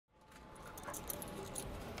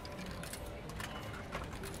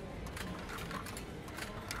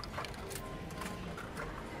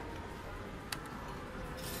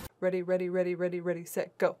Ready, ready, ready, ready, ready,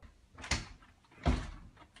 set, go.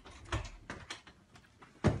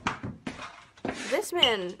 This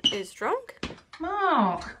man is drunk?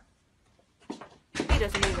 Mark! He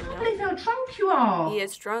doesn't even know. I believe how drunk you are. He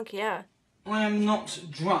is drunk, yeah. I am not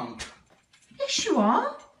drunk. Yes, you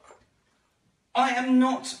are. I am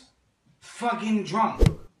not fucking drunk.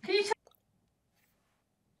 Can you tell?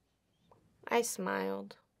 I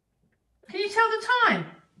smiled. Can you tell the time?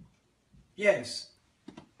 Yes.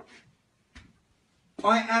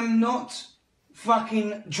 I am not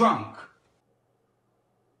fucking drunk.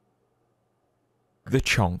 The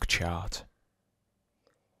Chonk Chart.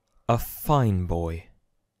 A fine boy.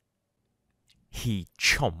 He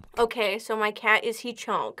chomp. Okay, so my cat is he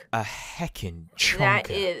chonk. A heckin' chonker. That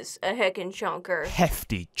is a heckin' chonker.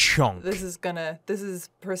 Hefty chonk. This is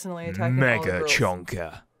personally attacking all the Mega girls.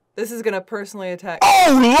 chonker. This is gonna personally attack.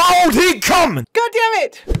 Oh Lord, he coming! God damn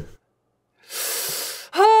it!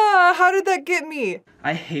 Ah, how did that get me?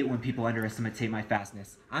 I hate when people underestimate my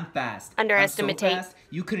fastness. I'm fast. Underestimate. I'm so fast,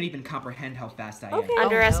 you couldn't even comprehend how fast I am. Okay.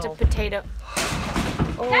 Underestimate potato.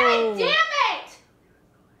 God damn it!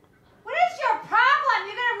 What is your problem?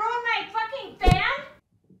 You're gonna ruin my fucking fan?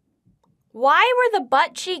 Why were the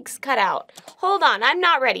butt cheeks cut out? Hold on, I'm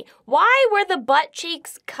not ready. Why were the butt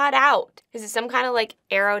cheeks cut out? Is it some kind of like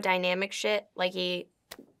aerodynamic shit? Like the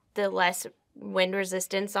less wind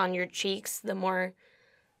resistance on your cheeks, the more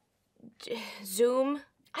zoom?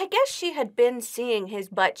 I guess she had been seeing his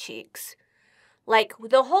butt cheeks. Like,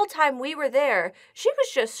 the whole time we were there, she was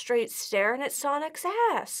just straight staring at Sonic's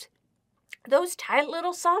ass. Those tight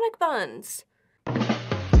little Sonic buns. Right.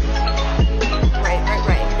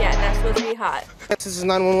 Yeah, that's supposed to be hot. This is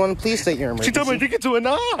 911. Please state your emergency. She told me to get to a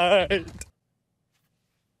night.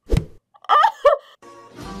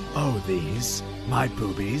 Oh, these. My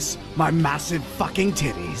boobies. My massive fucking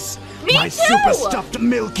titties. Me my too! super stuffed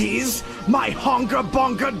milkies. My honker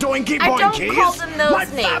bonker doinky boinkies. I don't call them those my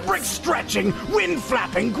names. fabric stretching, wind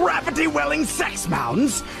flapping, gravity welling sex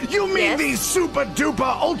mounds. You mean Yes. these super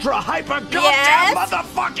duper ultra hyper goddamn Yes.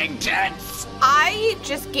 motherfucking tits? I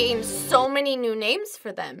just gained so many new names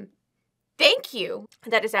for them. Thank you.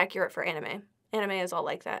 That is accurate for anime. Anime is all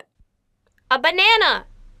like that. A banana.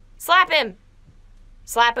 Slap him.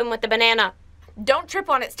 Slap him with the banana. Don't trip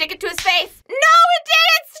on it. Stick it to his face. No, it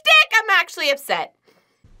didn't stick. I'm actually upset.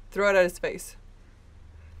 Throw it at his face.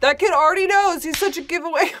 That kid already knows. He's such a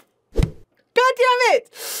giveaway. God damn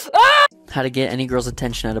it! Ah! How to get any girl's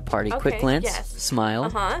attention at a party. Quick Okay, glance, yes.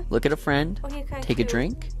 smile, look at a friend, Oh, you're kinda take a cute.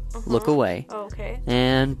 drink, look away, Oh, okay.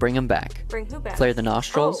 and bring them back. Bring who back? Flare the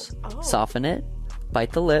nostrils, Oh. soften it,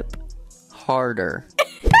 bite the lip, harder.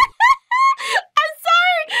 I'm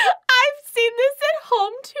sorry. I've seen this at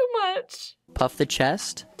home too much. Puff the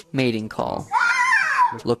chest, mating call.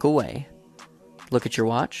 Look away. Look at your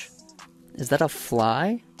watch. Is that a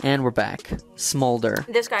fly? And we're back. Smolder.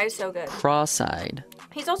 This guy is so good. Cross-eyed.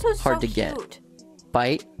 He's also Hard so to get. cute.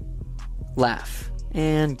 Bite. Laugh.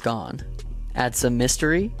 And gone. Add some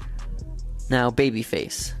mystery. Now baby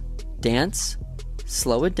face. Dance.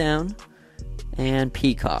 Slow it down. And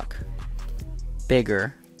peacock.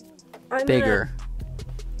 Bigger. Bigger.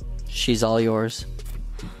 She's all yours.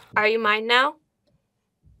 Are you mine now?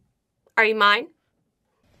 Are you mine?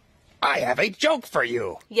 I have a joke for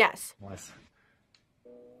you. Yes.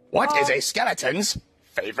 What is a skeleton's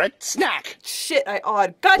favorite snack? Shit, I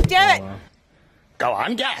awed. God damn it! Go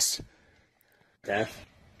on, guess. Death?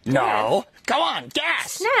 No. Go on,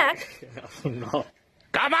 guess. Snack? No.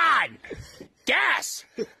 Come on! Guess!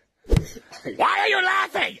 Why are you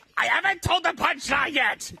laughing? I haven't told the punchline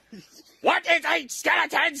yet! What is a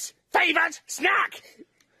skeleton's favorite snack?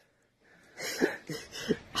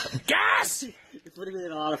 Guess! It's putting me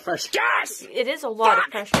in a lot of pressure. Guess! It is a lot of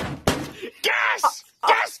pressure. Guess!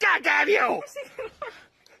 Guess, goddamn you!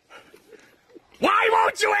 Why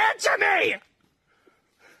won't you answer me?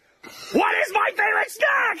 What is my favorite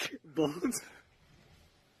snack? Bones.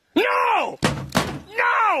 No!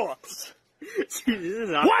 No! What is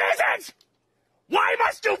it? Why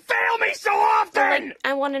must you fail me so often? Like,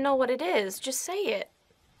 I want to know what it is. Just say it.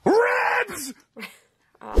 Ribs!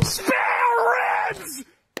 Spare ribs!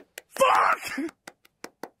 Fuck!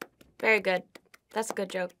 Very good. That's a good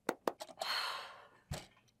joke.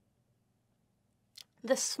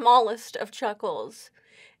 The smallest of chuckles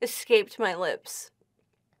escaped my lips.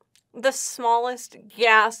 The smallest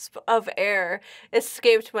gasp of air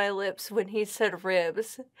escaped my lips when he said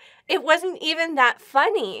ribs. It wasn't even that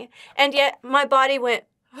funny. And yet my body went,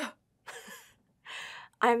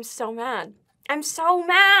 I'm so mad. I'm so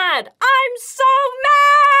mad. I'm so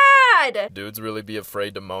mad. Dudes really be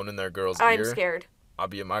afraid to moan in their girl's I'm ear? scared. I'll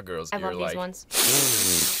be in my girl's I ear love like, these ones.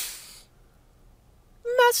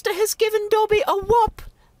 master has given Dobby a whop.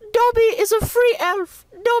 Dobby is a free elf.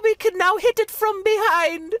 Dobby can now hit it from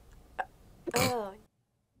behind. Oh.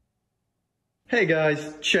 Hey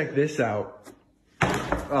guys, check this out.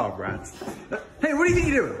 Oh, rats. Hey, what do you think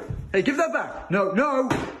you're doing? Hey, give that back. No, no.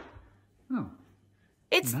 Oh.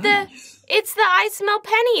 It's Nice. it's the I smell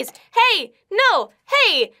pennies. Hey, no,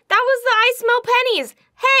 hey, that was the I smell pennies.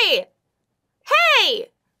 Hey, hey.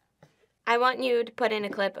 I want you to put in a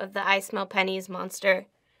clip of the I smell pennies monster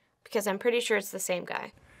because I'm pretty sure it's the same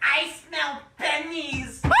guy. I smell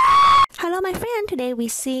pennies. Hello, my friend. Today we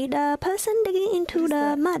see the person digging into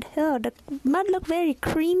the mud. Oh, the mud look very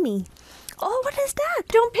creamy. Oh, what is that?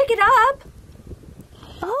 Don't pick it up.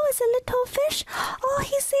 Oh, it's a little fish. Oh,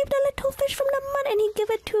 he saved a little fish from the mud and he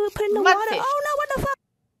give it to put in the Mudfish. water. Oh no, what the fuck?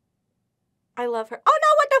 I love her. Oh no,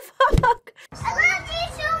 what the fuck? I love you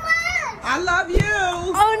so much. I love you.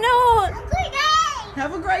 Oh no. Have a great day.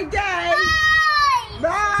 Have a great day. Bye.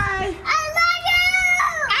 Bye. I love you.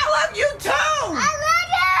 I love you too. I love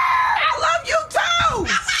you. I love you too.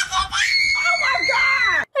 Oh my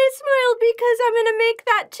God. I smiled because I'm gonna make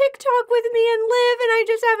that TikTok with me and Liv, and I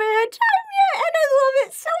just haven't had time yet, and I love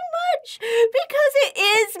it so much because it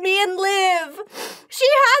is me and Liv. She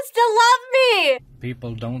has to love me.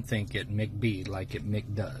 People don't think it McB like it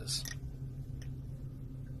McDoes.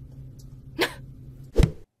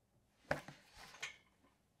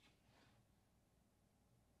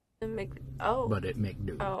 Oh. But it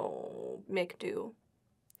McDo. Oh, McDo.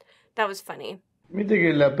 That was funny. ¿Viste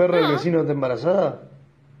que la perra del vecino está embarazada?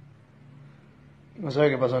 No sabe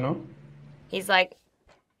qué pasó, ¿no? He's like,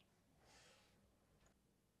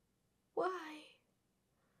 why?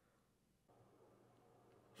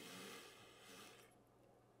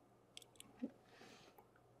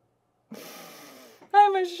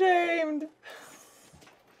 I'm ashamed.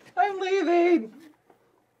 I'm leaving.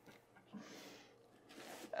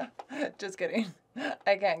 Just kidding.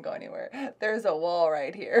 I can't go anywhere. There's a wall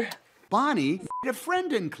right here. Bonnie a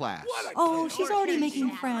friend in class. Oh, she's already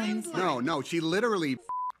making friends. No, she literally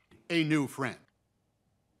a new friend.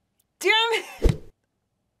 Damn it!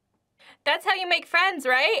 That's how you make friends,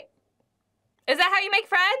 right? Is that how you make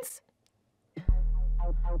friends?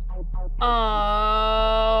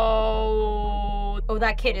 Oh,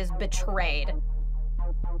 that kid is betrayed.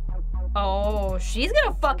 Oh, she's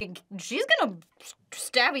gonna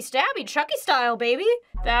stabby, Chucky style, baby.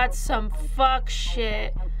 That's some fuck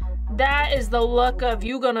shit. That is the look of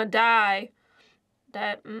you gonna die.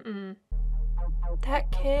 That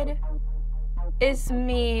kid is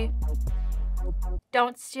me.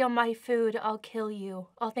 Don't steal my food, I'll kill you.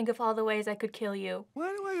 I'll think of all the ways I could kill you.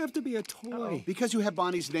 Why do I have to be a toy? Because you have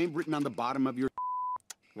Bonnie's name written on the bottom of your.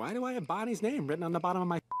 Why do I have Bonnie's name written on the bottom of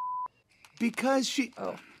my? Because she.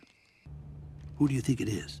 Oh. Who do you think it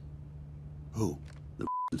is? Who? The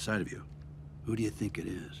inside of you. Who do you think it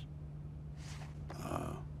is?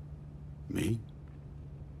 Me?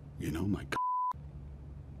 You know my.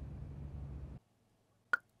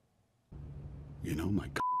 You know my.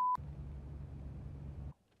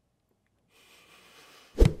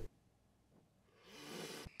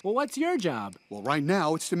 Well, what's your job? Well, right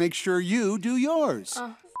now it's to make sure you do yours.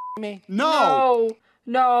 Me? No!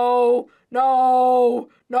 No! Yo,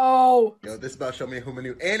 this about show me who my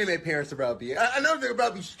new anime parents are about to be. I know they're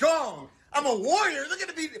about to be strong. I'm a warrior. They're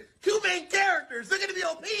gonna be two main characters. They're gonna be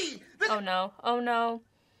OP. Oh no. Oh no.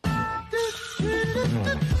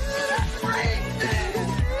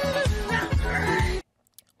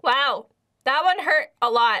 Wow. That one hurt a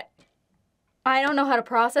lot. I don't know how to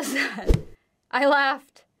process that. I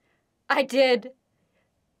laughed. I did.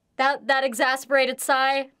 That exasperated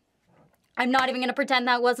sigh. I'm not even gonna pretend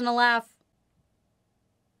that wasn't a laugh.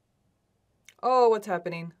 Oh, what's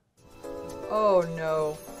happening? Oh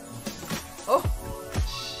no. Oh.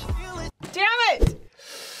 Damn it!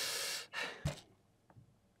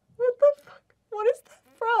 What the fuck? What is that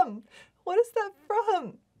from? What is that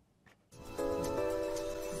from?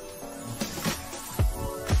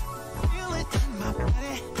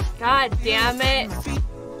 God damn it.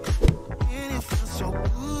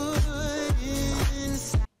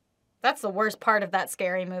 That's the worst part of that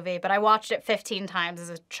scary movie, but I watched it 15 times as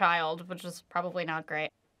a child, which is probably not great.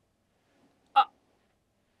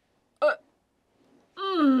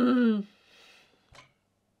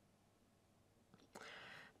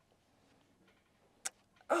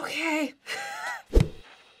 Okay.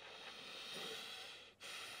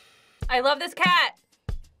 I love this cat.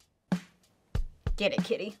 Get it,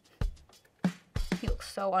 kitty. He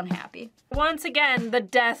looks so unhappy. Once again, the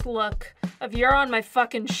death look of you're on my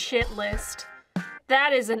fucking shit list.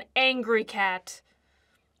 That is an angry cat.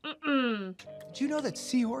 Mm-mm. Did you know that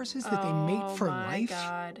seahorses that they mate for life? Oh my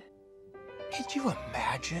god. Could you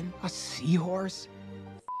imagine a seahorse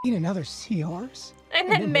eating another seahorse?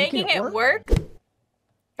 And then making it work?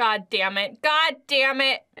 God damn it. God damn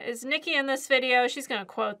it. Is Nikki in this video? She's gonna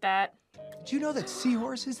quote that. Did you know that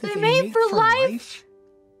seahorses that They they mate for life?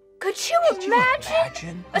 Could you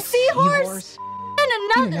imagine a seahorse and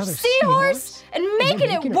another seahorse and making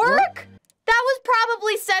it work? That was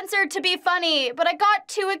probably censored to be funny, but I got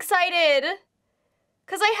too excited.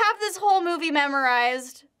 Because I have this whole movie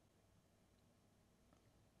memorized.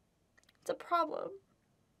 It's a problem.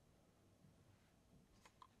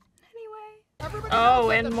 Anyway. Oh,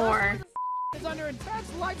 and more. Is under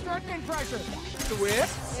intense life-threatening pressure.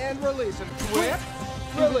 Twist and release it. Twist,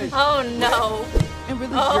 release. Oh no. And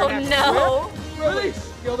release. Oh no.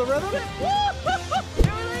 Release. Feel the rhythm?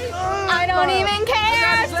 I don't even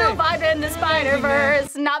care. Surviving the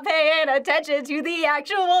Spider-Verse, not paying attention to the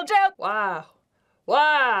actual joke. Wow.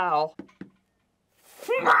 Wow.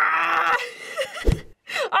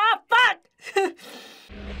 Oh, fuck!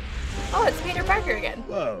 Oh, it's Peter Parker again.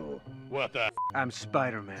 Whoa. What the? I'm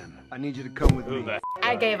Spider-Man. I need you to come with me.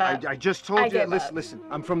 I gave up. I just told I you. gave Listen, up. listen.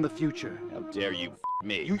 I'm from the future. How dare you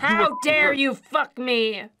me? How dare you fuck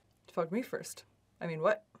me? Fuck me first. I mean,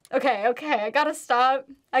 what? Okay, I gotta stop.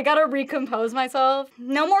 I gotta recompose myself.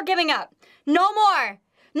 No more giving up. No more.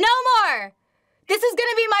 No more. This is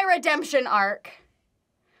gonna be my redemption arc.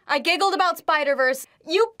 I giggled about Spider-Verse.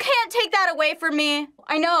 You can't take that away from me.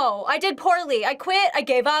 I know, I did poorly. I quit, I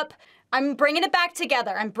gave up. I'm bringing it back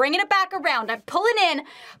together. I'm bringing it back around. I'm pulling in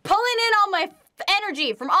all my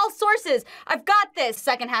energy from all sources. I've got this.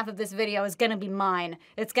 Second half of this video is gonna be mine.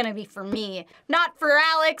 It's gonna be for me. Not for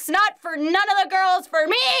Alex, not for none of the girls, for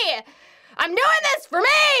me! I'm doing this for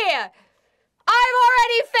me! I've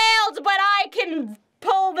already failed, but I can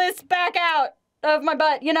pull this back out of my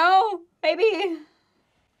butt, you know? Maybe.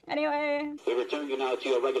 Anyway. We return you now to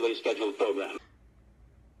your regularly scheduled program.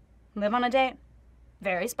 Live on a date.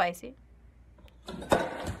 Very spicy.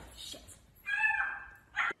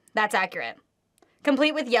 That's accurate.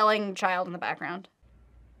 Complete with yelling child in the background.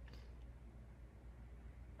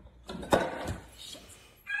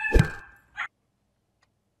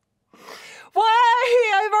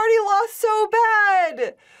 Why? I've already lost so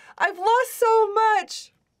bad. I've lost so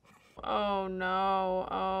much. Oh no.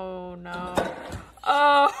 Oh no.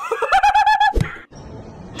 Oh.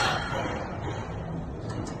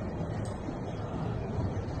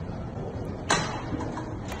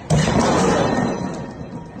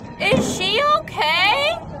 Is she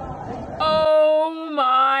okay? Oh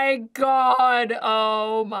my god.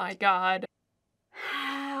 Oh my god.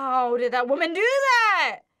 How did that woman do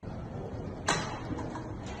that?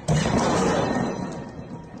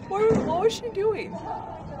 What was she doing?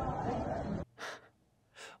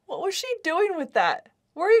 What was she doing with that?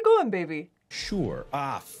 Where are you going, baby? Sure.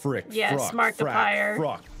 Ah, frick. Yes, fruck, Markiplier. frack,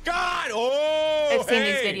 fruck. God! Oh! I've seen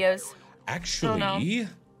these hey! videos. Actually. Oh, no.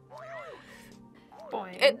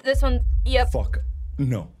 Boy. This one, yep. Fuck.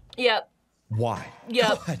 No. Yep. Why?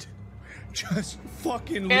 Yep. God. Just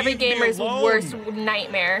fucking leave Every me gamer's alone. worst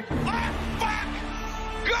nightmare.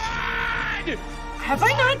 God! Have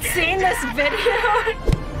I not seen this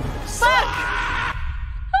video? Fuck!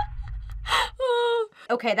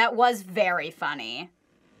 Okay, that was very funny.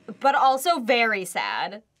 But also very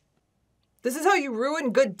sad. This is how you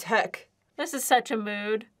ruin good tech. This is such a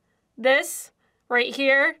mood. This, right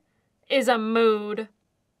here, is a mood.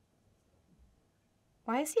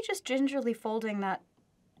 Why is he just gingerly folding that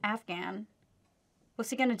Afghan? What's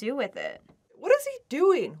he gonna do with it? What is he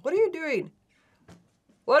doing? What are you doing?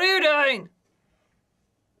 What are you doing?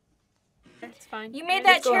 It's fine. You made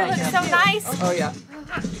that chair look so nice. Oh, yeah.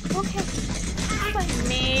 Okay.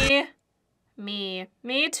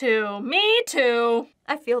 Me too. Me too.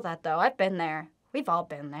 I feel that though. I've been there. We've all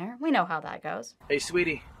been there. We know how that goes. Hey,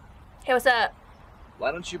 sweetie. Hey, what's up?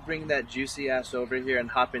 Why don't you bring that juicy ass over here and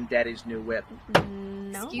hop in Daddy's new whip?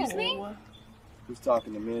 No. Excuse me? Who's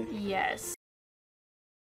talking to me? Yes.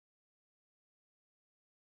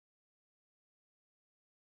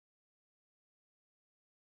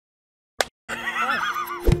 That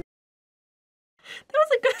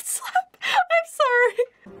was a good slap. I'm sorry.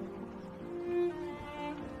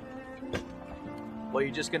 Well,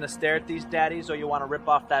 you just gonna stare at these daddies, or you want to rip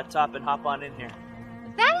off that top and hop on in here?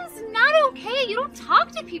 That is not okay. You don't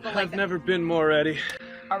talk to people like I've that. never been more ready.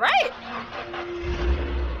 All right.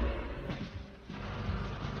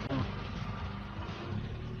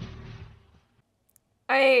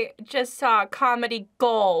 I just saw comedy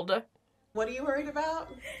gold. What are you worried about?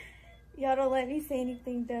 Y'all don't let me say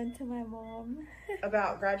anything done to my mom.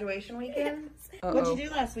 About graduation weekend? Uh-oh. What'd you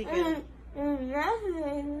do last weekend?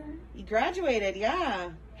 You graduated,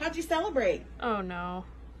 yeah. How'd you celebrate? Oh no.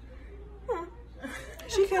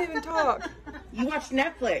 She can't even talk. You watched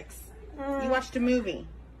Netflix. You watched a movie.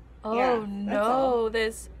 Oh Yeah, no,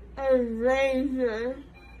 this. Oh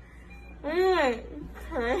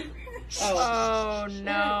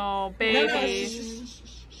no, baby.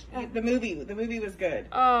 The movie was good.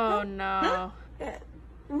 Oh no.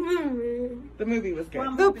 The movie was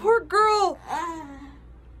good. The poor girl.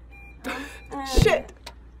 Shit.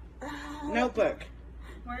 Notebook.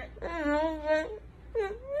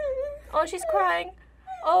 Oh, she's crying.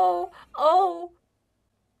 Oh, oh.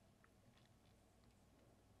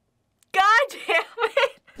 God damn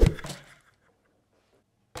it.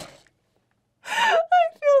 I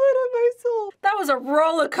feel it in my soul. That was a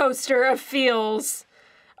roller coaster of feels.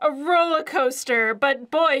 A roller coaster, but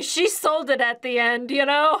boy, she sold it at the end, you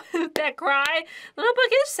know? That cry. The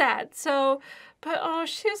Notebook is sad, so, but oh,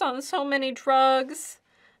 she's on so many drugs.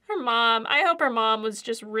 Her mom, I hope her mom was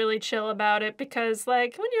just really chill about it because,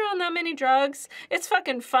 like, when you're on that many drugs, it's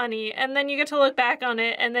fucking funny, and then you get to look back on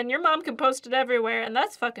it, and then your mom can post it everywhere, and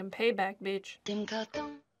that's fucking payback, bitch.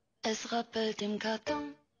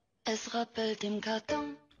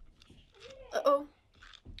 Uh-oh.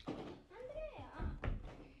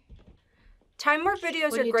 Time warp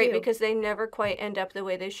videos What are do you great do? because they never quite end up the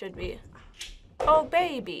way they should be. Oh,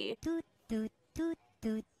 baby.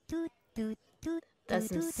 That's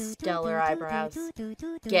some stellar eyebrows.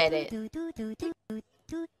 Get it.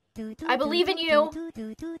 I believe in you.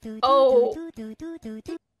 Oh.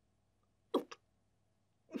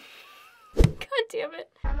 God damn it.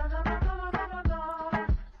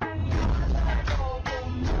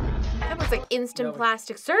 That looks like instant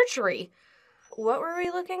plastic surgery. What were we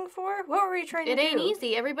looking for? What were we trying to do? It ain't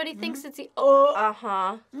easy. Everybody thinks it's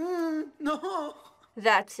Uh-huh. No.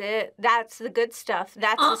 That's it. That's the good stuff.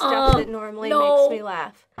 That's the stuff that normally makes me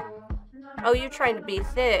laugh. Oh, you trying to be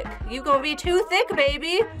thick. You gonna be too thick,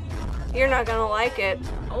 baby. You're not gonna like it.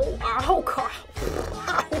 Oh, God.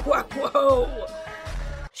 Whoa.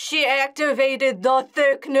 She activated the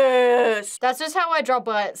thickness. That's just how I draw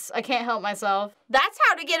butts. I can't help myself. That's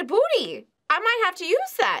how to get a booty. I might have to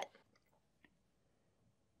use that.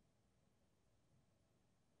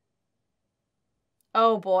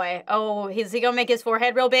 Oh boy. Oh, is he gonna make his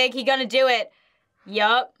forehead real big? He gonna do it.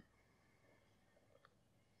 Yup.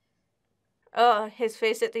 Oh, his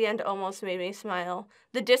face at the end almost made me smile.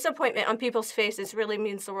 The disappointment on people's faces really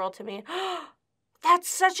means the world to me. That's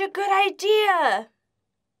such a good idea.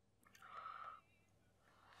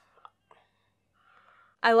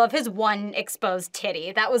 I love his one exposed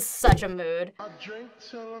titty. That was such a mood.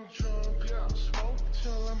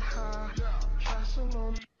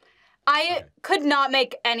 I could not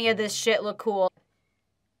make any of this shit look cool.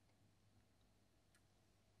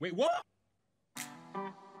 Wait, what?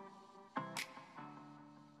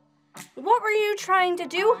 What were you trying to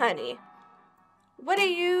do, honey? What are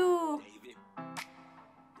you...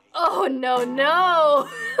 Oh, no.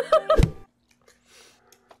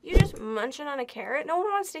 You just munching on a carrot? No one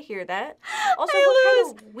wants to hear that. Also, what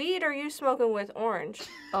kind of weed are you smoking with orange?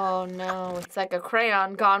 Oh no, it's like a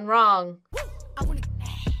crayon gone wrong.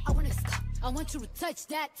 I want you to touch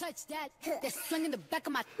that. That swing in the back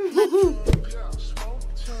of my...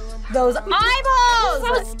 Those eyeballs!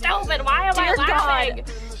 So stupid. Why am I laughing?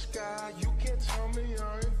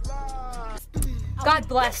 God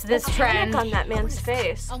bless this trend. On that man's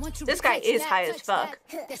face. This guy is high as fuck.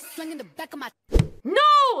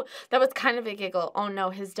 No! That was kind of a giggle. Oh no,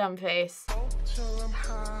 his dumb face.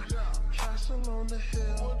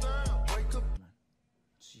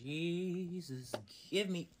 Jesus, give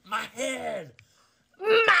me my head.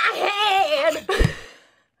 My head!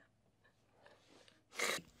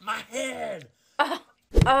 My head.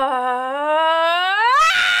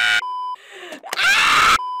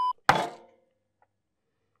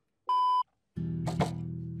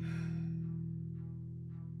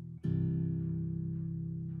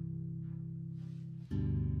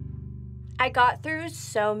 I got through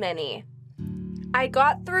so many. I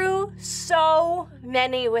got through so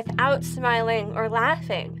many without smiling or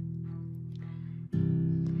laughing.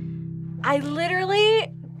 I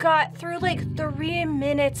literally got through like 3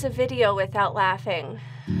 minutes of video without laughing.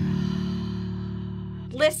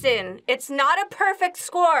 Listen, it's not a perfect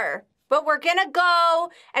score, but we're gonna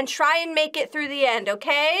go and try and make it through the end,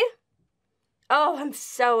 okay? Oh, I'm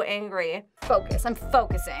so angry. Focus, I'm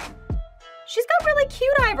focusing. She's got really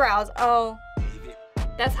cute eyebrows. Oh.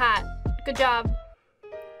 That's hot. Good job.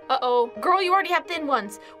 Uh-oh. Girl, you already have thin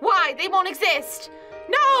ones. Why? They won't exist.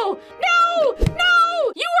 No! No!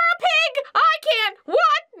 No! You are a pig! I can't!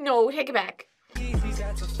 What? No, take it back.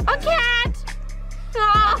 A cat!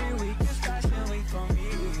 Ah!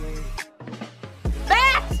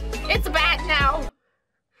 Bat! It's a bat now!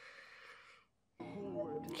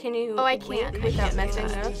 Can you I can't. wink without messing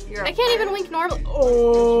up? I can't even wink normally.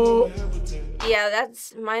 Oh! Yeah,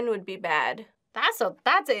 mine would be bad. That's a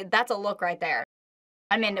look right there.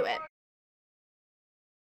 I'm into it.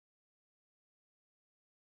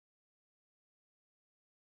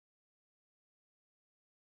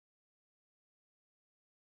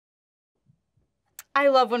 I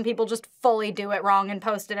love when people just fully do it wrong and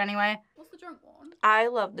post it anyway. What's the drunk one? I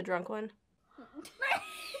love the drunk one.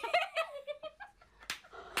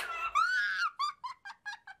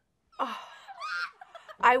 Oh,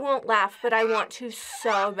 I won't laugh, but I want to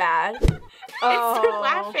so bad. It's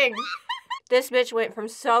laughing. This bitch went from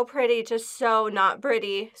so pretty to so not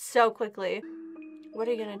pretty so quickly. What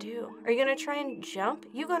are you gonna do? Are you gonna try and jump?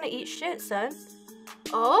 You gonna eat shit, son.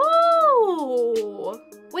 Oh!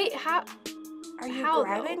 Wait, how? Are you How,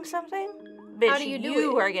 grabbing though? something? Bitch, How do you do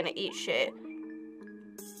you it? are gonna eat shit.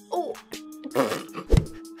 Oh.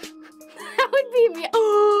 That would be me.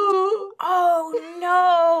 Oh! Oh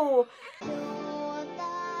no!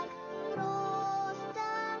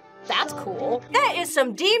 That's cool. That is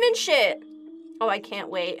some demon shit! Oh, I can't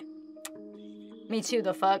wait. Me too,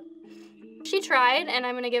 the fuck. She tried, and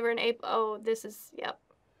I'm gonna give her an ape. Oh, this is, yep.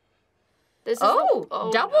 This is double?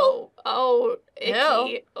 No. Oh, icky.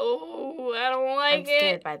 Ew. Oh, I don't like I'm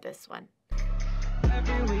scared it. by this one.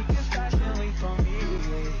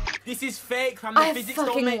 This is fake, fam. The I physics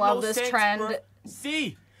fucking don't make love no this sense, trend. bro.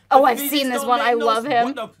 See? Oh, The I've physics seen this don't one. make I no love sense. him.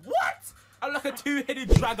 What the what? I'm like a two-headed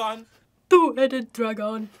dragon. Two-headed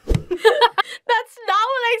dragon. That's not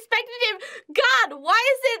what I expected him. God, why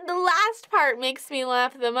is it the last part makes me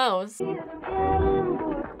laugh the most?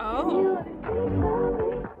 Oh.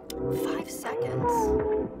 5 seconds.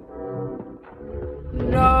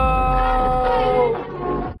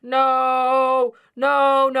 No! No!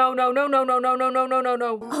 No, no, no, no, no, no, no, no, no, no, no,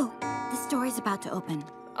 no. Oh, the story's about to open.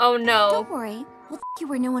 Oh no. Don't worry. We'll you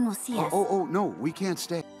where no one will see us. Oh, no, we can't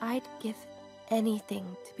stay. I'd give anything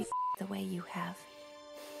to be the way you have.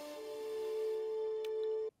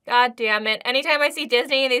 God damn it. Anytime I see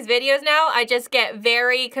Disney in these videos now, I just get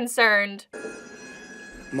very concerned.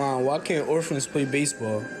 Mom, why can't orphans play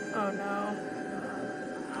baseball? Oh no.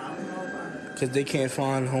 Because they can't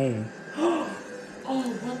find home. Oh,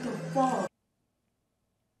 what the fuck?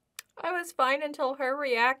 I was fine until her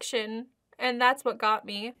reaction, and that's what got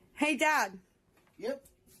me. Hey, Dad. Yep.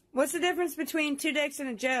 What's the difference between two dicks and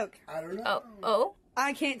a joke? I don't know. Oh?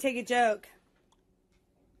 I can't take a joke.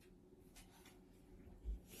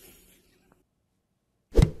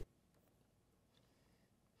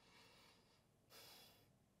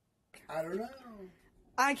 I don't know.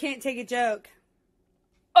 I can't take a joke.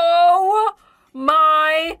 Oh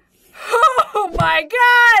my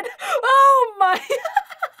God! Oh my!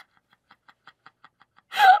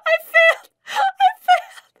 I failed!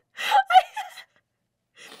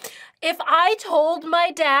 If I told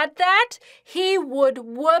my dad that, he would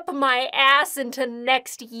whoop my ass into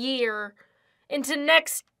next year, into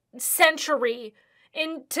next century,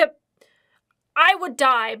 I would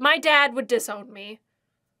die. My dad would disown me.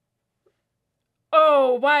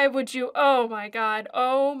 Oh, why would you? Oh my God.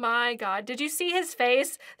 Oh my God. Did you see his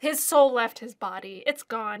face? His soul left his body. It's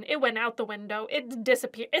gone. It went out the window. It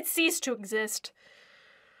disappeared. It ceased to exist.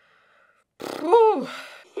 Whew.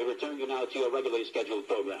 We return you now to your regularly scheduled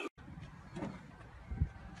program.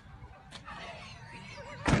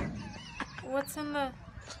 What's in the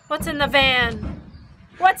van?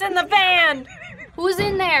 What's in the van? Who's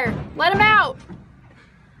in there? Let him out.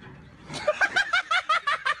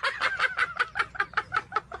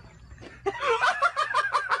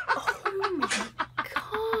 Oh my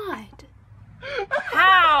God.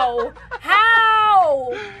 How?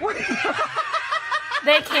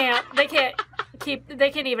 They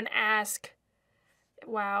can't even ask.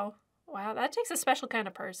 Wow, that takes a special kind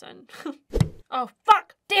of person. Oh,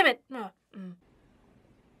 fuck, damn it. No.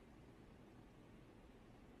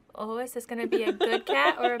 Oh, is this gonna be a good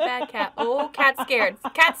cat or a bad cat? Oh, cat's scared.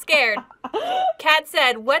 Cat's scared. Cat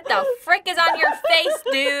said, "What the frick is on your face,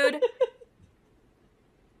 dude?"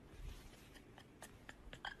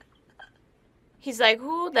 He's like,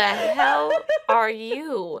 "Who the hell are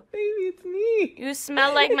you?" Baby, it's me. You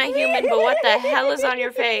smell like my human, but what the hell is on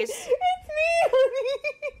your face? It's me,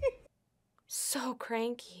 honey. So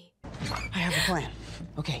cranky. I have a plan.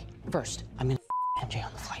 Okay, first, I'm gonna MJ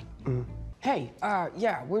on the flight. Hey,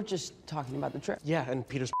 yeah, we're just talking about the trip. Yeah, and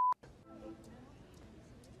Peter's.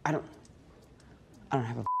 I don't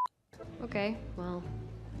have a. Okay, well.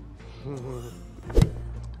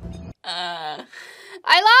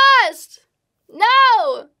 I lost!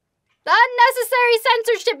 No! The unnecessary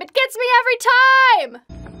censorship, it gets me every time!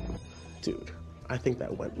 Dude, I think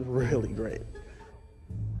that went really great.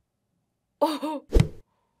 Oh.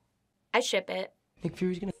 I ship it. Nick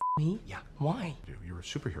Fury's gonna me? Yeah. Why? Dude, you're a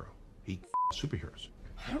superhero. He superheroes.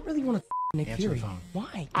 I don't really want to Nick Answer Fury. the phone.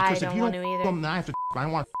 Why? I Because if don't you want don't to either. him, then I have to. I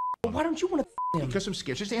don't want to. Why don't you want to him? Because I'm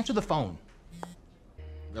scared. Just answer the phone.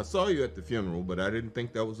 I saw you at the funeral, but I didn't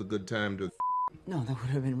think that was a good time to. No, that would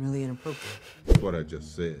have been really inappropriate. That's what I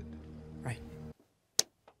just said. Right.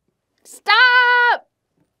 Stop!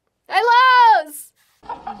 I lost!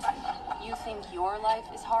 You think your life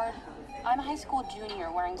is hard? I'm a high school junior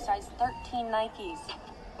wearing size 13 Nikes.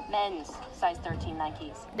 Men's size 13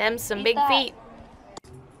 Nikes. Them some Beat big that. feet.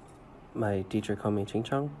 My teacher called me Ching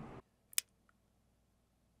Chong.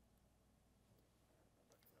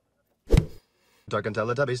 Dark and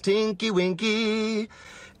Teletubbies, Tinky Winky,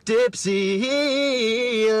 Dipsy,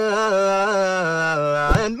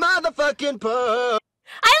 and motherfucking Pug.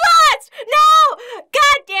 I lost! No!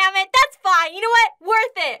 God damn it, that's fine. You know what?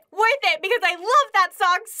 Worth it. Worth it because I love that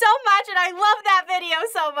song so much and I love that video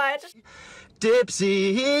so much.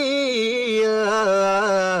 Dipsy,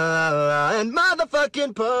 and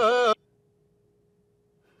motherfucking Pug.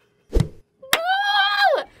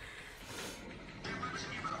 No!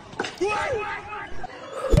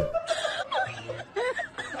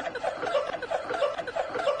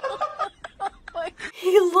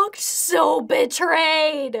 He looked so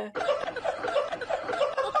betrayed.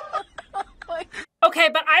 Okay,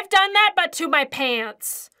 but I've done that, but to my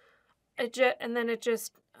pants. And then it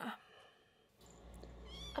just...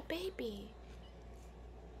 A baby.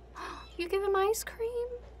 You give him ice cream?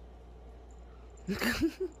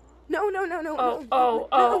 No.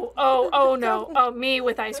 Oh, no. Oh, me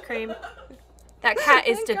with ice cream. That cat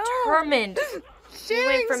is determined. He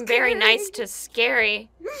went from very nice to scary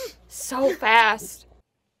so fast.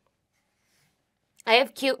 I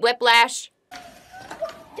have cute whiplash.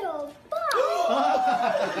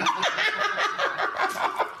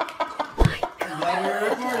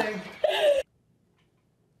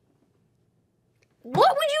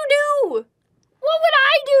 What would you do? What would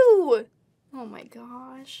I do? Oh my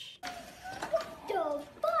gosh.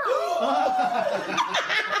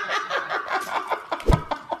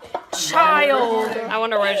 Child. I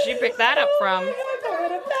wonder where she picked that up from.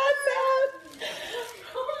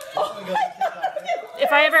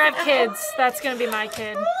 If I ever have kids, that's gonna be my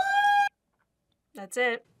kid. That's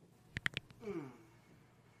it.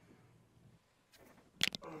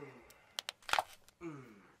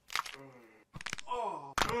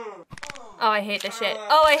 Oh, I hate this shit.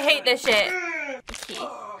 Oh, I hate this shit.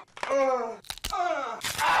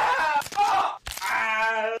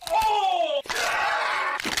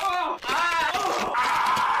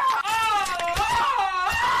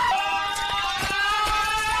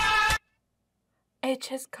 It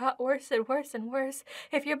just got worse and worse and worse.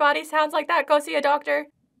 If your body sounds like that, go see a doctor.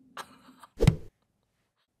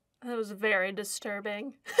 That was very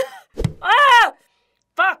disturbing. Ah!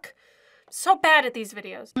 Fuck! So bad at these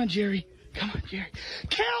videos. Come on, Jerry. Come on, Jerry.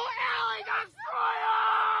 Kill Ellie,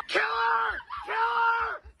 Destroyer! Kill her! Kill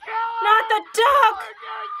her! Kill her! Not the duck!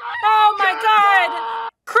 Oh my god!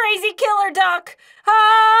 Crazy killer duck!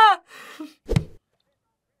 Ah!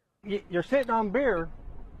 You're sitting on beer.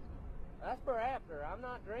 That's for after. I'm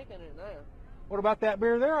not drinking it now. What about that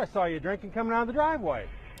beer there I saw you drinking coming out of the driveway?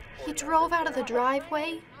 He drove out of the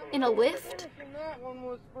driveway in a lift? That one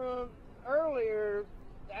was from earlier.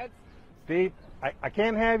 That's... Steve, I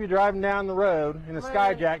can't have you driving down the road in a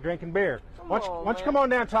Skyjack drinking beer. Why don't you come on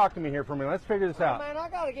down and talk to me here for a minute? Let's figure this out. Man, I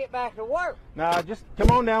gotta get back to work. No, just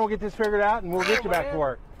come on down. We'll get this figured out and we'll get you back to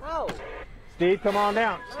work. No. Steve, come on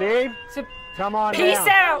down. Steve, come on Peace down.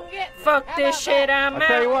 out! Fuck this shit, I'm out. I'll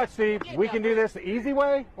tell you what, Steve, we can do this the easy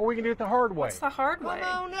way or we can do it the hard way. What's the hard way?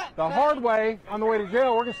 The hard way, on the way to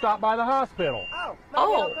jail, we're going to stop by the hospital. Oh, maybe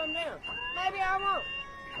I'll come down. Maybe I won't.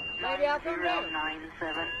 Maybe I'll come down.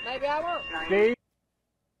 Maybe I won't. Steve?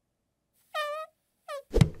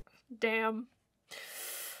 Damn.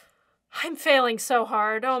 I'm failing so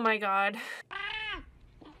hard. Oh my god.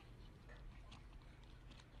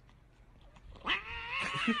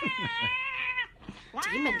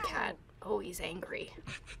 Demon cat. Oh, he's angry.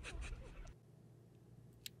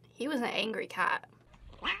 He was an angry cat.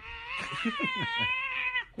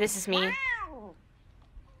 This is me.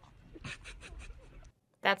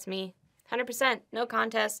 That's me. 100%. No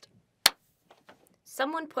contest.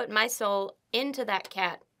 Someone put my soul into that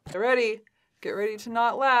cat. Get ready. Get ready to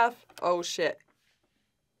not laugh. Oh shit.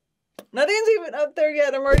 Nothing's even up there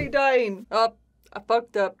yet. I'm already dying. Oh, I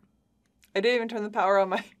fucked up. I didn't even turn the power on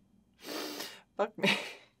my... Fuck me.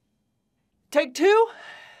 Take two?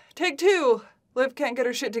 Take two. Liv can't get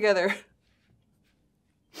her shit together.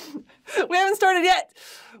 We haven't started yet.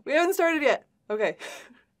 We haven't started yet. Okay.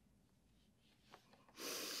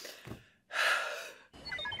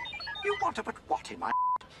 You want to put what in my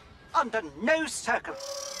under no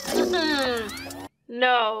circumstances.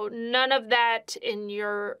 No, none of that in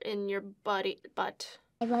your butt.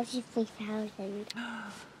 I love you 3,000.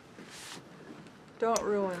 Don't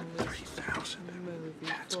ruin this 3,000. movie.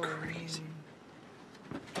 That's crazy.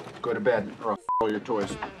 Go to bed, or I'll all your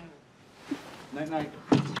toys. Night night.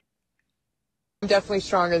 I'm definitely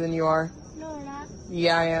stronger than you are. No, we're not.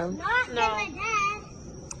 Yeah, I am. Not No. my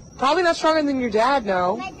dad. Probably not stronger than your dad,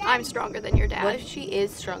 no. I'm stronger than your dad. What if she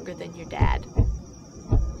is stronger than your dad?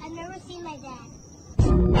 I've never seen my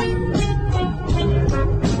dad.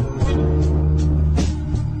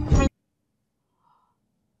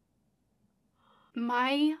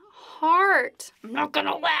 My heart. I'm not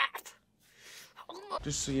gonna laugh.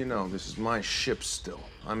 Just so you know, this is my ship still.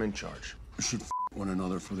 I'm in charge. We should one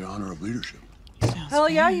another for the honor of leadership. Hell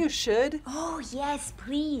yeah, you should. Oh, yes,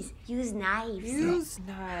 please. Use knives. Use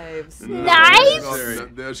knives. Knives?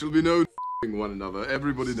 There shall be no one another.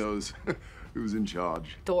 Everybody knows who's in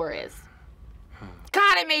charge. Thor is.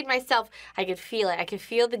 God, I made myself. I could feel it. I could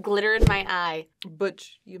feel the glitter in my eye. But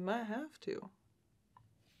you might have to.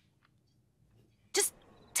 Just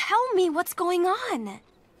tell me what's going on.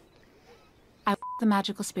 I the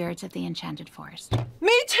magical spirits of the enchanted forest.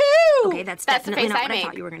 Me too! Okay, that's the definitely face not I what I make.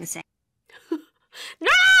 thought you were going to say.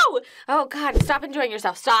 No! Oh, God, stop enjoying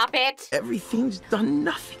yourself. Stop it. Everything's done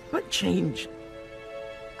nothing but change.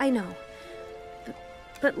 I know.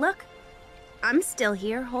 But look, I'm still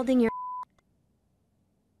here holding your...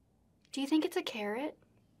 Do you think it's a carrot?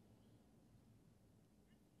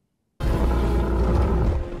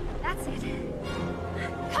 That's it.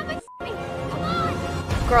 Come and me. Come on.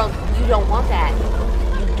 Girl, you don't want that.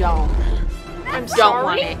 You don't. I'm Don't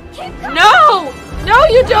want sorry. it. No! No,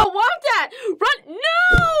 you don't want that! Run!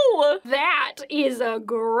 No! That is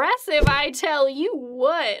aggressive, I tell you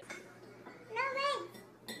what. No, wait.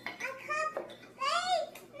 I can't.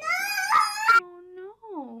 Wait. No! Oh,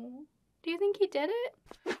 no. Do you think he did it?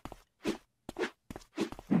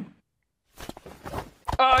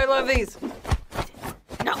 Oh, I love these.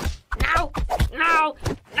 No! No! No!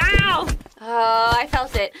 No! Oh, I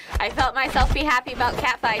felt it. I felt myself be happy about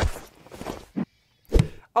cat fights.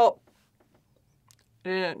 Oh.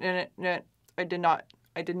 I did not.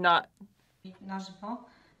 I did not.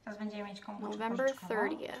 November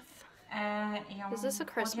 30th. Is this a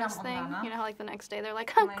Christmas thing? You know how like the next day they're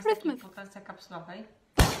like, oh, Christmas.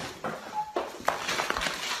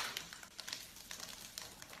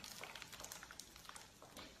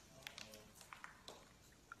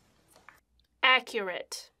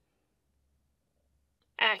 Accurate.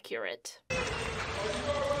 Accurate.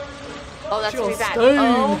 Oh, that's gonna be bad. Stain.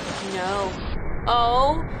 Oh, no.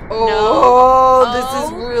 Oh, Oh, no. this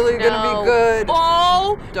is really gonna be good.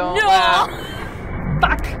 Oh, Don't no. laugh.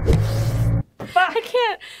 Fuck. Fuck. I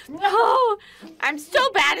can't. No. I'm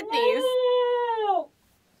so bad at these.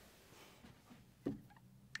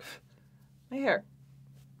 My hair.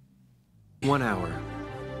 1 hour.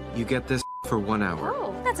 You get this for 1 hour.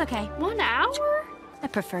 Oh, that's okay. 1 hour? I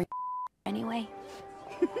prefer anyway.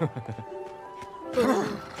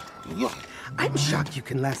 I'm shocked you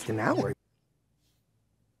can last an hour.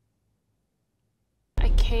 I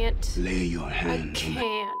can't. Lay your I hands on my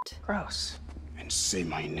can't. Gross. and say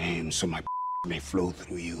my name so my may flow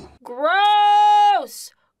through you.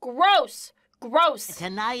 Gross! Gross! Gross!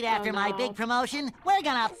 Tonight, after my no. big promotion, we're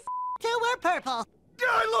gonna till we're purple. Yeah,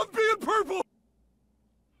 I love being purple!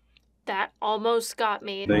 That almost got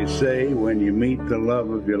me. They say when you meet the love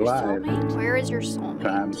of your life, Soulmate? Where is your soulmate?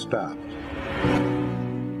 time stops.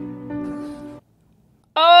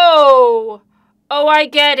 Oh! Oh, I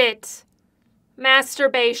get it.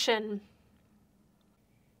 Masturbation.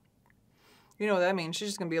 You know what that means. She's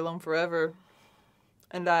just gonna be alone forever.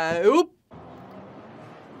 And oop.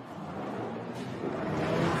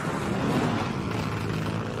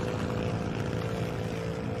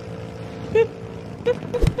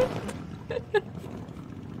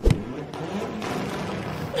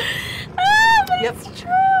 But Yep. it's true.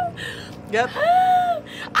 Yep.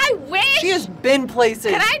 I wish. She has been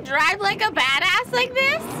places. Can I drive like a badass like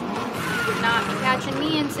this? You would not be catching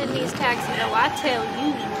me in Sydney's taxi, though. I tell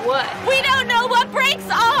you what. We don't know what brakes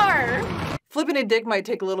are. Flipping a dick might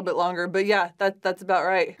take a little bit longer, but yeah, that's about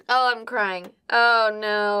right. Oh, I'm crying. Oh,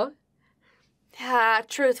 no. Ah,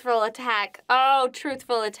 truthful attack. Oh,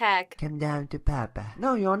 truthful attack. Come down to Papa.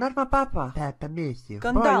 No, you're not my Papa. Papa miss you.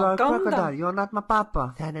 Come Boy, down, you are a come crocodile. down. You're not my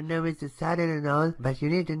Papa. Santa know it's a Santa and all, but you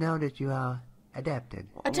need to know that you are adapted.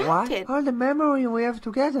 Adopted? What? All the memory we have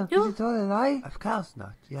together. Is it all a lie? Of course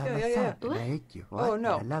not. You are my son, and What? I hate you. What? Oh,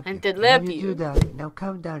 no. I love I you. did How love do you. do that? Now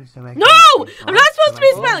calm down so I can No! see. I'm not supposed to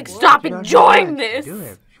be smiling. Stop You don't enjoying have to this. do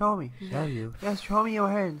it. Show me. Show you. Yes, show me your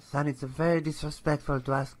hands. Son, it's very disrespectful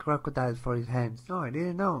to ask crocodiles for his hands. No, I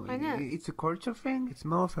didn't know. Why not? It's a culture thing. It's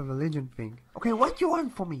more of a religion thing. Okay, what you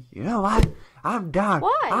want from me? You know what? I'm done.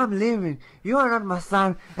 Why? I'm leaving. You are not my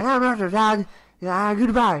son, and I'm not your dad.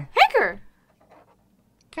 Goodbye. Hacker!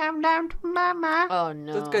 Come down to mama. Oh,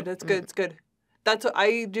 no. That's good. That's good. It's good. That's what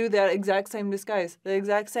I do. That exact same disguise. The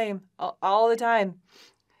exact same. All the time.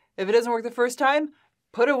 If it doesn't work the first time,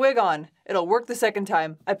 put a wig on. It'll work the second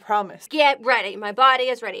time. I promise. Get ready. My body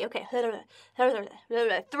is ready. Okay.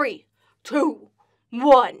 3, 2,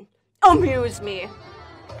 1. Amuse me.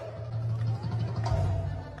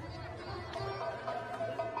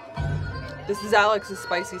 This is Alex's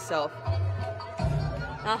spicy self.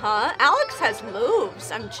 Uh-huh. Alex has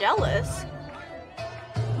moves. I'm jealous.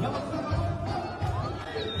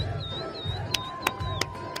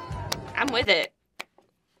 I'm with it.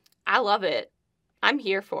 I love it. I'm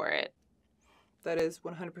here for it. That is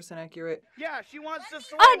 100% accurate. Yeah, she wants to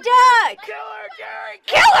swim. A duck! Kill her, Jerry!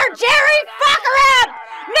 Kill her, Jerry! Fuck her up!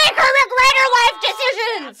 Make her regret her life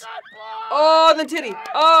decisions! Oh, the titty.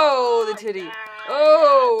 Oh, the titty.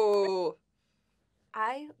 Oh.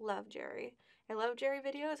 I love Jerry. I love Jerry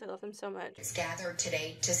videos. I love them so much. Gathered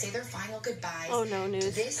today to say their final goodbyes. Oh, no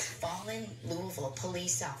news. This fallen Louisville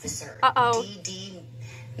police officer, Uh-oh. D.D.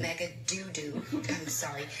 Megadoo-doo. I'm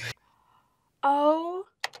sorry. Oh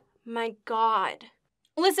my god.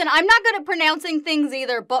 Listen, I'm not good at pronouncing things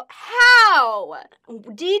either, but how?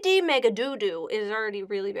 DD Megadoodoo is already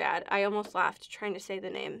really bad. I almost laughed trying to say the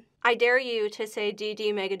name. I dare you to say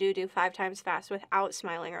DD Megadoodoo 5 times fast without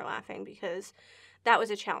smiling or laughing, because that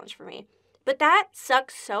was a challenge for me. But that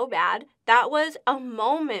sucks so bad. That was a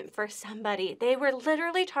moment for somebody. They were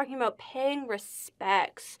literally talking about paying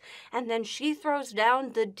respects. And then she throws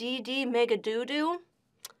down the DD Megadoodoo.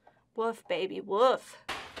 Woof, baby, woof.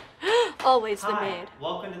 Always the maid.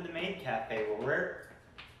 Welcome to the Maid Cafe, where we're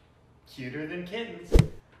cuter than kittens.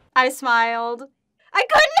 I smiled. I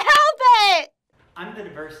couldn't help it! I'm the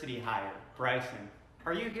diversity hire, Bryson.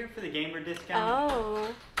 Are you here for the gamer discount? Oh.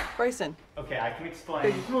 Bryson. Okay, I can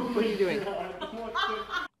explain. What are you doing?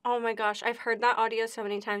 Oh my gosh, I've heard that audio so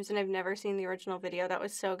many times and I've never seen the original video. That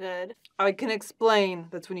was so good. I can explain.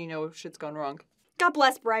 That's when you know shit's gone wrong. God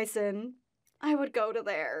bless Bryson. I would go to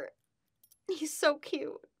there. He's so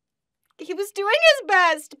cute. He was doing his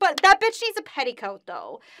best, but that bitch needs a petticoat,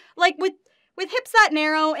 though. Like, with hips that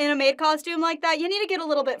narrow in a maid costume like that, you need to get a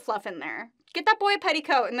little bit fluff in there. Get that boy a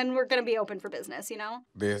petticoat, and then we're gonna be open for business, you know?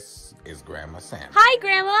 This is Grandma Sandy. Hi,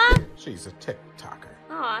 Grandma! She's a TikToker.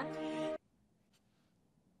 Aw.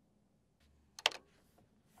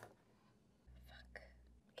 Fuck.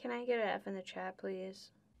 Can I get an F in the chat,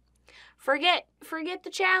 please? Forget the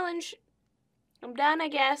challenge. I'm done, I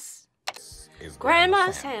guess. Is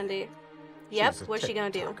Grandma Sandy. Yep, what's she gonna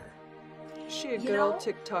do? She a good old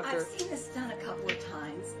TikToker. I've seen this done a couple of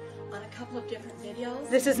times on a couple of different videos.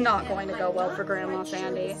 This is not going to go well for Grandma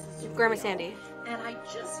Sandy. Grandma Sandy. And I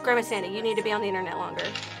just... Grandma Sandy, you need to be on the internet longer.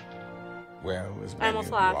 Well, as I many almost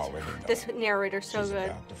of you laughed. already know, This narrator's so she's good.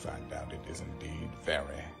 about to find out it is indeed very,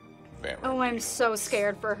 very. Oh, I'm so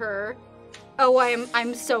scared for her. Oh,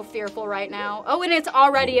 I'm so fearful right now. Oh, and it's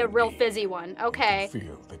already a real fizzy one. Okay.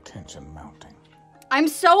 Feel the tension mounting. I'm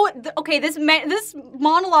so... Okay, this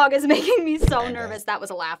monologue is making me so nervous. That was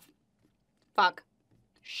a laugh. Fuck.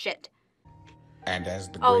 Shit. And as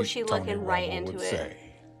the Oh, great she Tony looking right Romo into would it. say,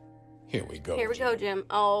 here we go. Here we Jim. go, Jim.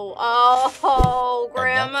 Oh, And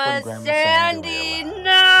Grandma that's when Grandma Sandy, realized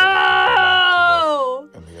no!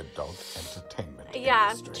 in the adult entertainment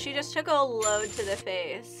Yeah, industry. she just took a load to the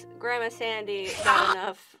face. Grandma Sandy got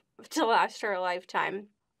enough to last her a lifetime.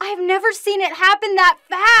 I've never seen it happen that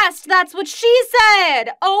fast. That's what she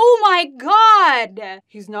said. Oh my god.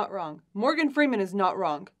 He's not wrong. Morgan Freeman is not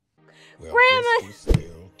wrong. Well, Grandma... this was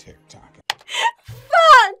still TikToking.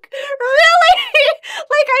 Fuck! Really?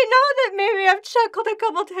 Like, I know that maybe I've chuckled a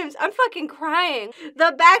couple times. I'm fucking crying.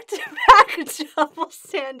 The back-to-back double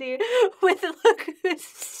Sandy with look who's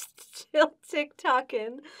still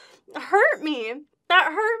TikToking hurt me. That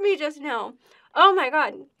hurt me just now. Oh my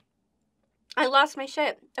god. I lost my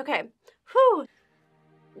shit. Okay. Whew.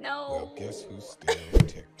 No. Well, guess who's still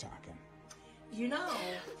TikToking? You know,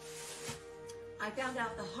 I found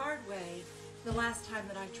out the hard way the last time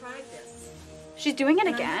that I tried this. She's doing it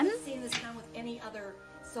And again? I haven't seen this come with any other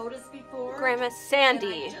sodas before. Grandma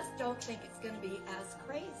Sandy. And I just don't think it's going to be as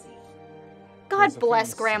crazy. God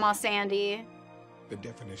bless Grandma Sandy. The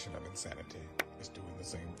definition of insanity is doing the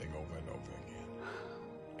same thing over and over again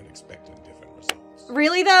and expecting different results.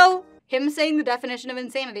 Really, though? Him saying the definition of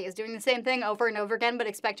insanity is doing the same thing over and over again but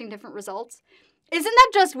expecting different results? Isn't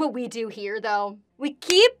that just what we do here, though? We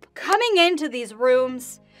keep coming into these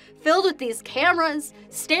rooms filled with these cameras,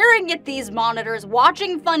 staring at these monitors,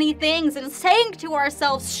 watching funny things, and saying to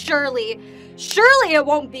ourselves, surely it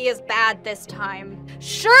won't be as bad this time.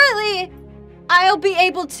 Surely I'll be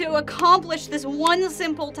able to accomplish this one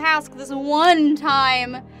simple task this one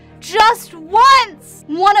time. Just once!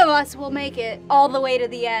 One of us will make it all the way to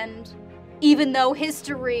the end. Even though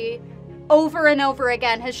history, over and over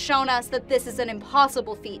again, has shown us that this is an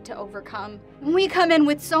impossible feat to overcome. We come in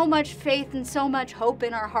with so much faith and so much hope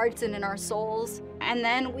in our hearts and in our souls, and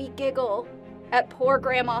then we giggle at poor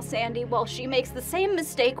Grandma Sandy while she makes the same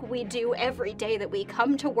mistake we do every day that we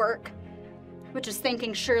come to work, which is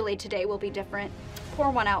thinking surely today will be different. Pour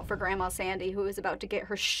one out for Grandma Sandy, who is about to get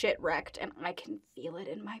her shit wrecked, and I can feel it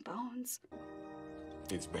in my bones.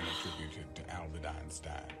 It's been attributed to Albert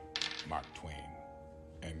Einstein, Mark Twain,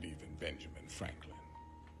 and even Benjamin Franklin.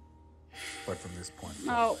 But from this point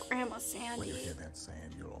Oh, forward, Grandma when Sandy. you hear that saying,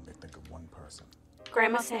 you'll only think of one person.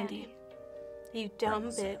 Grandma Sandy. You dumb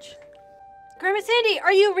bitch. Grandma Sandy,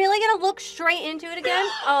 are you really gonna look straight into it again?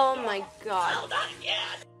 Oh my god.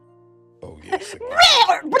 Oh, yes.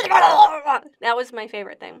 That was my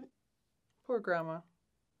favorite thing. Poor Grandma.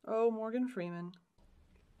 Oh, Morgan Freeman.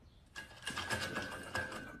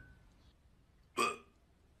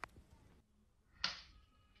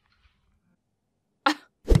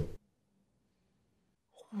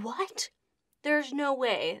 What? There's no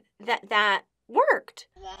way that worked.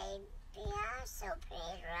 They are so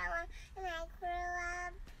pretty, Grandma, when I grow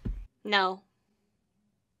up. No.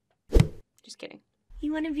 Just kidding.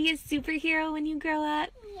 You want to be a superhero when you grow up?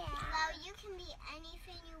 Yeah. Well, you can be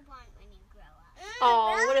anything you want when you grow up.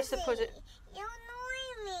 Oh, what a supposed... You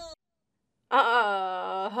annoy me.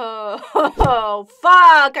 Oh,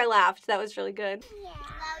 fuck! I laughed. That was really good. Yeah.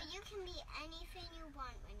 Well, you can be anything you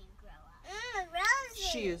want when you grow up. Rosie.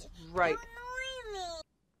 She is right. You annoy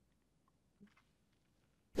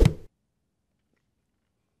me.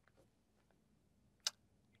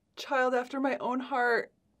 Child after my own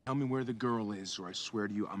heart. Tell me where the girl is, or I swear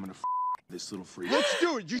to you, I'm gonna this little freak. Let's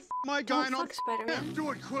do it. You my guy. Don't fuck Spider-Man. Do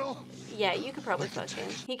it, Quill. Yeah, you could probably fuck him.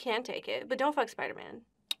 He can take it, but don't fuck Spider-Man.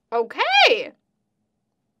 Okay!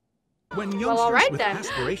 When youngsters Well, all right with then.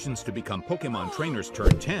 aspirations to become Pokemon trainers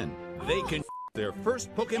turn 10, they can their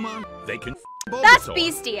first Pokemon, they can That's Bulbasaur,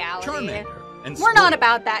 bestiality. Charmander, and We're not Squirtle.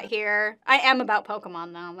 about that here. I am about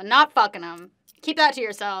Pokemon, though, and not fucking them. Keep that to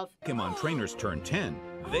yourself. Pokemon trainers turn 10,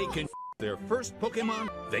 they can their first Pokemon,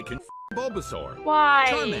 they can Bulbasaur, Why?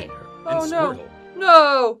 Charmander, Oh and no. Squirtle.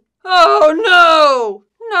 No! Oh no!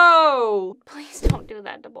 No! Please don't do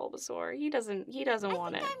that to Bulbasaur. He doesn't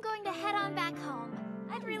want it. I'm going to head on back home.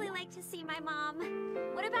 I'd really like to see my mom.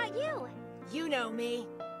 What about you? You know me.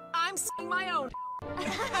 I'm seeing my own.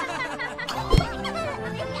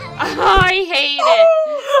 I hate it.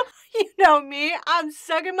 You know me. I'm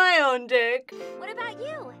sucking my own dick. What about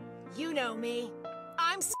you? You know me.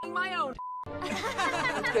 I'm seeing my own.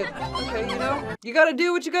 That's good. Okay, you know, you gotta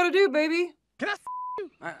do what you gotta do, baby. Can I you?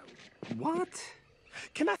 What?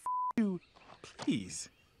 Can I you, please?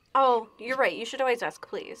 Oh, you're right. You should always ask,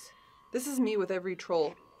 please. This is me with every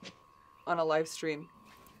troll on a live stream.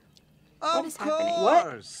 What is happening?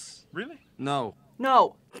 What? Really? No.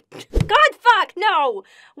 No. God fuck, no!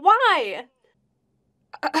 Why?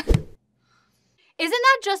 Isn't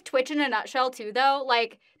that just Twitch in a nutshell, too, though?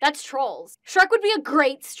 Like, that's trolls. Shrek would be a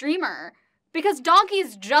great streamer. Because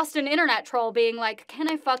Donkey's just an internet troll being like, can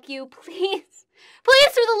I fuck you, please?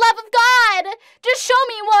 Please, through the love of God, just show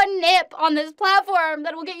me one nip on this platform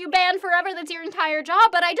that will get you banned forever. That's your entire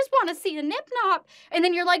job, but I just want to see a nip nop. And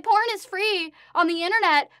then you're like, porn is free on the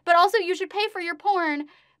internet, but also you should pay for your porn.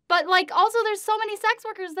 But, like, also there's so many sex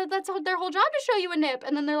workers that that's their whole job to show you a nip.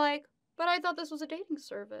 And then they're like, but I thought this was a dating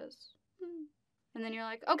service. And then you're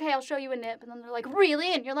like, okay, I'll show you a nip. And then they're like,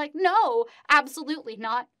 really? And you're like, no, absolutely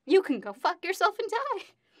not. You can go fuck yourself and die.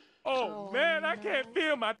 Oh man, I can't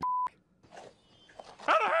feel my I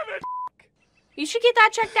don't have it. You should get that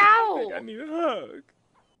checked out. I think I need a hug.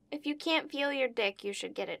 If you can't feel your dick, you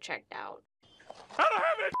should get it checked out. I don't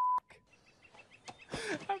have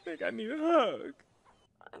it. I think I need a hug.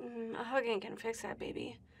 A hugging can fix that,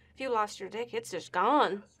 baby. If If you lost your dick, it's just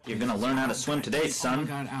gone. You're gonna learn how to swim today, son. Oh my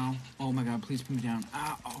god, ow. Oh my god, please put me down.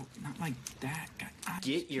 Ow, oh, not like that. God,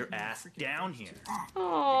 Get your ass down here.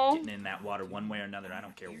 Oh. Getting in that water one way or another. I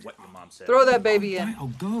don't care what your mom says. Throw that baby in.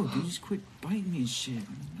 Oh, go, dude. Just quit biting me and shit.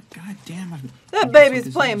 God damn. That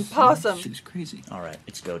baby's playing possum. Shit is crazy. All right,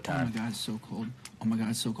 it's go Oh time. my god, it's so cold. Oh my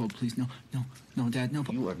god, it's so cold. Please, no, no, no, Dad, no.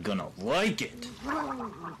 You are gonna like it.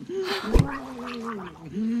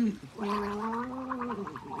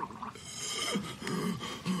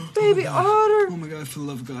 Baby otter. Oh my god, for the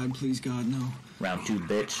love of God, please, God, no. Round 2,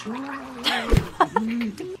 bitch.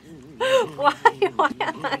 Why am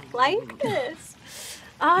I like this?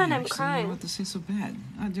 Ah, and I'm What crying. this is so bad?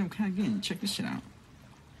 Damn, can I again? Check this shit out.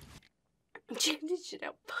 Check this shit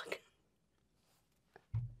out. Fuck.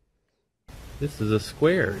 This is a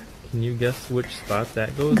square. Can you guess which spot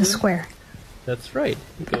that goes in? The square. That's right.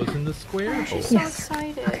 It goes in the square hole. She's so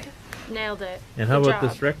excited. Nailed it. And how Good about job.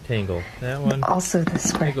 this rectangle? That one Also the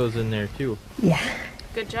square. that goes in there too. Yeah.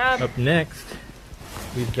 Good job. Up next,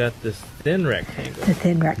 we've got this thin rectangle. The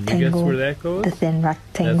thin Can you rectangle. guess where that goes? The thin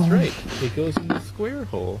rectangle. That's right. It goes in the square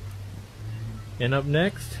hole. And up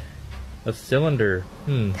next, a cylinder.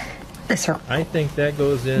 The circle. I think that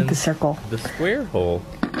goes in The circle. the square hole.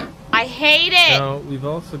 I hate it. Now, we've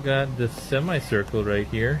also got this semicircle right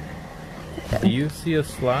here. Do you see a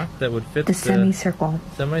slot that would fit The semicircle.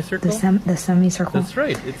 Semicircle? The semicircle. That's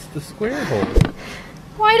right. It's the square hole.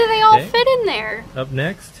 Why do they all Okay. fit in there? Up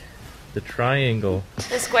next, the triangle.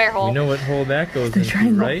 The square hole. You know what hole that goes into,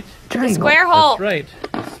 triangle. right? The square hole. That's right.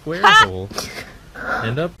 The square Ha! hole.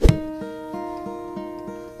 And up.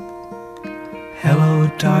 Hello,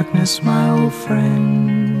 darkness, my old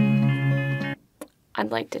friend.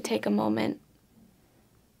 I'd like to take a moment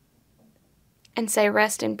and say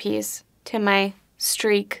rest in peace to my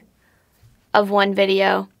streak of one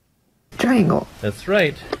video. Triangle. That's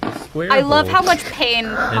right. The square I love hole. how much pain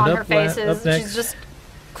on her up face up is. next, She's just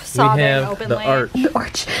we sobbing have openly. the arch. The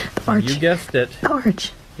arch. The arch. You guessed it. The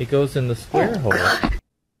arch. It goes in the square hole.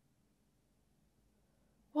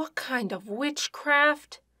 What kind of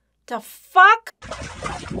witchcraft? The fuck?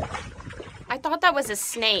 I thought that was a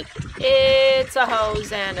snake. It's a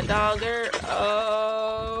hose and a dogger.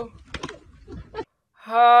 Oh.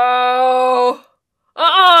 Oh.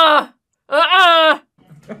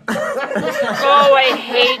 Oh, I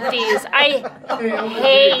hate these. I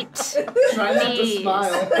hate Try not to these.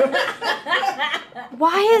 smile.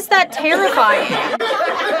 Why is that terrifying?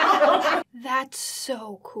 That's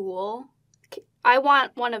so cool. I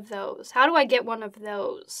want one of those. How do I get one of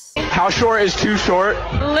those? How short is too short?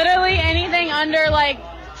 Literally anything under like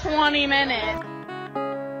 20 minutes.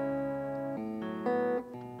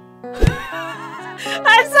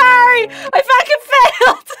 I'm sorry. I fucking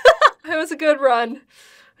failed. It was a good run.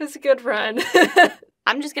 It was a good run.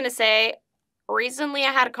 I'm just gonna say, recently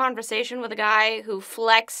I had a conversation with a guy who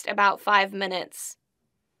flexed about 5 minutes.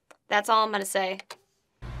 That's all I'm gonna say.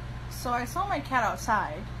 So I saw my cat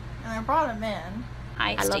outside, and I brought him in.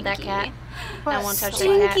 I love that cat. But I won't touch that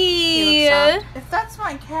cat. He Stinky. looks soft. if that's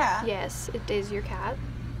my cat, Yes, it is your cat.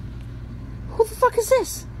 who the fuck is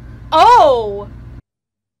this? Oh!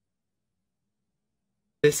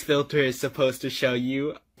 This filter is supposed to show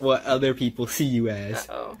you what other people see you as.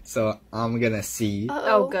 Uh-oh. So I'm gonna see.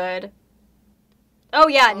 Oh, good. Oh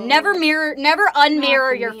yeah, never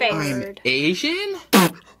unmirror your face. I'm Asian?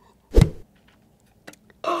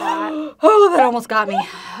 Oh, that almost got me.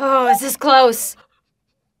 Oh, is this close?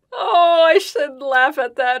 Oh, I shouldn't laugh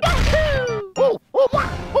at that. No.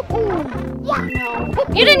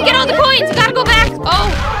 You didn't get all the coins! You gotta go back! Oh!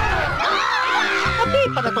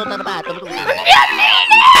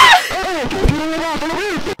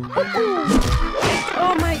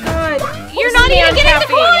 Oh my god. You're not even getting the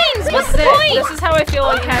coins! What's the point? This is how I feel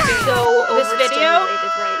on caffeine. So This video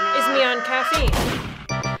overstimulated is me on caffeine.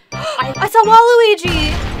 I saw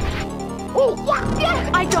Waluigi.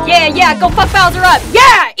 I don't. Yeah, go fuck Bowser up.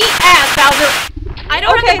 Yeah, eat ass, Bowser. I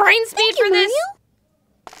don't have the brain speed for this.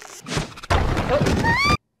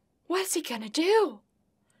 What's he gonna do?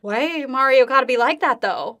 Why Mario gotta be like that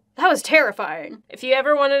though? That was terrifying. If you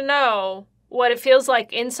ever want to know what it feels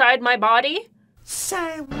like inside my body,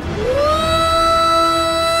 Say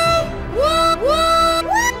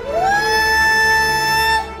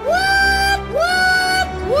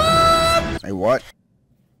Say what?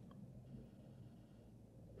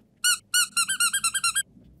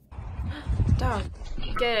 dog,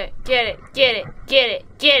 get it, get it, get it, get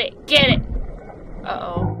it, get it, get it.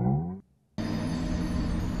 Uh-oh.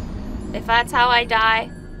 If that's how I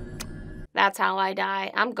die, that's how I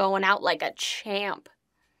die. I'm going out like a champ.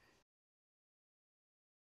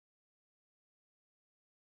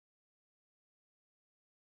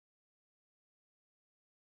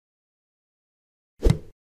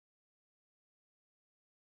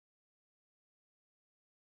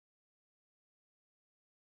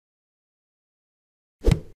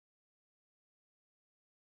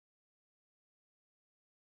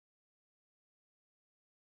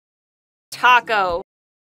 taco.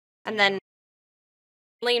 And then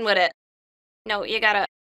lean with it. No, you gotta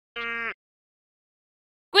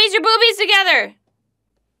squeeze your boobies together.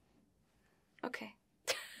 Okay.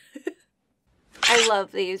 I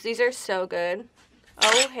love these. These are so good.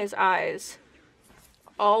 Oh, his eyes.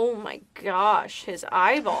 Oh my gosh, his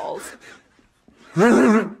eyeballs.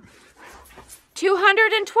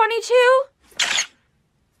 222?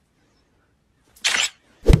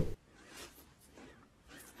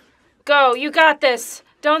 Go, you got this.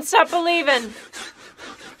 Don't stop believing.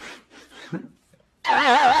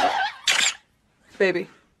 Baby,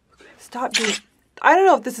 stop being... I don't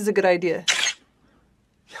know if this is a good idea.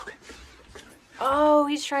 Oh,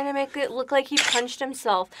 he's trying to make it look like he punched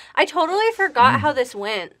himself. I totally forgot how this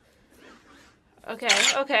went.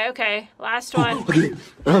 Okay. Last one.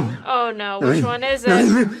 Oh no, which one is it?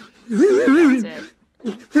 That's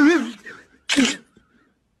it.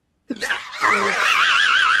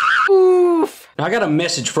 Oof. Now I got a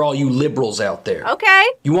message for all you liberals out there. Okay.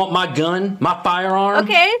 You want my gun, my firearm?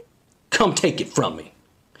 Okay. Come take it from me.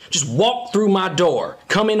 Just walk through my door,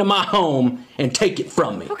 come into my home, and take it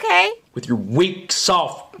from me. Okay. With your weak,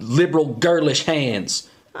 soft, liberal, girlish hands.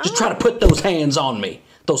 Just try to put those hands on me.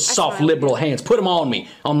 Those soft, liberal hands. Put them on me,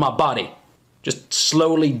 on my body. Just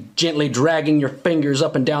slowly, gently dragging your fingers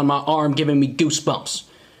up and down my arm, giving me goosebumps.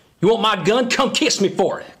 You want my gun? Come kiss me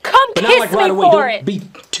for it. But not like right away. Don't be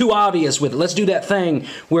too obvious with it. Let's do that thing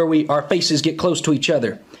where our faces get close to each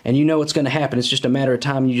other. And you know what's going to happen. It's just a matter of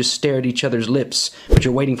time. You just stare at each other's lips. But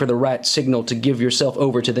you're waiting for the right signal to give yourself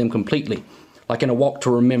over to them completely. Like in a walk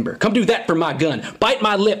to remember. Come do that for my gun. Bite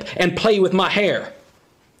my lip and play with my hair.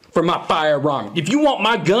 For my firearm. If you want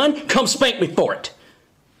my gun, come spank me for it.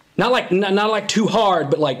 Not like too hard,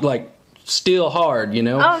 but like still hard, you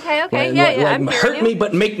know? Oh, okay. Yeah, I'm hurt me,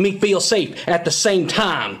 but make me feel safe at the same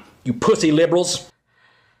time, you pussy liberals.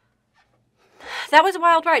 That was a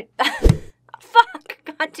wild ride. Fuck,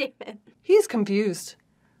 god damn it. He's confused.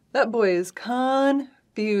 That boy is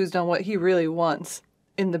confused on what he really wants.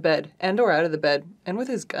 In the bed, and or out of the bed, and with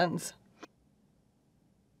his guns.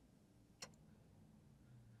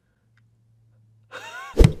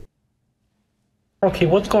 Okay,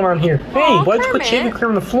 what's going on here? Hey, why'd you put shaving cream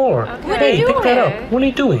on the floor? Okay. Hey, pick that up. What are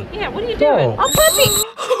you doing? Yeah, what are you doing? Oh, puppy!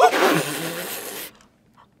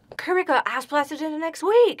 Kermit got ass blasted into next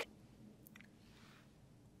week.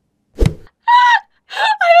 I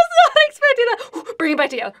was not expecting that. Bring it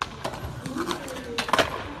back together.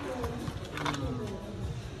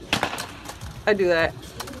 I do that.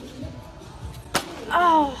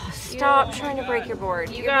 Oh, stop trying to break your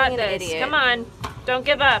board. You You're got being an this. idiot. Come on. Don't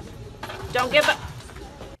give up. Don't give up.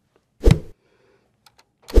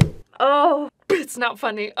 Oh, it's not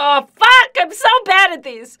funny. Oh, fuck! I'm so bad at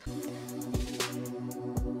these.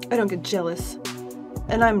 I don't get jealous.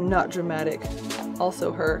 And I'm not dramatic.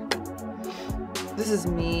 Also her. This is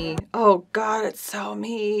me. Oh god, it's so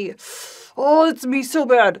me. Oh, it's me so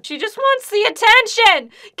bad. She just wants the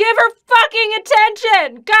attention. Give her fucking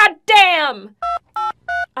attention. God damn.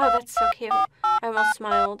 Oh, that's so cute. I almost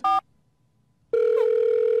smiled.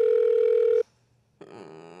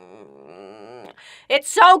 It's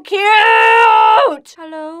so cute!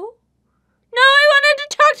 Hello? No, I wanted to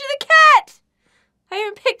talk to the cat! I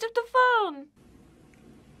haven't picked up the phone.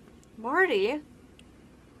 Marty?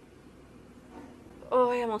 Oh,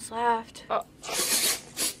 I almost laughed. Oh!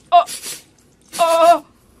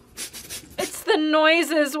 It's the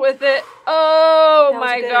noises with it. Oh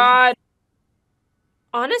my god.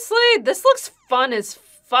 Honestly, this looks fun as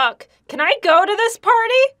fuck. Can I go to this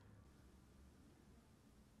party?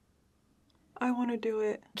 I want to do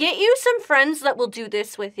it. Get you some friends that will do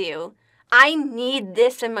this with you. I need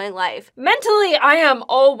this in my life. Mentally, I am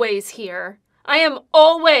always here. I am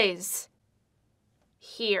always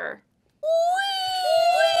here.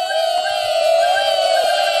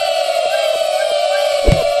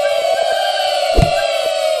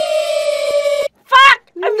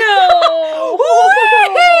 Fuck! No!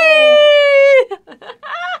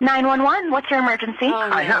 911, what's your emergency?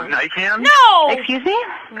 I have knife hands. No! Excuse me?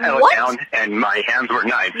 I looked down and my hands were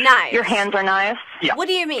knives. Knives. Your hands are knives? Yeah. What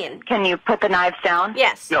do you mean? Can you put the knives down?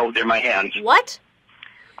 Yes. No, they're my hands. What?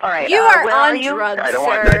 All right. You are where on are you? drugs, I don't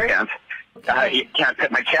want sir. knife hands. You can't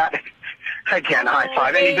pet my cat. I can't high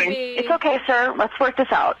five anything. It's okay, sir. Let's work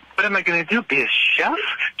this out. What am I going to do? Be a chef?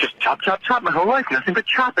 Just chop, chop, chop my whole life. Nothing but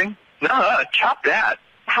chopping. No, chop that.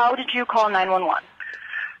 How did you call 911?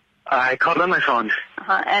 I called on my phone.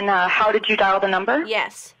 And how did you dial the number?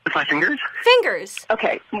 Yes. With my fingers? Fingers.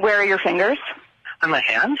 Okay. Where are your fingers? On my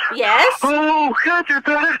hands? Yes. Oh, God, you're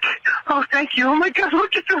back. Oh, thank you. Oh, my God,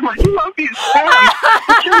 look at you. I love you, Sam.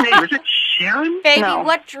 What's your name? Is it Sharon? Baby, No.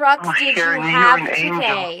 what drugs Oh, did Sharon, you you're have an angel.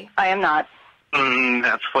 today? I am not.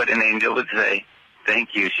 That's what an angel would say.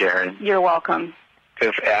 Thank you, Sharon. You're welcome.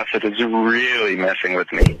 This acid is really messing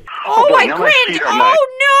with me. Oh, boy, I now my cringed! feet are nice.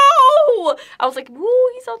 Oh, no! I was like,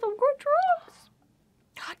 ooh, he's on some good drugs.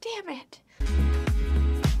 God damn it.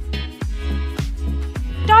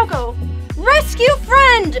 Doggo, rescue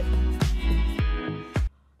friend!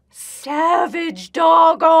 Savage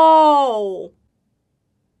Doggo!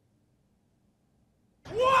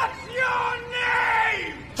 What's your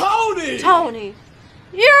name? Tony! Tony,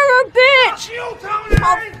 you're a bitch! Fuck you, Tony!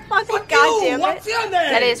 Oh, fucking Fuck goddamn you! it. What's your name?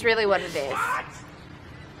 That is really what it is. What?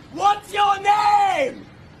 What's your name?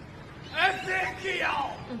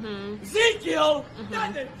 Ezekiel! Ezekiel?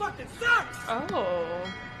 That name fucking sucks! Oh,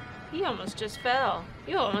 he almost just fell.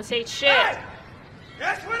 You almost ate shit. Hey!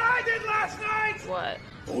 Guess what I did last night? What?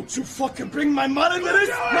 Don't you fucking bring my mother to this!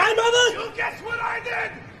 My mother? You guess what I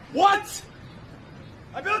did? What?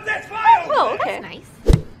 I built that fire! Oh, okay. That's nice.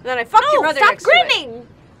 Then I fucked your mother stop next to it. grinning!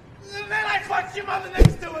 And then I fucked your mother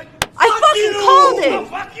next to it! I fucking called it! Oh,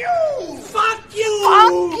 fuck you! Fuck you!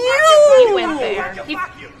 Fuck you! He went there. Fuck you! He-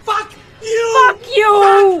 Fuck you! Fuck you! Fuck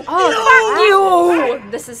you! Oh, fuck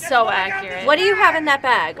you! This is so accurate. What do you have in that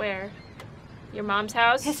bag? Where? Your mom's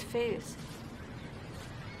house? His face.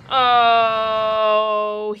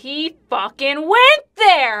 Oh, he fucking went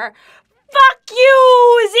there! Fuck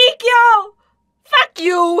you, Ezekiel! Fuck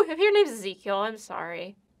you! If your name's Ezekiel, I'm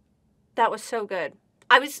sorry. That was so good.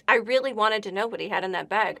 I really wanted to know what he had in that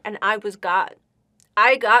bag, and I was got.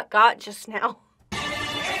 I got just now.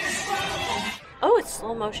 Oh, it's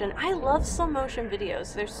slow motion. I love slow motion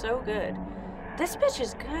videos. They're so good. This bitch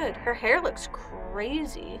is good. Her hair looks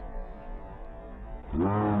crazy.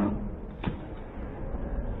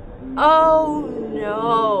 Oh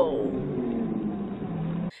no.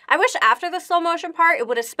 I wish after the slow motion part, it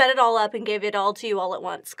would have sped it all up and gave it all to you all at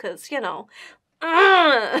once, because, you know.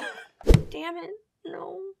 Damn it.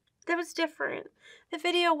 No. That was different. The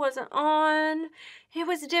video wasn't on. It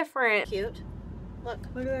was different. Cute. Look.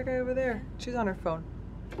 Look at that guy over there. She's on her phone.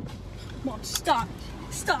 Mom, stop.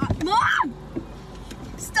 Stop. Mom!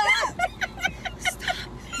 Stop! Stop.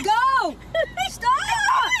 Go! Stop!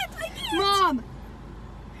 Mom!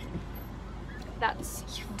 That's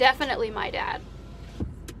definitely my dad.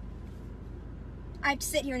 I have to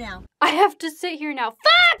sit here now. I have to sit here now.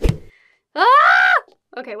 Fuck! Ah!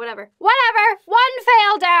 Okay, whatever. Whatever! One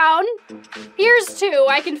fail down. Here's two.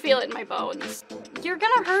 I can feel it in my bones. You're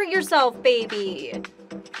gonna hurt yourself, baby.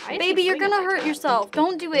 Baby, you're gonna hurt yourself.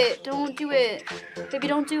 Don't do it. Don't do it. Baby,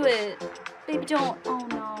 don't do it. Baby, don't. Oh,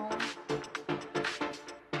 no.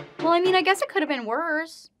 Well, I mean, I guess it could have been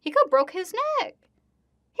worse. He could have broke his neck.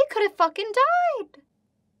 He could have fucking died.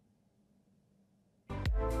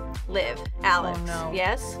 Liv, Alex. Oh, no.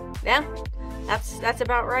 Yes? Yeah. That's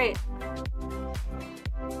about right.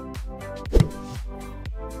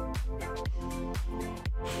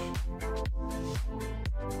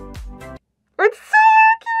 It's so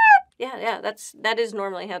accurate! Yeah, that is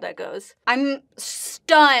normally how that goes. I'm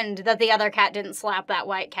stunned that the other cat didn't slap that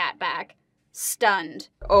white cat back. Stunned.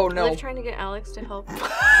 Oh no. Liv trying to get Alex to help.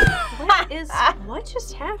 What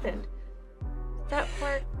just happened? That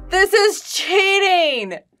part. This is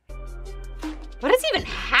cheating! What is even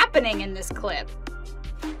happening in this clip?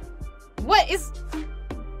 What is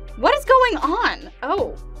going on?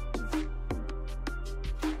 Oh.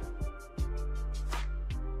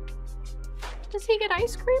 Does he get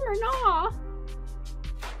ice cream or not?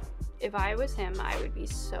 If I was him, I would be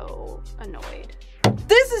so annoyed.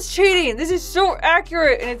 This is cheating! This is so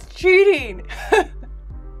accurate and it's cheating!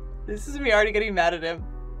 This is me already getting mad at him.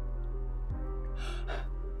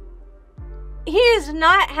 He is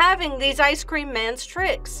not having these ice cream man's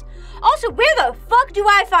tricks. Also, where the fuck do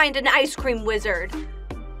I find an ice cream wizard?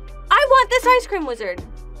 I want this ice cream wizard.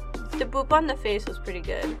 The boop on the face was pretty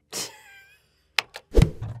good.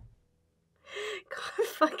 God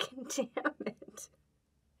fucking damn it.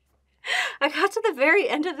 I got to the very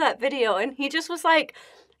end of that video and he just was like,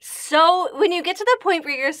 so, when you get to the point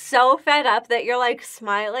where you're so fed up that you're like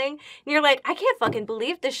smiling, and you're like, I can't fucking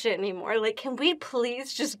believe this shit anymore. Like, can we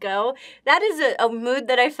please just go? That is a mood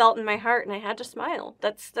that I felt in my heart and I had to smile.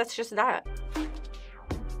 That's just that.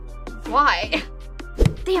 Why?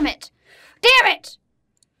 Damn it. Damn it!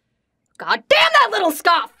 God damn that little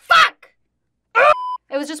scoff! Fuck!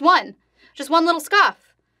 It was just one. Just one little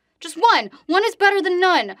scoff. Just one. One is better than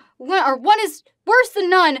none. One is worse than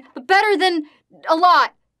none, but better than a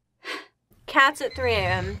lot. Cats at 3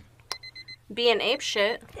 a.m. being ape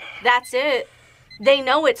shit. That's it. They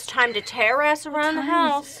know it's time to tear ass around the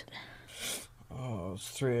house. Oh, Oh, it's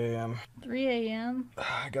 3 a.m. 3 a.m.?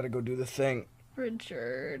 I gotta go do the thing.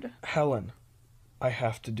 Richard. Helen, I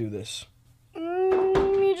have to do this.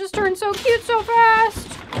 You just turned so cute so fast.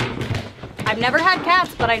 I've never had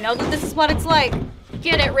cats, but I know that this is what it's like.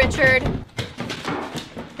 Get it, Richard.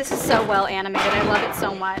 This is so well animated. I love it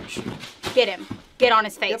so much. Get him. Get on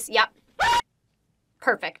his face. Yep.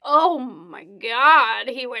 Perfect. Oh my god,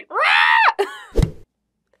 he went rah!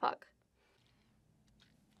 Fuck.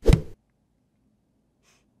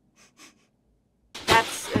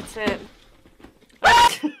 That's it.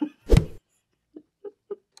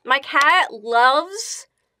 My cat loves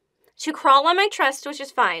to crawl on my chest, which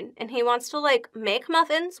is fine. And he wants to, like, make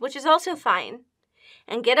muffins, which is also fine.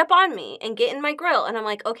 And get up on me and get in my grill. And I'm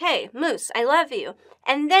like, okay, Moose, I love you.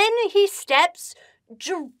 And then he steps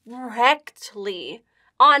directly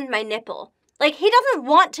on my nipple. Like, he doesn't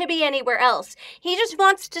want to be anywhere else. He just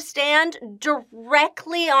wants to stand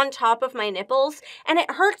directly on top of my nipples. And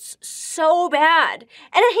it hurts so bad.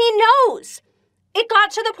 And he knows. It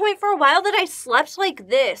got to the point for a while that I slept like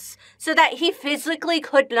this so that he physically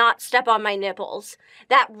could not step on my nipples.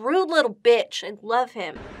 That rude little bitch. I love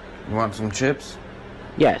him. You want some chips?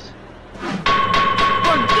 Yes.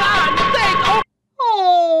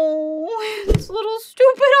 Oh, its little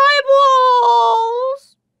stupid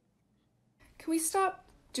eyeballs. Can we stop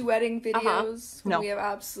duetting videos when No. we have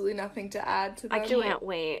absolutely nothing to add to them? I can't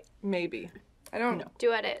wait. Maybe. I don't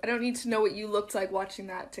duet it. I don't need to know what you looked like watching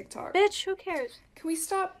that TikTok. Bitch, who cares? Can we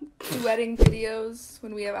stop duetting videos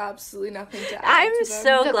when we have absolutely nothing to add I'm to them?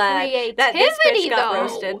 so glad that this bitch got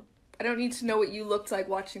roasted. I don't need to know what you looked like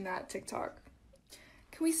watching that TikTok.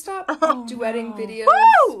 Can we stop duetting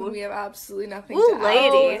videos when we have absolutely nothing to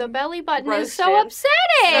add? Oh, the belly button is so upsetting.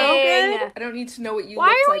 So good. I don't need to know what you Why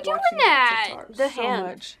looked are we like doing watching that? TikTok. The So hand.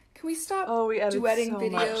 much. Can we stop we added duetting so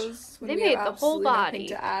videos when They we made have the whole absolutely nothing body.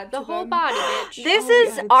 to add The to whole them? body, bitch. This we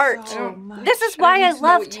is added art. so much. This is why I need to know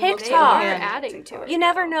love what you look They are TikTok. adding to it. You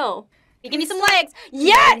never know. You give me some legs.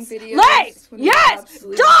 Yes! videos Legs! when we have Yes!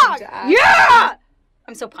 absolutely Dog! nothing to add to Yeah! them.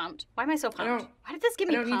 I'm so pumped. Why am I so I pumped? don't. Why did this give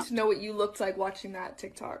I me don't need pumped? to know what you looked like watching that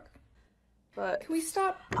TikTok. But Can we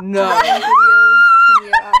stop no. duetting videos when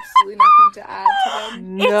we have absolutely nothing to add to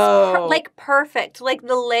them? No. Like perfect. Like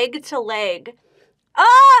the leg to leg.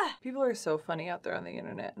 Ah! People are so funny out there on the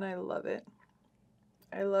internet, and I love it.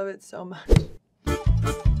 I love it so much.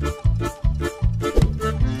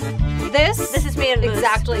 This is me and Moose.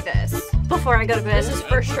 exactly this. Before I go to bed. This is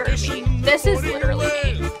for sure me. This is literally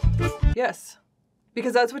me. Yes.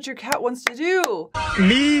 Because that's what your cat wants to do.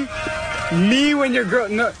 Me when your girl,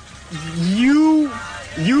 no, you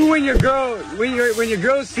when your girl, when your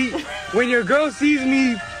girl sees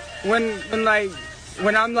me when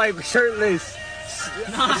I'm like shirtless,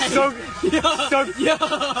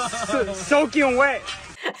 soaking wet.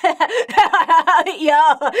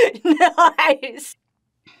 Yo, nice.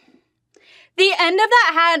 The end of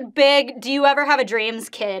that had big, do you ever have a dreams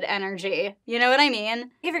kid energy. You know what I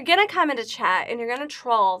mean? If you're gonna come into chat and you're gonna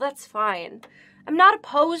troll, that's fine. I'm not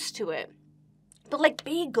opposed to it. But, like,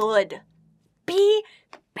 be good. Be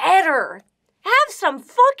better. Have some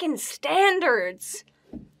fucking standards.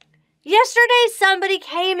 Yesterday, somebody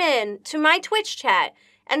came in to my Twitch chat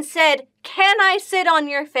and said, "Can I sit on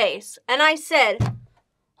your face?" And I said,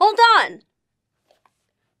 "Hold on.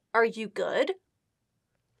 Are you good?"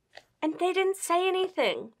 And they didn't say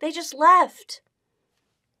anything. They just left.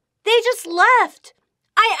 They just left.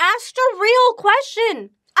 I asked a real question.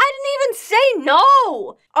 I didn't even say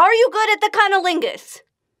no. Are you good at the cunnilingus?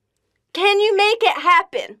 Can you make it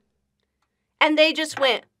happen? And they just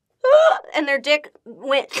went, and their dick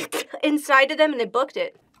went inside of them and they booked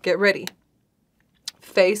it. Get ready.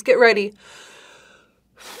 Face, get ready.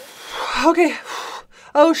 Okay.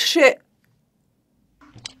 Oh, shit.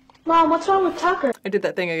 Mom, what's wrong with Tucker? I did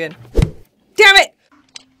that thing again. Damn it!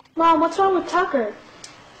 Mom, what's wrong with Tucker?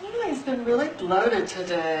 He's been really bloated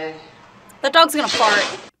today. That dog's gonna fart.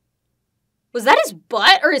 Was that his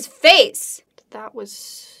butt or his face? That was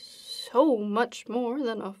so much more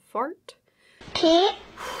than a fart.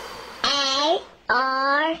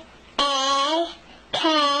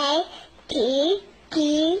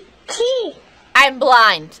 P-A-R-A-K-E-T. I'm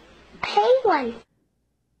blind. Penguin.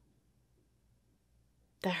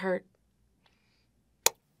 That hurt.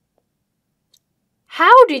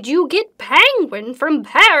 How did you get penguin from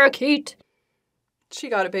parakeet? She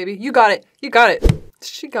got it, baby. You got it. You got it.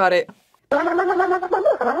 She got it. Oh,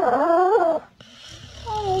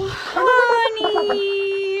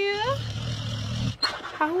 honey.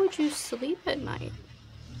 How would you sleep at night?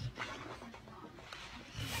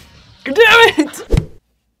 Damn it!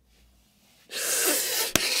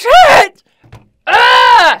 Shit!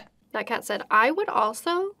 Ah! That That cat said, I would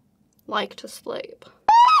also like to sleep.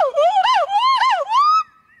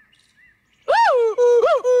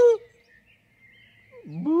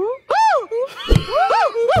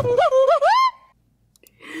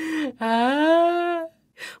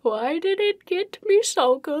 Why did it get me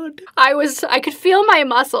so good? I could feel my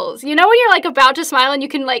muscles. You know when you're like about to smile and you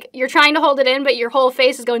can like, you're trying to hold it in, but your whole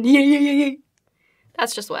face is going, yeah.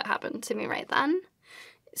 That's just what happened to me right then.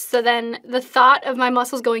 So then the thought of my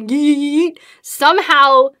muscles going, yeet,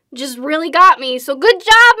 somehow just really got me. So good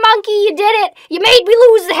job, monkey, you did it. You made me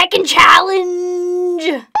lose the heckin'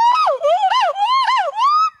 challenge.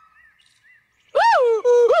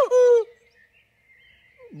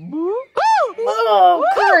 Oh,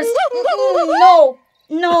 cursed.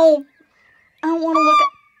 No. I don't want to look at...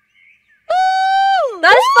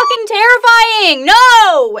 That is fucking terrifying.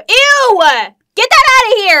 No. Ew. Get that out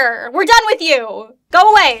of here. We're done with you.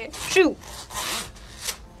 Go away. Shoot.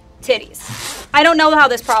 Titties. I don't know how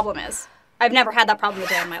this problem is. I've never had that problem a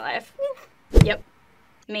day in my life. Yep.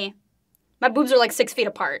 Me. My boobs are like 6 feet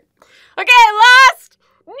apart. Okay, lost.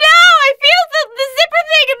 No, I feel the zipper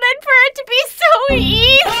thing and then for it to be so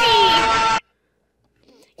easy.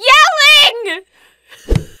 Yelling!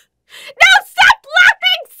 No, stop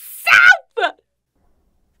laughing! Stop!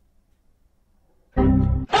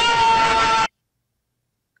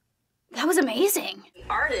 That was amazing.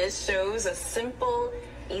 Artist shows a simple,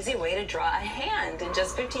 easy way to draw a hand. In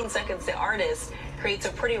just 15 seconds, the artist creates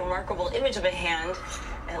a pretty remarkable image of a hand.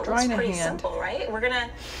 And it looks pretty simple, right? We're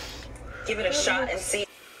gonna give it a shot and see.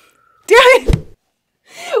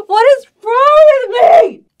 What is wrong with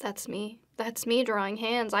me? That's me. That's me drawing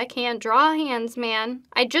hands. I can't draw hands, man.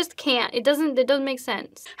 I just can't. It doesn't make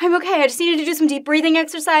sense. I'm okay. I just needed to do some deep breathing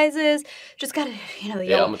exercises. Just gotta,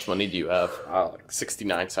 Yeah, how much money do you have? Like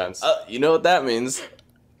 69 cents. You know what that means?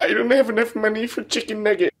 I don't have enough money for chicken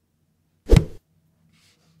nugget.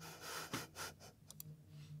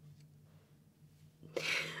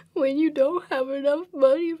 When you don't have enough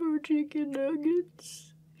money for chicken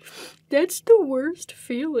nuggets, that's the worst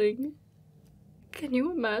feeling. Can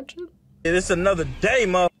you imagine? It's another day,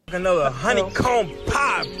 motherfucker. Another honeycomb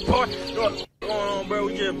pie, boy. What's going on, bro?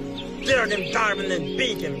 We just better than diving and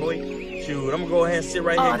beacon, boy. Shoot, I'm gonna go ahead and sit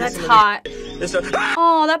right here. Oh, that's hot.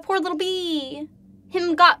 Oh, that poor little bee.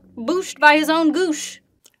 Him got booshed by his own goosh.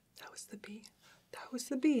 That was the bee. That was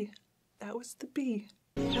the bee. That was the bee.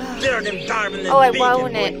 Better than diving and I beacon,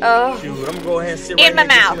 won't boy. it. Oh. Shoot, I'm gonna go ahead and sit right In my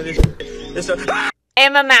mouth.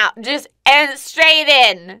 In my mouth. Just and straight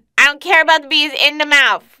in. I don't care about the bees in the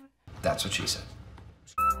mouth. That's what she said.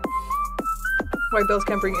 White Bills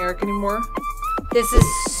can't bring Eric anymore. This is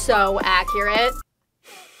so accurate.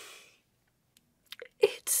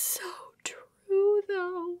 It's so true,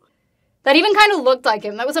 though. That even kind of looked like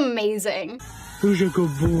him. That was amazing. Who's your good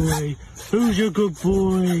boy? Who's your good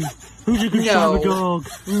boy? Who's your good shabba dog?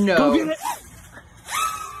 No. Go get it.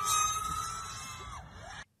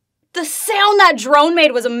 The sound that drone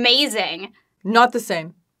made was amazing. Not the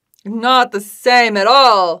same. Not the same at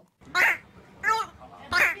all.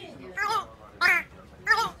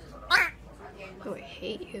 Oh, I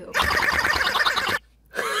hate you.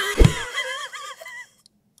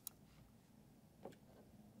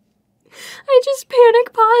 I just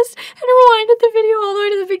panic paused and rewinded the video all the way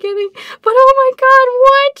to the beginning. But oh my god,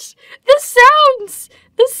 what? The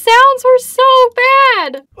sounds were so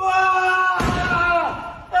bad.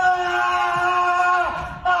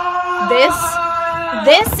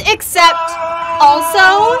 This except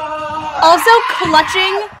also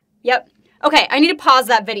clutching. Yep. Okay, I need to pause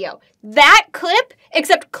that video. That clip,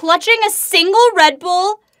 except clutching a Red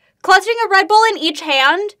Bull in each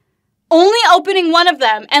hand, only opening one of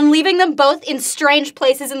them and leaving them both in strange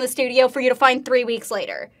places in the studio for you to find 3 weeks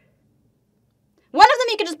later. One of them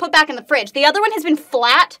you could just put back in the fridge. The other one has been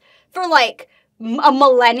flat for like a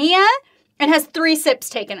millennia and has 3 sips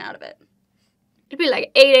taken out of it. It'd be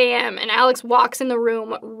like 8 a.m. and Alex walks in the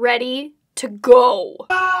room ready to go.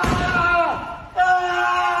 When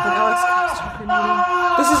Alex comes to her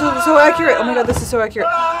meeting. This is so accurate. Oh my god, this is so accurate.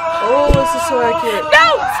 Oh, this is so accurate.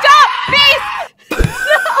 No! Stop! Beast!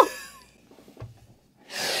 No!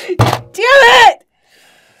 Damn it!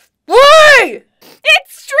 Why?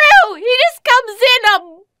 It's true! He just comes in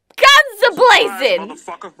guns a-blazing!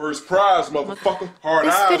 Motherfucker. First prize, motherfucker. Hard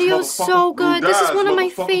This eyes, video is motherfucker. so good. Blue This is eyes, one of my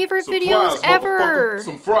motherfucker. favorite Some videos fries, ever. motherfucker.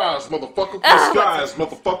 Some fries, motherfucker. Skies,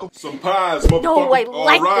 motherfucker. Some pies, motherfucker. No, I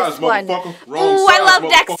like rise, this one. motherfucker. Wrong Oh, I size, love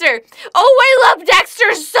motherfucker. Dexter. Oh, I love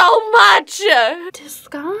Dexter so much.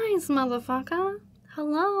 Disguise, motherfucker.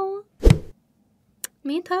 Hello.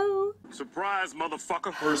 Me too. Surprise,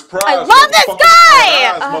 motherfucker. Surprise, I love this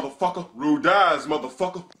guy! Motherfucker. Rude eyes,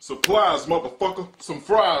 motherfucker. Supplies, motherfucker. Some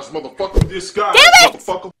fries, motherfucker. Disguise, Damn it!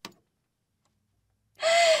 motherfucker.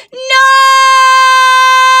 No!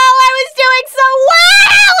 I was doing so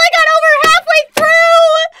well! I got over halfway through!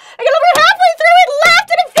 And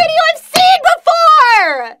laughed at a video I've seen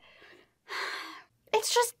before!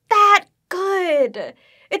 It's just that good.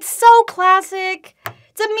 It's so classic.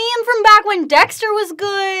 It's a meme from back when Dexter was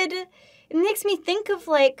good. It makes me think of,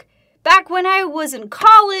 like, back when I was in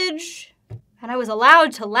college and I was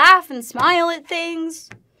allowed to laugh and smile at things.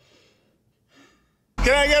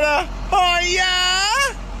 Can I get a oh yeah?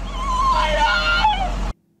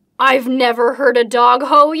 I've never heard a dog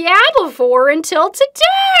ho yeah before until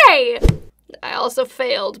today. I also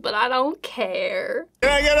failed, but I don't care.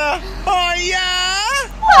 Can I get a oh yeah?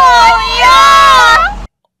 Oh yeah!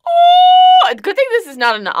 Oh, good thing this is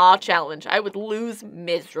not an awe challenge. I would lose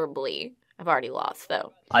miserably. I've already lost,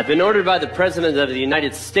 though. I've been ordered by the President of the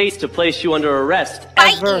United States to place you under arrest.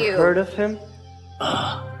 Fight Ever you. heard of him?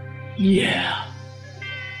 Yeah.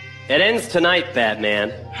 It ends tonight,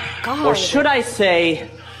 Batman. God. Or should I say,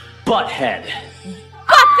 Butthead.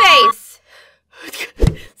 Buttface!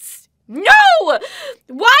 No!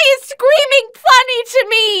 Why is screaming funny to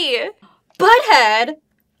me? Butthead?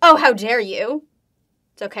 Oh, how dare you?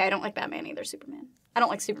 It's okay, I don't like Batman either, Superman. I don't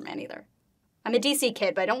like Superman either. I'm a DC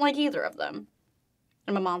kid, but I don't like either of them.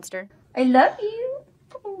 I'm a monster. I love you.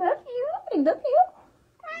 I love you. I love you.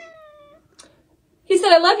 He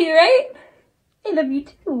said I love you, right? I love you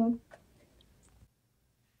too.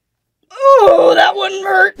 Oh, that one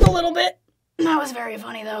hurt a little bit. That was very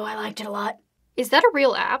funny, though. I liked it a lot. Is that a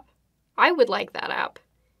real app? I would like that app.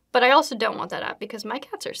 But I also don't want that app because my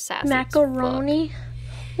cats are sassy. Macaroni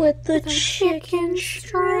with the chicken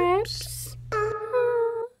strips.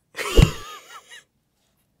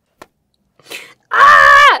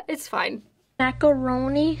 Ah! It's fine.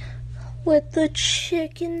 Macaroni with the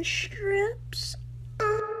chicken strips.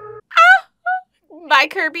 Bye,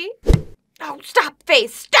 Kirby. Oh, stop,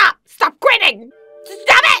 face. Stop. Stop grinning.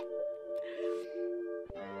 Stop it.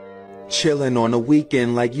 Chillin' on the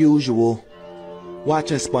weekend like usual.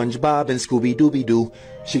 Watching SpongeBob and Scooby-Dooby-Doo.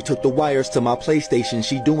 She took the wires to my PlayStation.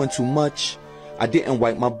 She doing too much. I didn't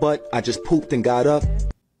wipe my butt. I just pooped and got up.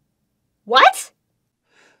 What?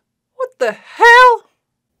 What the hell?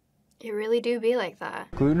 It really do be like that.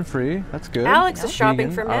 Gluten-free, that's good. Alex is shopping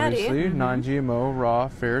Vegan, for Maddie. obviously. Non-GMO, raw,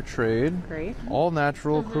 fair trade. Great. All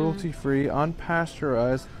natural, cruelty-free,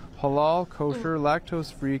 unpasteurized, halal, kosher,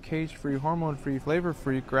 lactose-free, cage-free, hormone-free,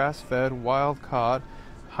 flavor-free, grass-fed, wild-caught,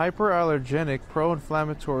 hyperallergenic,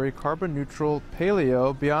 pro-inflammatory, carbon-neutral,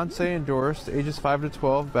 paleo, Beyonce endorsed, ages 5 to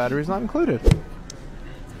 12, batteries not included.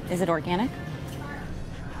 Is it organic?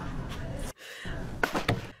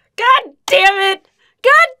 God damn it.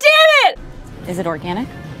 God damn it. Is it organic?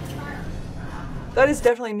 That is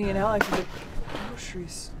definitely me and Alex at the grocery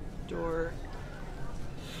store.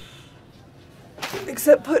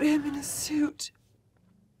 Except put him in a suit.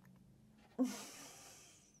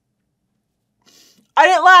 I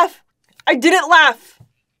didn't laugh. I didn't laugh.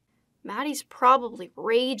 Maddie's probably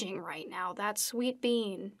raging right now, that sweet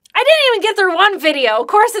bean. I didn't even get through one video. Of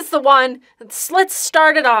course it's the one. Let's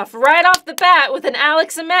start it off right off the bat with an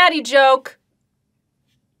Alex and Maddie joke.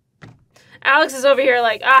 Alex is over here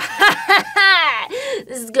like, ah, ha, ha, ha.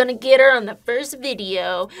 This is gonna get her on the first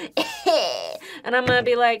video. And I'm gonna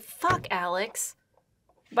be like, fuck Alex.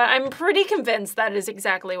 But I'm pretty convinced that is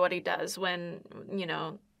exactly what he does when, you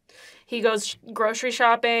know, he goes grocery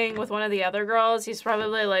shopping with one of the other girls. He's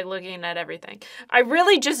probably like looking at everything. I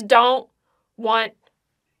really just don't want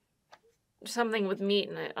something with meat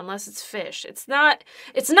in it unless it's fish. It's not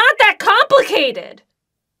that complicated.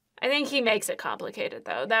 I think he makes it complicated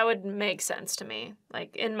though. That would make sense to me.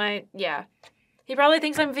 Like yeah. He probably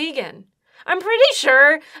thinks I'm vegan. I'm pretty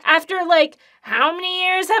sure after like how many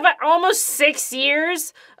years have I, almost 6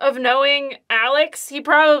 years of knowing Alex, he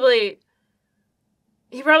probably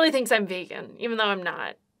thinks I'm vegan, even though I'm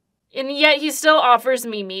not. And yet he still offers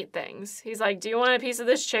me meat things. He's like, do you want a piece of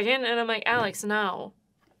this chicken? And I'm like, Alex, no.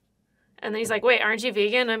 And then he's like, wait, aren't you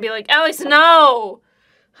vegan? And I'd be like, Alex, no.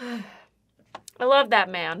 I love that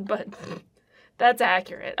man, but that's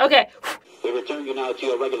accurate. Okay. We return you now to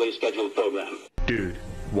your regularly scheduled program. Dude,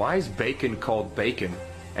 why is bacon called bacon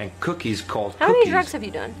and cookies called How cookies? many drugs have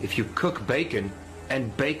you done? If you cook bacon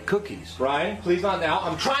and bake cookies. Brian, please not now.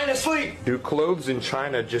 I'm trying to sleep. Do clothes in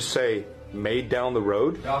China just say made down the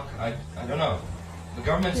road? Doc, I don't know. The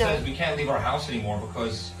government says we can't leave our house anymore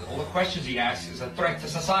because all the questions he asks is a threat to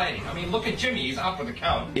society. I mean, look at Jimmy. He's out for the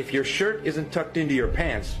count. If your shirt isn't tucked into your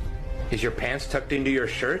pants, Is your pants tucked into your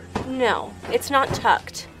shirt? No, it's not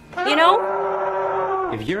tucked. You know?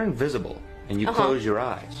 If you're invisible and you close your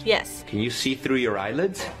eyes, Yes. can you see through your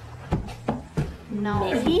eyelids?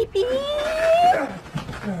 No. Maybe?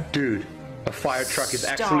 Dude, a fire truck is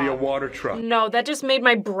Stop. actually a water truck. No, that just made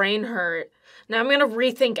my brain hurt. Now I'm gonna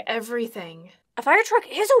rethink everything. A fire truck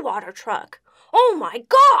is a water truck. Oh my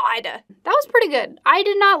god! That was pretty good. I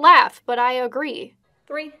did not laugh, but I agree.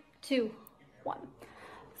 3, 2, 1.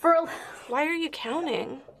 Why are you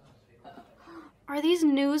counting? Are these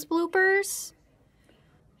news bloopers?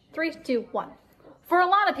 3, 2, 1. For a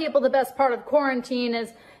lot of people, the best part of quarantine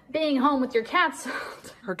is being home with your cats.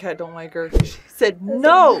 Her cat don't like her. She said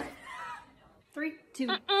no. 3, 2,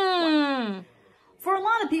 1. For a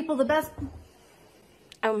lot of people, the best.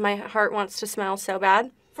 Oh, my heart wants to smile so bad.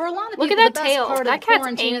 For a lot of Look people, at that the best tail. part That of cat's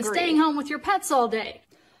quarantine is angry. staying home with your pets all day.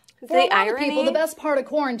 For The a lot irony? of people, the best part of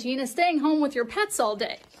quarantine is staying home with your pets all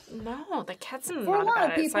day. No, the cat's For a not lot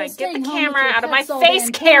about of it. It's people, like, get staying the home with camera your out of my pets all day face,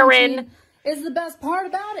 in Karen. quarantine is the best part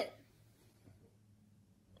about it.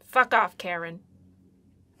 Fuck off, Karen.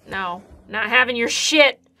 No, not having your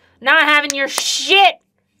shit. Not having your shit.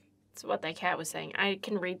 That's what that cat was saying. I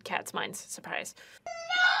can read cats' minds. Surprise.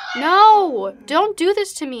 No! Don't do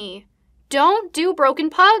this to me. Don't do broken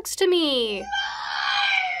pugs to me.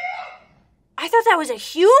 I thought that was a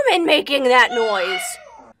human making that noise.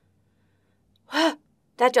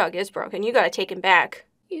 That dog is broken. You gotta take him back.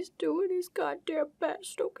 He's doing his goddamn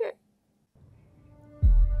best, okay?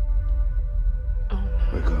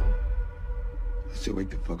 Wake up. I said wake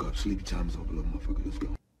the fuck up. Sleepy time's over, little motherfucker. Let's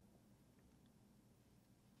go.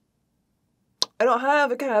 I don't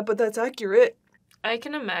have a cat, but that's accurate. I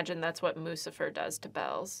can imagine that's what Mucifer does to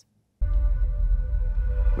Bells.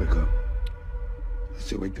 Wake up. I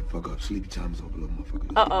said wake the fuck up. Sleepy time's over, little motherfucker.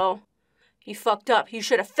 Let's go. Uh-oh. You fucked up. You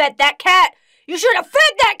should have fed that cat. You should have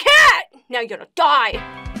fed that cat! Now you're gonna die.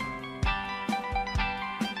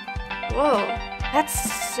 Whoa.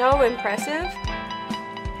 That's so impressive.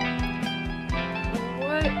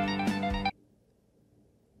 What?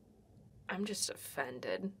 I'm just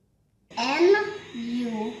offended.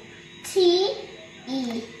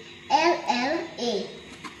 N-U-T-E-L-L-A.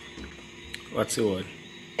 What's the word?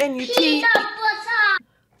 N-U-T.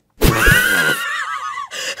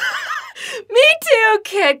 Me too,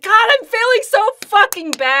 kid. God, I'm feeling so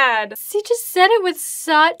fucking bad. He just said it with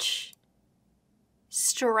such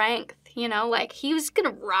strength, you know? Like, he was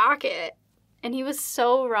gonna rock it. And he was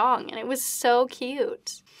so wrong, and it was so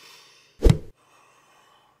cute.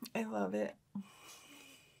 I love it.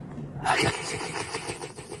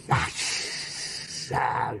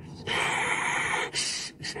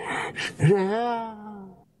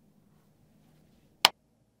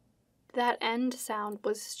 That end sound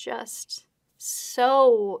was just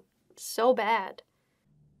so bad.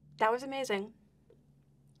 That was amazing.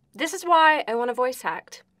 This is why I want to voice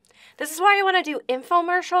act. This is why I want to do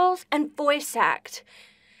infomercials and voice act.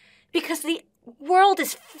 Because the world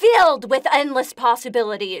is filled with endless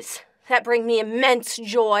possibilities that bring me immense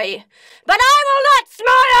joy. But I will not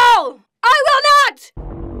smile! I will not!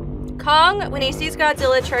 Kong, when he sees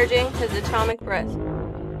Godzilla charging his atomic breath.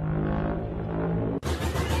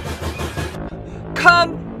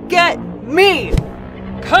 Come get me!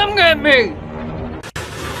 Come get me!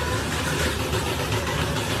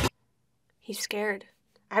 He's scared.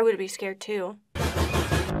 I would be scared too.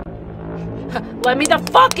 Let me the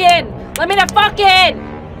fuck in! Let me the fuck in!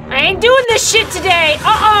 I ain't doing this shit today!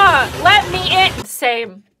 Let me in!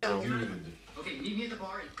 Same. Okay, meet me at the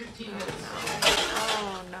bar in 15 minutes.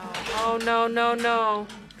 Oh no. Oh no, no, no.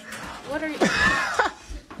 What are you...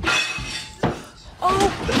 Oh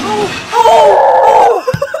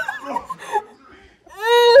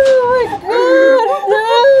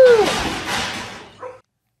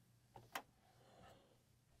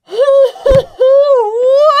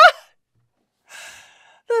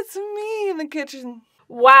That's me in the kitchen.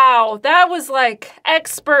 Wow, that was like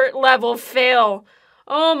expert level fail.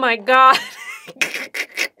 Oh my god.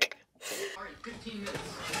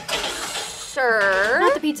 Sir?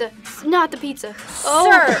 Not the pizza. Not the pizza. Oh,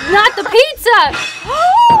 Sir. not the pizza!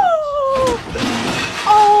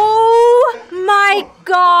 Oh my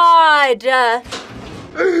god!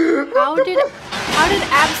 How did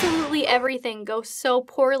absolutely everything go so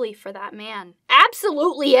poorly for that man?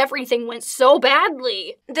 Absolutely everything went so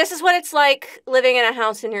badly. This is what it's like living in a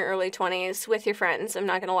house in your early 20s with your friends, I'm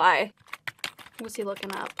not gonna lie. What's he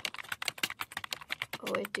looking up?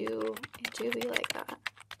 Oh, it do be like that.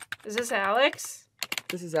 Is this Alex?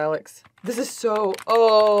 This is Alex. This is so...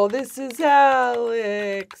 Oh, this is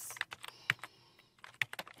Alex.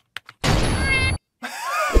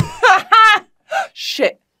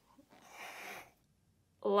 Shit.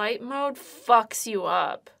 Light mode fucks you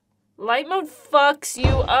up. Light mode fucks you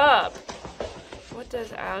up. What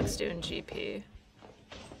does Alex do in GP?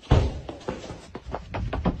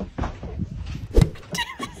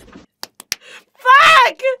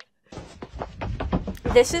 Fuck!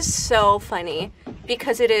 This is so funny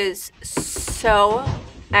because it is so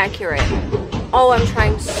accurate. Oh, I'm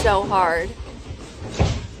trying so hard.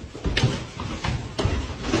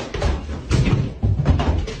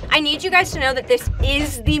 I need you guys to know that this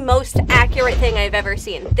is the most accurate thing I've ever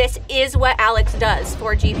seen. This is what Alex does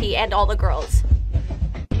for GP and all the girls.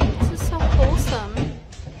 This is so wholesome.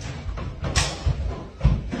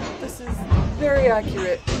 This is very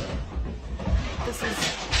accurate. This is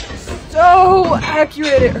so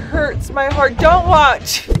accurate. It hurts my heart. Don't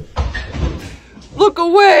watch. Look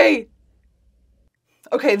away.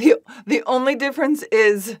 Okay, the only difference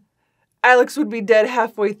is Alex would be dead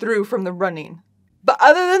halfway through from the running. But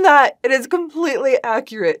other than that, it is completely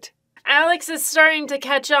accurate. Alex is starting to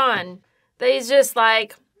catch on. That he's just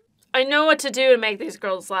like, I know what to do to make these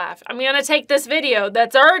girls laugh. I'm gonna take this video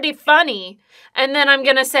that's already funny, and then I'm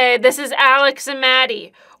gonna say, this is Alex and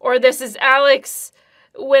Maddie, or this is Alex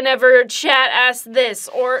whenever chat asks this,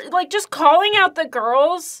 or like just calling out the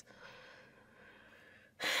girls.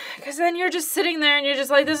 Because then you're just sitting there and you're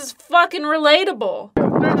just like, this is fucking relatable.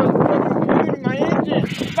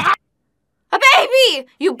 A baby!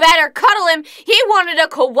 You better cuddle him. He wanted a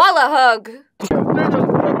koala hug.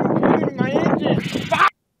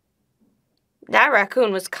 That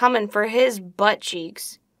raccoon was coming for his butt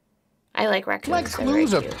cheeks. I like raccoons. Flex They're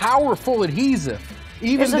glue's very a cute. powerful adhesive.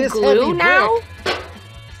 Even There's a this glue heavy now? brick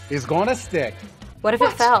is gonna stick. What if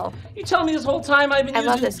it fell? You telling me this whole time I've been I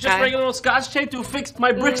love using this just guy. regular old Scotch tape to fix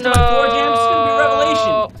my bricks to my floor jams? It's gonna be a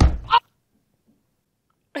revelation.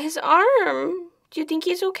 His arm. Do you think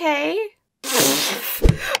he's okay?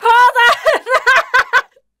 Hold on!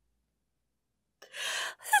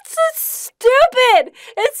 That's so stupid!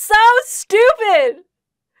 It's so stupid!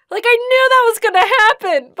 Like, I knew that was gonna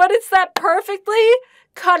happen, but it's that perfectly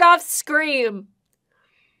cut off scream.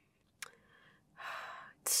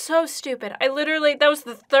 It's so stupid. I literally, that was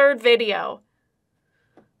the third video.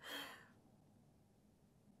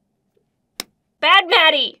 Bad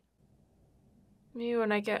Maddie! Me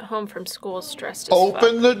when I get home from school stressed as fuck.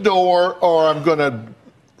 Open the door or I'm gonna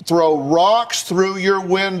throw rocks through your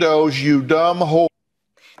windows, you dumb whore.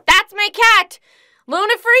 That's my cat!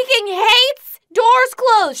 Luna freaking hates doors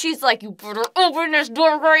closed! She's like, you better open this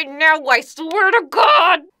door right now, I swear to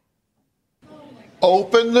God!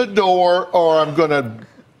 Open the door or I'm gonna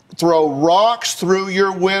throw rocks through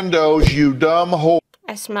your windows, you dumb whore.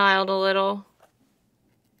 I smiled a little.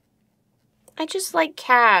 I just like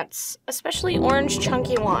cats, especially orange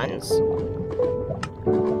chunky ones.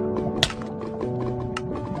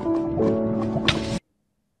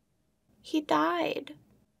 He died.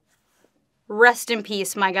 Rest in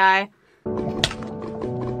peace, my guy.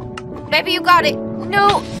 Baby, you got it.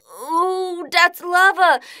 No. Ooh, that's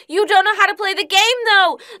lava. You don't know how to play the game,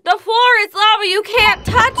 though. The floor is lava. You can't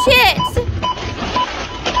touch it.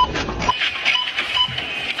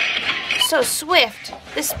 So swift.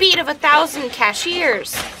 The speed of 1,000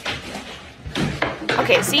 cashiers.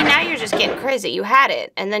 Okay, see, now you're just getting crazy. You had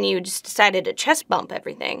it, and then you just decided to chest bump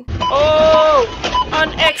everything. Oh!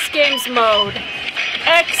 On X Games mode.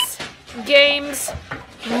 X Games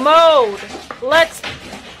mode. Let's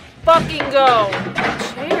fucking go.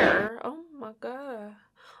 Chair? Oh my god.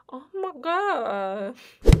 Oh my god.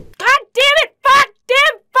 God damn it! Fuck!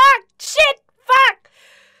 Damn! Fuck! Shit! Fuck!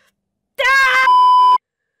 Ah!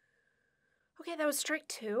 Okay, that was strike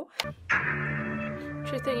 2.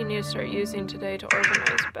 Which I think you need to start using today to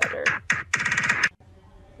organize better.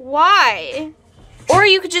 Why? Or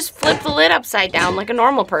you could just flip the lid upside down like a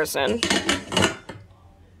normal person.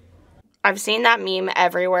 I've seen that meme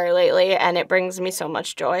everywhere lately, and it brings me so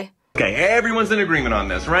much joy. Okay, everyone's in agreement on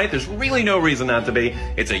this, right? There's really no reason not to be.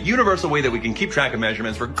 It's a universal way that we can keep track of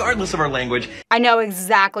measurements regardless of our language. I know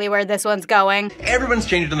exactly where this one's going. Everyone's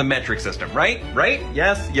changed to the metric system, right? Right?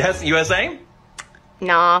 Yes? Yes? USA?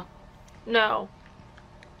 Nah. No.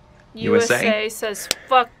 USA? USA says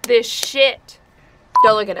fuck this shit.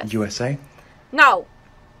 Don't look at us. USA? No.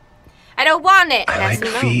 I don't want it. I like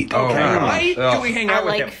feet. Okay. Why do we hang out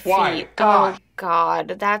with him? Why? Oh,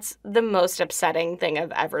 God. That's the most upsetting thing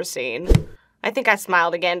I've ever seen. I think I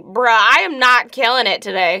smiled again. Bruh, I am not killing it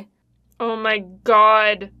today. Oh my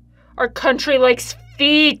God. Our country likes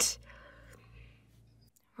feet.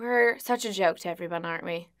 We're such a joke to everyone, aren't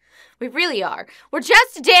we? We really are. We're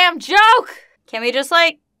just a damn joke. Can we just,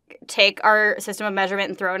 like, take our system of measurement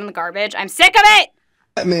and throw it in the garbage? I'm sick of it!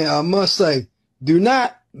 Man, I must say, do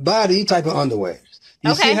not buy these type of underwear.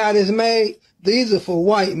 You see how this made? These are for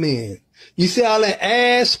white men. You see all that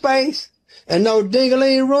ass space and no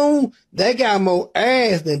dingaling room? They got more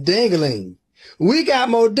ass than dingaling. We got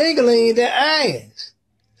more dingaling than ass.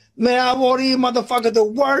 Man, I want these motherfuckers to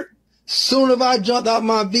work. Soon as I jumped out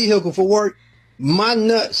my vehicle for work, my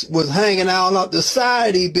nuts was hanging out up the side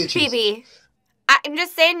of these bitches. Phoebe, I'm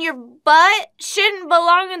just saying your butt shouldn't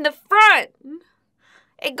belong in the front.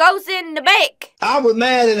 It goes in the back. I was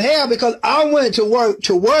mad as hell because I went to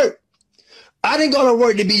work. I didn't go to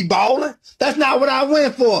work to be balling. That's not what I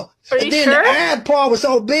went for. And then the ass part was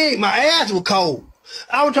so big, my ass was cold.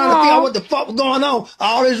 I was trying to figure out what the fuck was going on.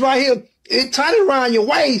 All this right here, it's tight around your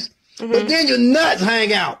waist, but then your nuts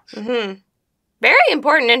hang out. Very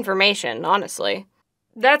important information, honestly.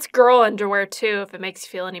 That's girl underwear too, if it makes you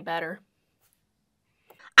feel any better.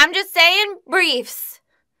 I'm just saying briefs.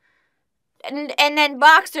 And then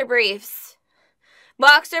boxer briefs.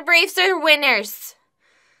 Boxer briefs are winners.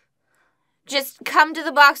 Just come to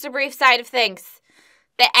the boxer brief side of things.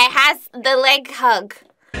 It has the leg hug.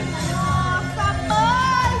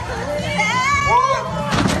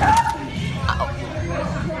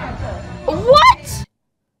 What?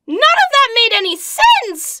 None of that made any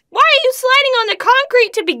sense! Why are you sliding on the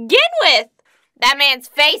concrete to begin with? That man's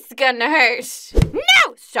face is gonna hurt.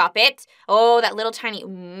 No! Stop it. Oh, that little tiny...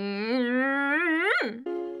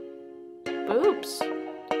 Boobs.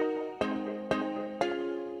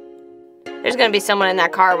 There's gonna be someone in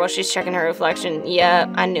that car while she's checking her reflection. Yeah,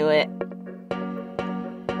 I knew it.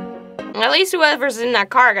 At least whoever's in that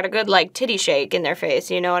car got a good, like, titty shake in their face,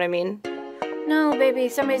 you know what I mean? No, baby,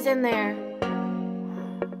 somebody's in there.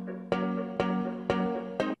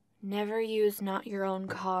 Never use not your own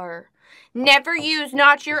car. Never use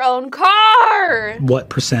not your own car! What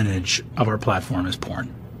percentage of our platform is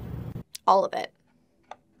porn? All of it.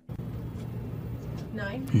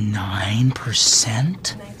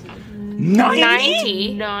 9%?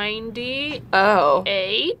 90? Oh.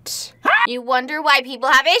 8? You wonder why people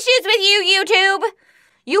have issues with you, YouTube?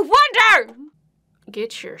 You wonder!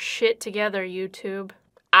 Get your shit together, YouTube.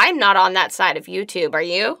 I'm not on that side of YouTube, are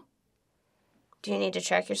you? Do you need to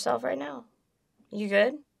check yourself right now? You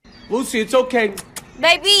good? Lucy, it's okay.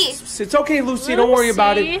 Baby! It's okay, Lucy. Don't worry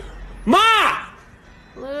about it. Ma!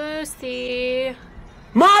 Lucy.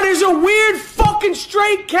 Ma, there's a weird fucking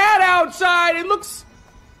stray cat outside. It looks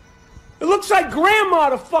like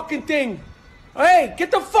Grandma, the fucking thing. Hey,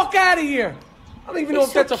 get the fuck out of here. I don't even know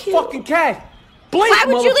if that's a fucking cat. Blink, why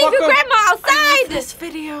would you leave your grandma outside? I love this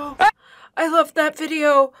video. I love that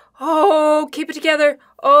video. Oh, keep it together.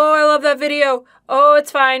 Oh, I love that video. Oh,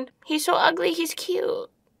 it's fine. He's so ugly, he's cute.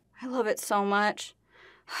 I love it so much.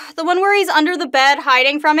 The one where he's under the bed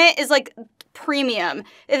hiding from it is like premium.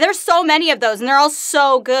 There's so many of those and they're all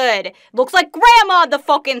so good. Looks like Grandma, the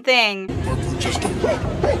fucking thing.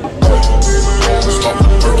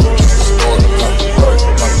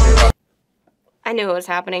 I knew it was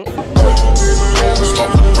happening. Baby,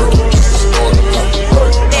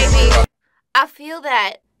 I feel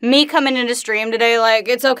that. Me coming into stream today, like,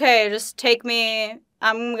 it's okay, just take me.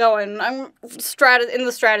 I'm going. I'm in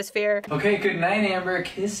the stratosphere. Okay, good night, Amber.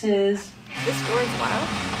 Kisses. This door is wild.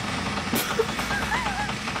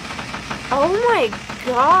 Oh my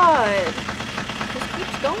god. This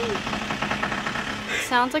keeps going.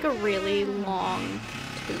 Sounds like a really long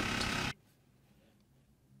toot.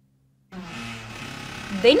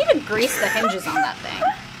 They need to grease the hinges on that thing.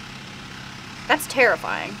 That's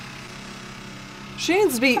terrifying. She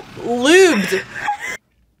needs to be lubed.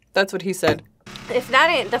 That's what he said. If that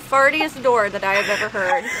ain't the fartiest door that I have ever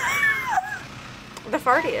heard. The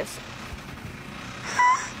fartiest.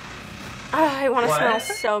 Oh, I want to smell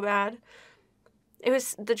so bad. It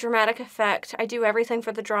was the dramatic effect. I do everything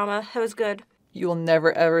for the drama. It was good. You will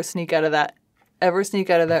never, ever sneak out of that. Ever sneak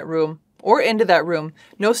out of that room. Or into that room.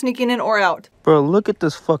 No sneaking in or out. Bro, look at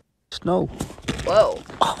this fucking snow. Whoa.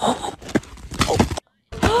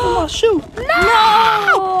 Oh, my shoe.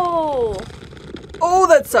 No! Oh,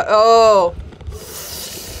 that's... Oh.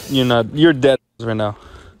 You're dead right now.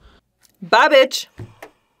 Bye, bitch.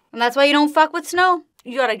 And that's why you don't fuck with snow.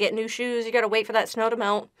 You gotta get new shoes. You gotta wait for that snow to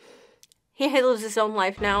melt. He lives his own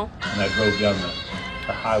life now. And I drove down the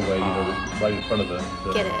highway, right in front of the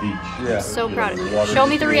Get it. beach. I'm so proud of you. Show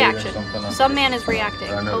me the reaction. Some man is reacting.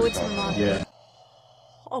 Oh, it's a mom. Yeah.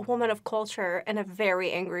 A woman of culture and a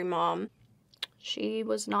very angry mom. She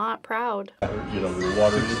was not proud. The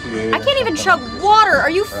water I can't even chug water. Are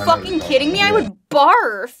you fucking kidding me? I would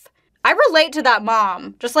barf. I relate to that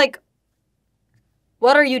mom. Just like,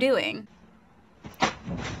 what are you doing?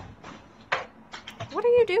 What are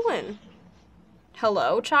you doing?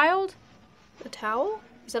 Hello, child? A towel?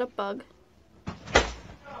 Is that a bug?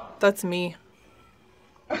 That's me.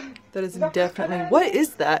 That is definitely... What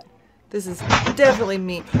is that? This is definitely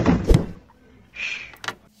me.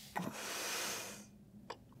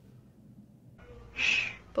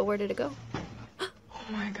 But where did it go? Oh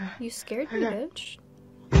my god. You scared me, bitch.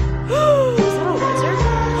 Is that a lizard?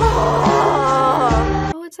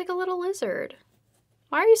 Oh, it's like a little lizard.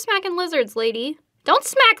 Why are you smacking lizards, lady? Don't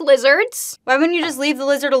smack lizards! Why wouldn't you just leave the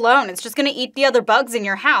lizard alone? It's just gonna eat the other bugs in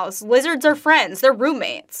your house. Lizards are friends. They're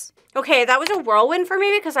roommates. Okay, that was a whirlwind for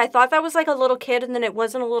me because I thought that was like a little kid and then it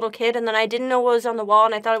wasn't a little kid and then I didn't know what was on the wall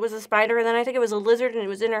and I thought it was a spider and then I think it was a lizard and it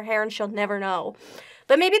was in her hair and she'll never know.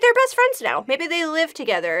 But maybe they're best friends now. Maybe they live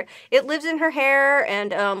together. It lives in her hair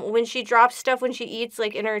and when she drops stuff when she eats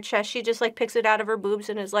like in her chest, she just like picks it out of her boobs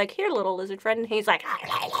and is like, here, little lizard friend. And he's like,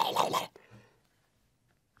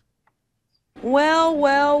 Well,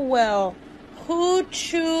 well, well. Who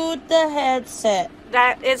chewed the headset?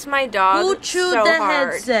 that is my dog. Who chewed so the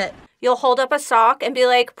hard. headset? You'll hold up a sock and be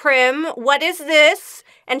like, Prim, what is this?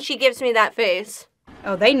 And she gives me that face.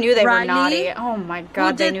 Oh, they knew they Riley? were naughty. Oh my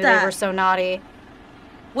god, they did knew that? they were so naughty.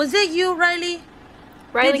 Was it you, Riley?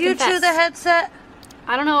 Riley, Did you confess. chew the headset?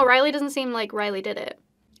 I don't know. Riley doesn't seem like Riley did it.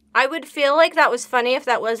 I would feel like that was funny if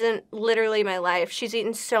that wasn't literally my life. She's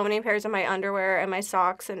eaten so many pairs of my underwear and my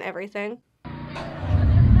socks and everything.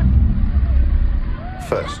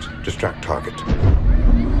 First, distract target.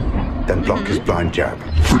 Then block his blind jab.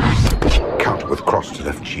 Counter with cross to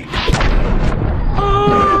left cheek.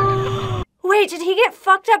 Wait, did he get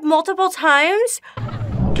fucked up multiple times?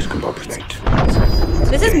 Discombobulate.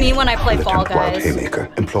 This is me when I play With Fall attempt wild Guys. haymaker,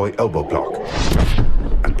 employ elbow block.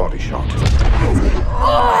 And body shot.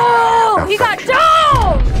 Oh, Now he got fracture.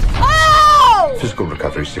 down! Oh! Physical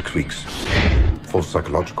recovery 6 weeks. Full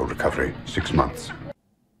psychological recovery 6 months.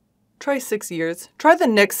 Try 6 years. Try the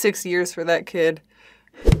next 6 years for that kid.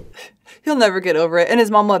 He'll never get over it, and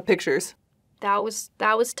his mom will have pictures. That was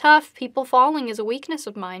tough. People falling is a weakness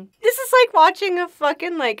of mine. This is like watching a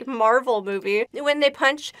fucking like Marvel movie when they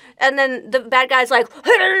punch and then the bad guy's like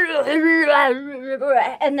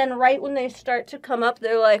and then right when they start to come up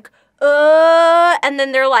they're like and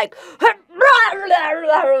then they're like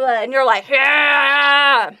and you're like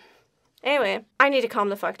yeah. Anyway, I need to calm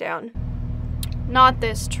the fuck down. Not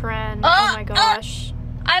this trend. Oh my gosh.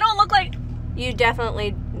 I don't look like... You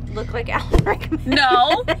definitely look like Alan Rickman.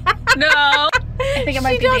 No. No. I think it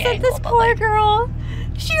might She be the does it, angle, this but, poor like- girl.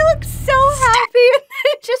 She looks so happy and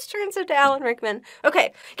it just turns into Alan Rickman.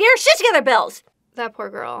 Okay, get your shit together, Bells. That poor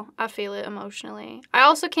girl. I feel it emotionally. I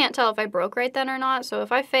also can't tell if I broke right then or not, so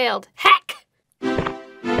if I failed, heck!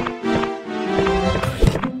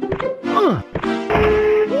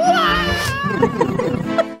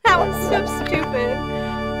 That was so stupid.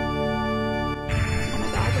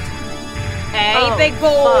 Hey, Oh, big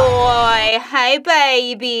boy. Hey,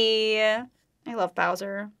 baby. I love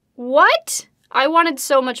Bowser. What? I wanted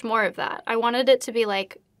so much more of that. I wanted it to be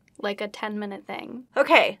like a 10-minute thing.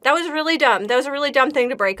 Okay, that was really dumb. That was a really dumb thing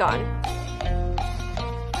to break on.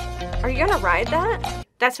 Are you gonna ride that?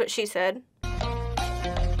 That's what she said.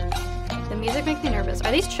 The music makes me nervous.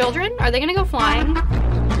 Are these children? Are they gonna go flying?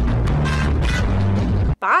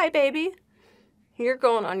 Bye, baby. You're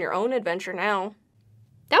going on your own adventure now.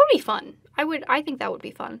 That would be fun. I think that would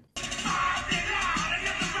be fun.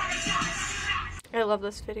 I love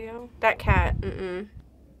this video. That cat,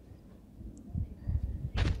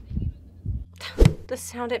 The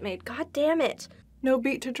sound it made. God damn it. No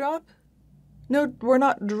beat to drop? No, we're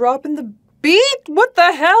not dropping the beat? What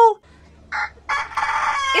the hell?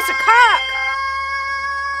 It's a cock!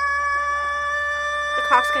 The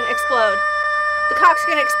cock's gonna explode. The cock's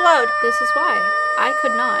gonna explode. This is why. I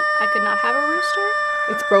could not have a rooster.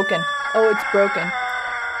 It's broken. Oh, it's broken.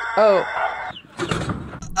 Oh.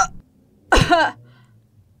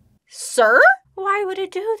 Sir? Why would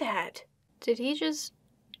it do that? Did he just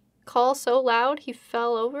call so loud he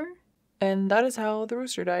fell over? And that is how the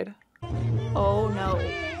rooster died. Oh no.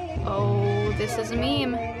 Oh, this is a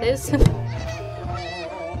meme. This... I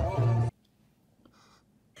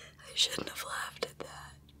shouldn't have laughed at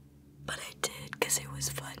that. But I did because it was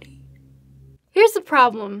funny. Here's the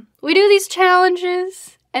problem. We do these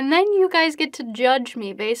challenges, and then you guys get to judge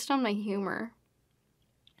me based on my humor.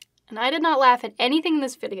 And I did not laugh at anything in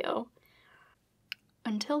this video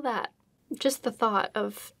until that. Just the thought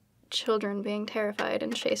of children being terrified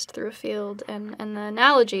and chased through a field and the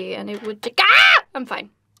analogy, and it would... Ah! I'm fine.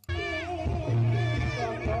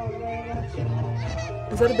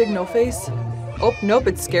 Is that a big no face? Oh, nope,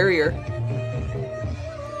 it's scarier.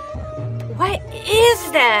 What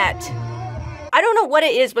is that? I don't know what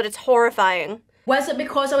it is, but it's horrifying. Was it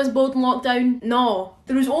because I was bored in lockdown? No.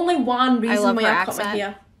 There was only one reason love why her I cut my accent.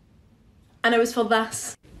 hair. And it was for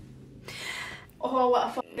this. Oh, what a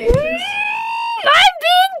fucking entrance. I'm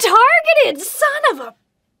being targeted, son of a...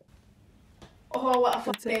 Oh, what a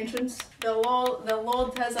fucking entrance. The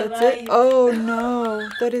Lord has That's arrived. it? Oh no,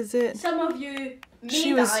 that is it. Some of you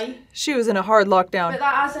may die, She was in a hard lockdown. but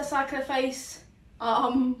that is a sacrifice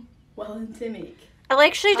willing to make. I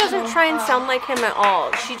like she doesn't try and sound like him at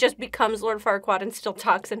all. She just becomes Lord Farquaad and still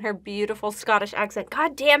talks in her beautiful Scottish accent.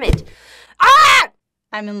 God damn it. Ah!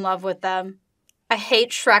 I'm in love with them. I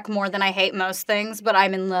hate Shrek more than I hate most things, but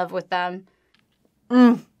I'm in love with them.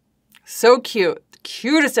 So cute.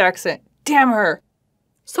 Cutest accent. Damn her.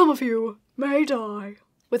 Some of you may die.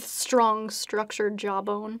 With strong, structured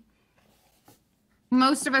jawbone.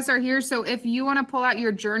 Most of us are here, so if you want to pull out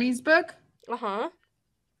your Journeys book. Uh-huh.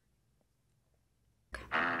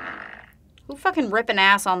 Who fucking ripping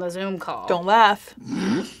ass on the Zoom call? Don't laugh.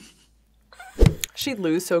 She'd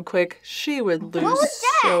lose so quick. She would lose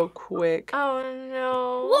so quick. Oh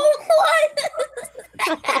no.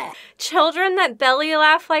 Children that belly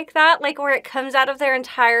laugh like that, like where it comes out of their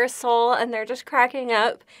entire soul and they're just cracking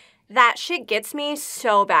up, that shit gets me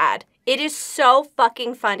so bad. It is so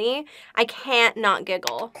fucking funny. I can't not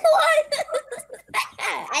giggle.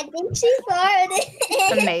 I think she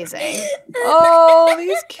farted. Amazing. Oh,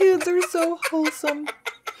 these kids are so wholesome.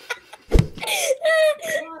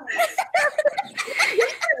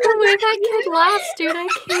 The way that kid laughs, dude, I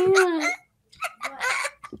can't.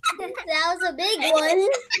 That was a big one.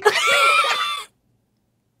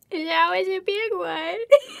 That was a big one.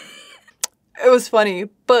 It was funny,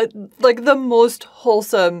 but like the most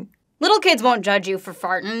wholesome. Little kids won't judge you for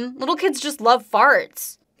farting. Little kids just love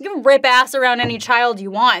farts. You can rip ass around any child you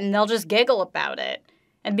want and they'll just giggle about it.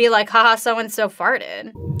 And be like, haha, so-and-so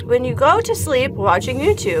farted. When you go to sleep watching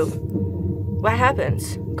YouTube, what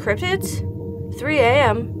happens? Cryptids? 3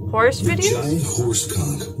 a.m. Horse The videos? giant horse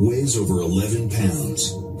cock weighs over 11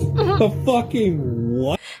 pounds. The fucking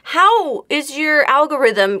what? How is your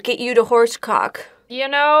algorithm get you to horse cock? You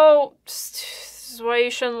know, this is why you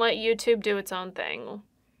shouldn't let YouTube do its own thing.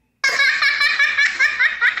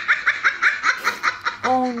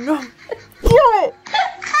 Oh no. Damn it!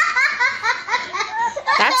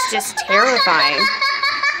 That's just terrifying.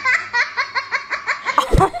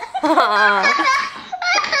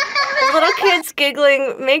 Little kids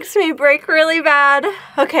giggling makes me break really bad.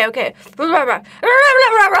 Okay.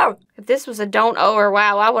 If this was a don't owe or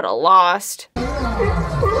wow, I would have lost.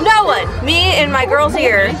 No one. Me in my girl's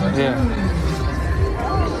ear. Yeah.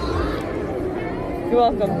 You're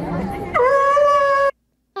welcome.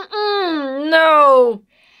 No.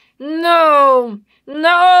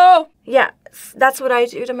 Yeah, that's what I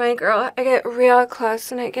do to my girl. I get real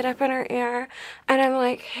close and I get up in her ear and I'm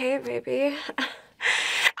like, hey, baby.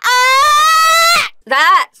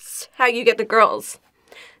 That's how you get the girls.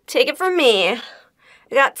 Take it from me. I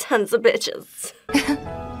got tons of bitches.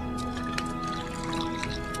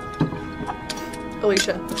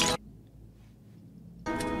 Alicia.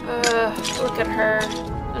 Look at her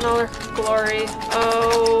in all her glory.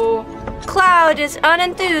 Oh. Cloud is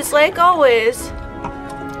unenthused like always.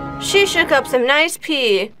 She shook up some nice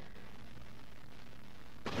pee.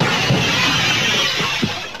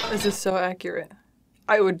 This is so accurate.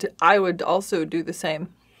 I would also do the same.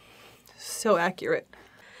 So accurate.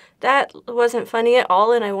 That wasn't funny at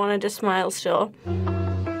all and I wanted to smile still.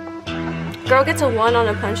 Girl gets a 1 on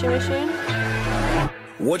a punching machine.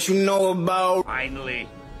 What you know about... Finally,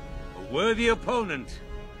 a worthy opponent.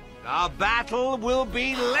 Our battle will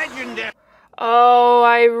be legendary. Oh,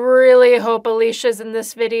 I really hope Alicia's in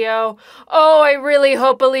this video. Oh, I really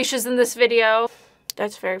hope Alicia's in this video.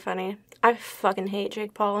 That's very funny. I fucking hate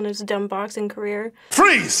Jake Paul and his dumb boxing career.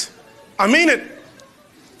 Freeze! I mean it.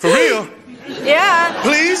 For real? Yeah.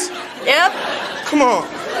 Please? Yep. Come on.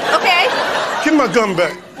 Okay. Give my gun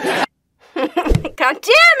back. God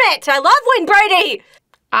damn it! I love Wayne Brady!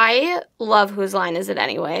 I love Whose Line Is It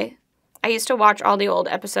Anyway? I used to watch all the old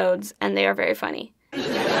episodes, and they are very funny.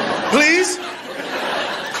 Please?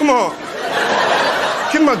 Come on.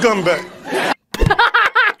 Give my gun back.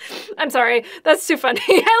 I'm sorry, that's too funny.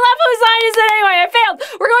 I love Whose Line Is It Anyway? I failed.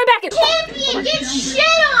 We're going back in. Champion, get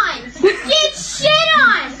shit on! Get shit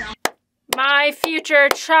on! My future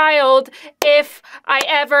child, if I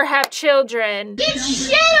ever have children. Get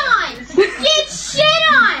shit on! Get shit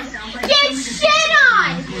on! Get shit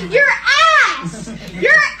on! Your ass!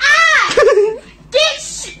 Your ass!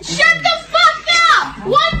 Shut the fuck up!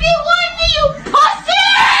 1v1 me, you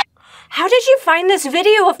pussy! How did you find this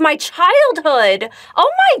video of my childhood?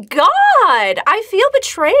 Oh my god! I feel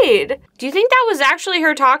betrayed. Do you think that was actually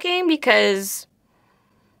her talking? Because...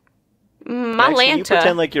 Max, can you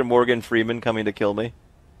pretend like you're Morgan Freeman coming to kill me?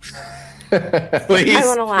 I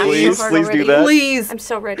want to laugh so hard please already. do that. Please. I'm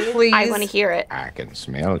so ready. Please. I want to hear it. I can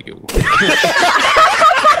smell you.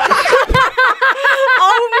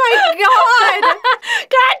 Oh my god!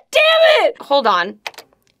 God damn it! Hold on.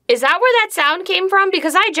 Is that where that sound came from?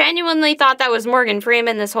 Because I genuinely thought that was Morgan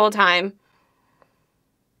Freeman this whole time.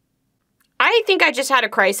 I think I just had a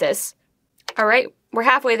crisis. All right, we're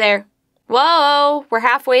halfway there. Whoa, we're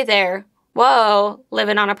halfway there. Whoa,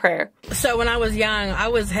 living on a prayer. So when I was young, I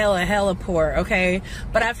was hella poor, okay?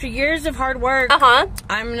 But after years of hard work,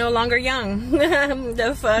 I'm no longer young.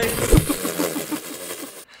 The fuck?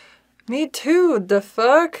 Me too, the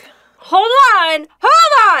fuck? Hold on!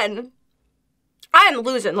 I'm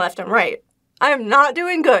losing left and right. I'm not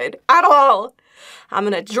doing good at all. I'm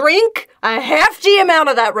gonna drink a hefty amount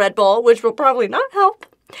of that Red Bull, which will probably not help,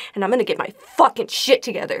 and I'm gonna get my fucking shit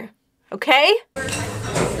together. Okay?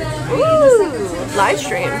 Ooh, live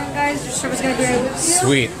stream. Guys, your server's gonna be ready.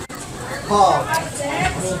 Sweet.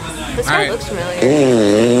 This one looks familiar.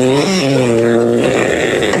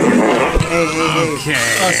 Okay.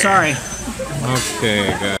 Oh, sorry.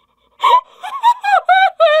 Okay, good.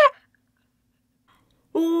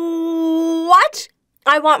 What?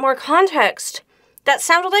 I want more context. That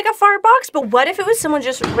sounded like a fart box, but what if it was someone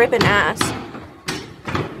just ripping ass?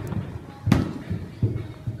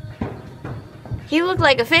 He looked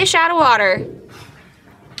like a fish out of water.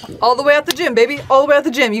 All the way out the gym, baby. All the way out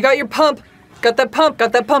the gym. You got your pump. Got that pump,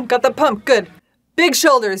 got that pump, got that pump. Good. Big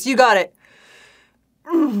shoulders. You got it.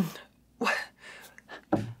 What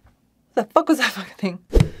the fuck was that fucking thing?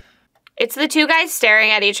 It's the two guys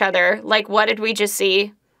staring at each other. Like, what did we just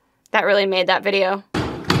see? That really made that video.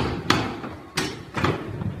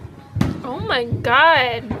 Oh my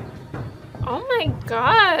god. Oh my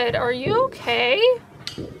god. Are you okay?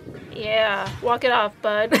 Yeah. Walk it off,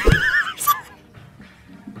 bud.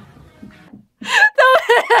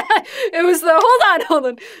 It was the, hold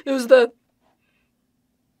on. It was the.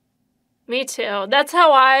 Me too. That's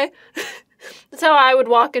how I would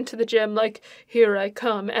walk into the gym, like, here I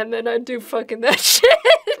come, and then I'd do fucking that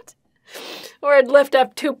shit. Or I'd lift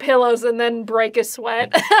up 2 pillows and then break a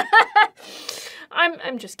sweat.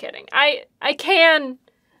 I'm just kidding. I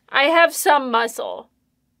have some muscle.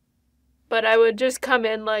 But I would just come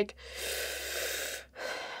in like,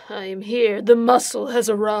 I am here. The muscle has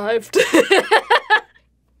arrived.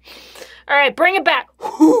 All right, bring it back.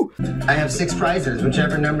 I have 6 prizes.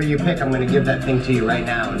 Whichever number you pick, I'm going to give that thing to you right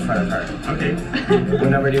now in front of her. Okay. What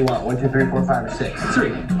number do you want? 1, 2, 3, 4, 5, or 6? 3.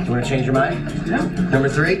 Do you want to change your mind? Yeah. Number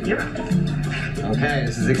 3? Yep. Okay,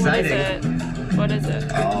 this is exciting. What is it?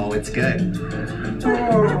 Oh, it's good.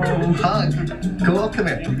 Oh, hug. Cool, come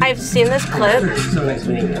here. I've seen this clip. So nice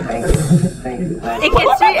meeting you. Thank you. Thank you. It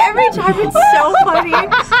gets me every time. It's so funny.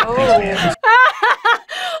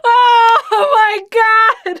 Oh my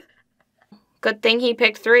god! Good thing he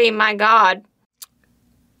picked 3, my god.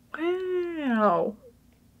 Wow.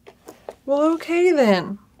 Well, okay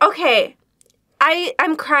then. Okay.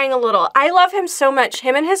 I'm crying a little. I love him so much.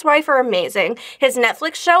 Him and his wife are amazing. His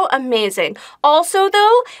Netflix show, amazing. Also,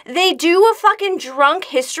 though, they do a fucking drunk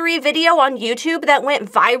history video on YouTube that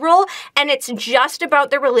went viral, and it's just about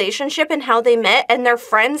their relationship and how they met, and their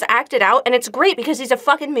friends acted out, and it's great because he's a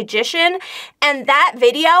fucking magician, and that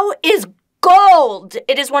video is gold.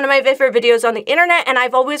 It is one of my favorite videos on the internet, and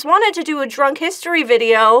I've always wanted to do a drunk history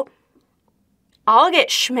video. I'll get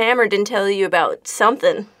schmammered and tell you about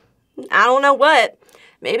something. I don't know what.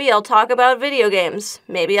 Maybe I'll talk about video games.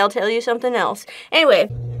 Maybe I'll tell you something else. Anyway.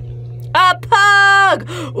 A pug!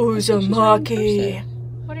 Uzumaki.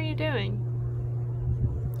 What are you doing?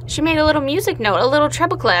 She made a little music note, a little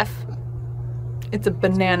treble clef. It's a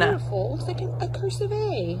banana. It looks like a cursive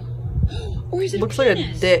A. Or is it looks a penis?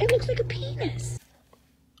 like a dick. It looks like a penis.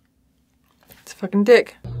 It's a fucking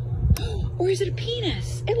dick. Or is it a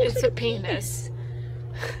penis? It looks It's like a penis.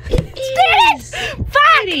 It is.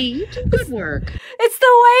 Fuck! You do good work. It's the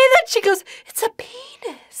way that she goes, it's a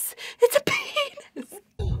penis. It's a penis.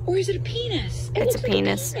 Or is it a penis? It's a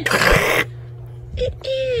penis. It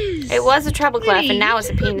is. It was a treble clef, and now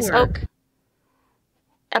it's a penis. Oh.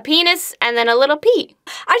 A penis and then a little pea.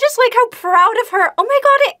 I just like how proud of her. Oh my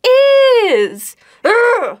god, it is.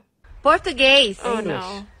 Ugh. Português. Oh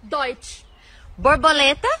no. Deutsch.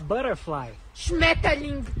 Borboleta. Butterfly.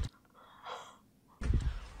 Schmetterling.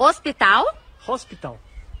 Hospital. Hospital.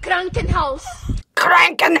 Krankenhaus.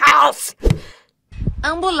 Krankenhaus.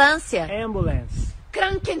 Ambulância. Ambulance.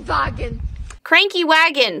 Krankenwagen. Cranky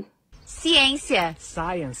wagon. Ciência.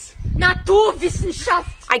 Science.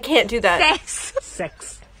 Naturwissenschaft. I can't do that. Sex.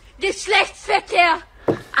 Sex. Geschlechtsverkehr.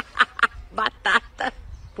 Batata.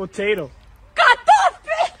 Potato.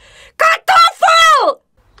 Kartoffel. Kartoffel!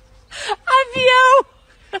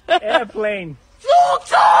 radio! Airplane.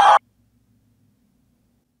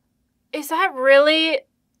 Is that really?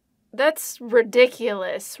 That's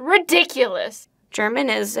ridiculous. Ridiculous. German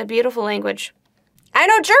is a beautiful language. I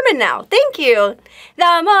know German now. Thank you.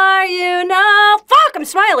 The more you know. Fuck, I'm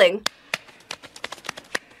smiling.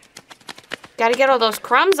 Gotta get all those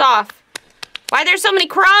crumbs off. Why are there so many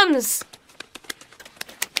crumbs?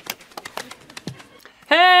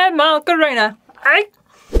 Hey, Macarena.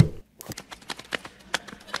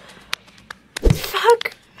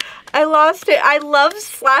 Fuck. I lost it. I love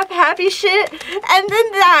slap happy shit. And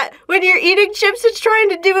then that, when you're eating chips, it's trying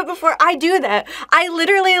to do it before I do that. I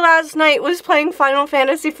literally last night was playing Final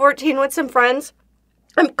Fantasy XIV with some friends.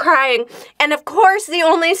 I'm crying. And of course, the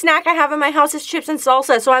only snack I have in my house is chips and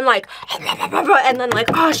salsa. So I'm like, and then like,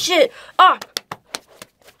 oh shit. Oh.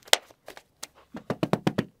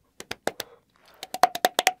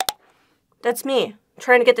 That's me,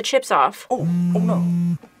 trying to get the chips off. Oh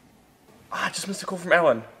no. I just missed a call from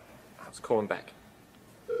Alan. I was calling back.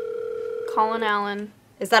 Colin Allen.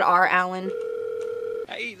 Is that our Alan?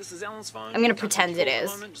 Hey, this is Alan's phone. I'm gonna pretend it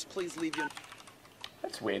is. Just please leave your...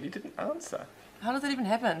 That's weird, he didn't answer. How did that even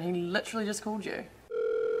happen? He literally just called you.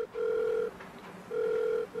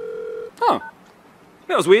 Oh,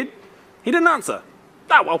 that was weird. He didn't answer.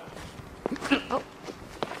 Ah, well. Oh.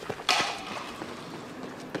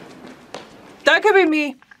 That could be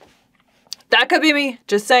me. That could be me.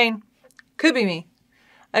 Just saying. Could be me.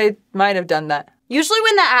 I might have done that. Usually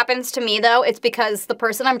when that happens to me, though, it's because the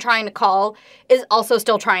person I'm trying to call is also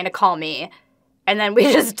still trying to call me. And then we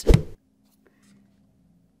just...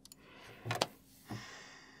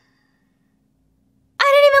 I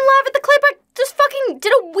didn't even laugh at the clip. I just fucking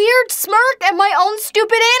did a weird smirk at my own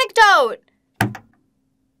stupid anecdote.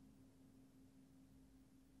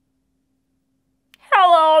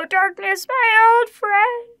 Hello, darkness, my old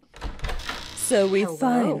friend. So we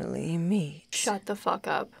finally meet. Shut the fuck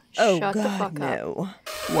up. Oh, Shut the God, fuck no.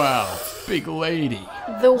 Wow, big lady.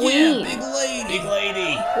 The ween. Yeah, big lady. Big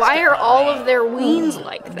lady. Why are all of their weens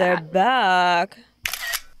like that? They're back.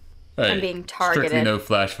 Hey, I'm being targeted. Strictly no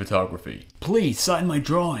flash photography. Please sign my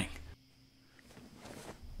drawing.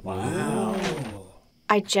 Wow.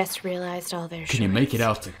 I just realized all their Can you make it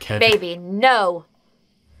out to Kevin? Baby, no.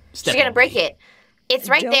 Step She's gonna on break me. it. It's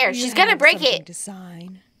right Don't there. you She's gonna have break something it. to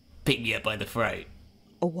sign? Pick me up by the throat.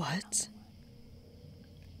 A what?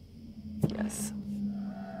 Yes.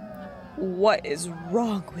 What is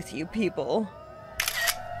wrong with you people?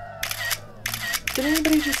 Did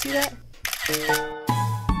anybody just see that?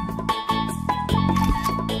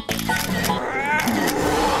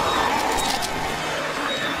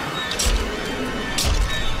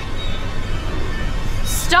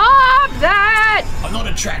 Stop that! I'm not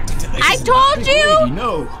attracted to this. I told you! Lady,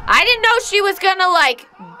 no. I didn't know she was gonna, like,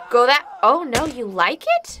 go that... Oh, no, you like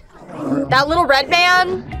it? That little red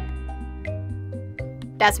man?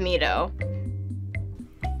 That's me, though.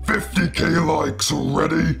 50K likes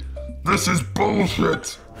already? This is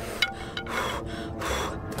bullshit!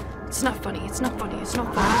 It's not funny. It's not funny. It's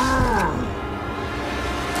not funny.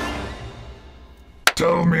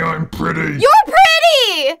 Tell me I'm pretty! You're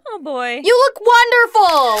pretty! Oh boy. You look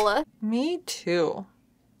wonderful! Me too.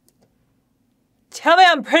 Tell me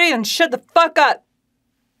I'm pretty and shut the fuck up!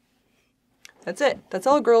 That's it. That's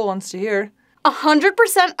all a girl wants to hear.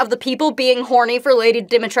 100% of the people being horny for Lady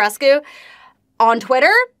Dimitrescu on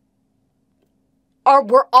Twitter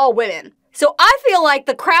were all women. So I feel like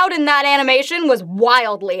the crowd in that animation was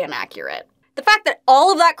wildly inaccurate. The fact that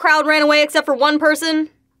all of that crowd ran away except for one person,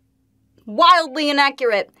 wildly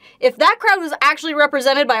inaccurate. If that crowd was actually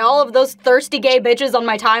represented by all of those thirsty gay bitches on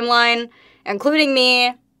my timeline, including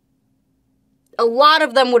me, a lot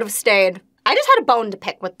of them would have stayed. I just had a bone to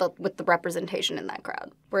pick with the representation in that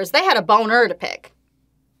crowd. Whereas they had a boner to pick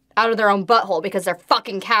out of their own butthole because they're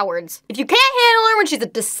fucking cowards. If you can't handle her when she's a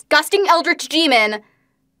disgusting eldritch demon,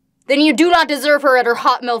 then you do not deserve her at her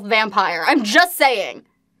hot milk vampire. I'm just saying.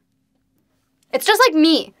 It's just like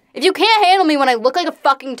me. If you can't handle me when I look like a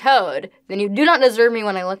fucking toad, then you do not deserve me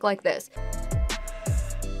when I look like this.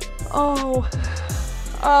 Oh,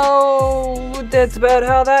 that's about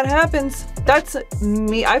how that happens. That's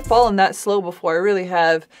me. I've fallen that slow before. I really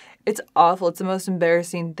have. It's awful. It's the most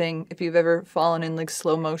embarrassing thing if you've ever fallen in like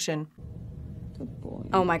slow motion.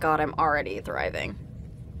 Oh my god, I'm already thriving.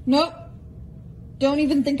 Nope. Don't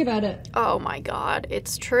even think about it. Oh my god,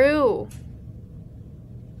 it's true.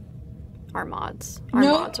 Our mods. Our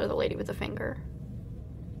No. mods are the lady with the finger.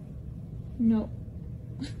 No.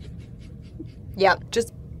 Yep,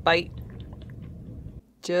 just bite.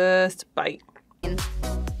 Just bite.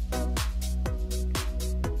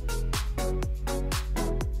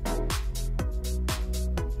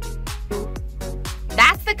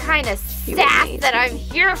 kind of sass that I'm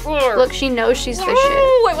here for. Look, she knows she's the shit.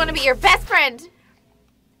 Ooh, I want to be your best friend.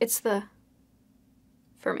 It's the...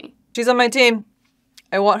 for me. She's on my team.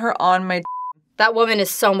 I want her on my... That woman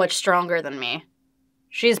is so much stronger than me.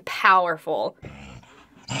 She's powerful.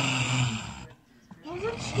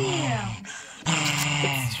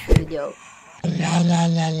 It's true, though. La la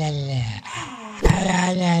la la la.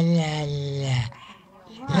 La la la la.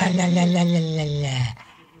 La la la la la la la.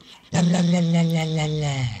 La la la la la la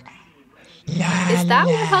la. Is that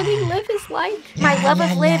what hugging Liv is like? My love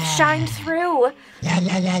of Liv shined through.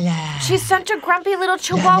 She's such a grumpy little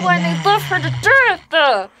chihuahua and I love her to death.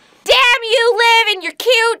 Damn you, Liv, and your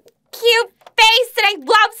cute face that I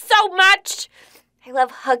love so much. I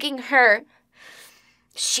love hugging her.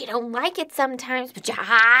 She don't like it sometimes, but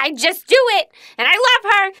I just do it, and I love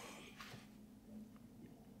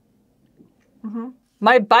her.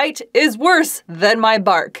 My bite is worse than my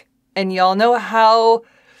bark. And y'all know how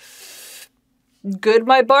good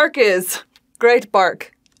my bark is. Great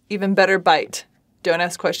bark. Even better bite. Don't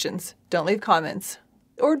ask questions. Don't leave comments.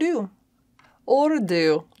 Or do.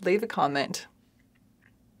 Leave a comment.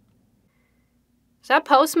 Is that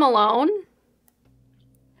Post Malone?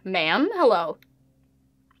 Ma'am, hello.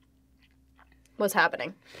 What's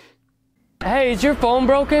happening? Hey, is your phone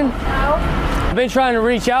broken? No. I've been trying to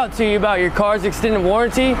reach out to you about your car's extended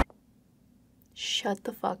warranty. Shut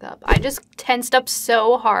the fuck up. I just tensed up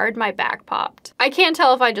so hard my back popped. I can't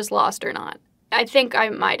tell if I just lost or not. I think I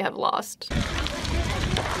might have lost.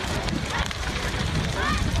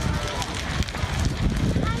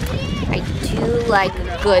 I do like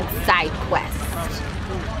a good side quest.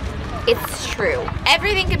 It's true.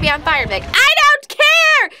 Everything can be on fire. Like, I don't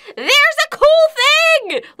care! There's a cool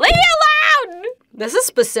thing! Leave me alone! This is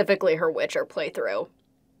specifically her Witcher playthrough.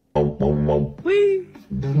 Wee.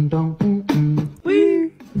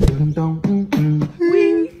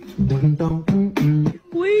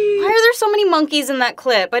 Why are there so many monkeys in that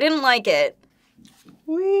clip? I didn't like it.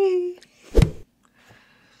 Wee.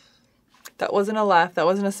 That wasn't a laugh. That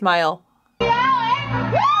wasn't a smile.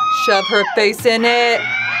 Shove her face in it.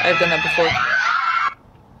 I've done that before.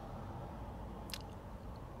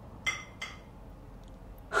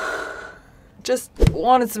 Just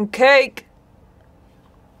wanted some cake.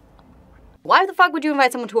 Why the fuck would you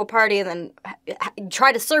invite someone to a party and then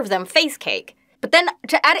try to serve them face cake? But then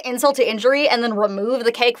to add insult to injury and then remove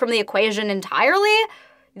the cake from the equation entirely?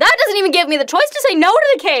 That doesn't even give me the choice to say no to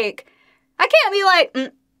the cake. I can't be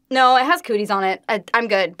like, no, it has cooties on it. I'm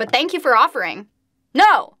good, but thank you for offering.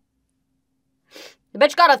 No. The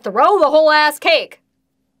bitch gotta throw the whole ass cake.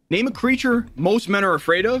 Name a creature most men are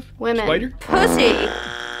afraid of. Women. Spider? Pussy.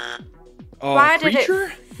 Why did it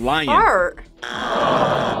Lion. fart?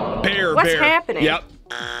 Bear. What's happening? Yep.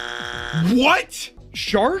 What?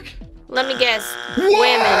 Shark? Let me guess.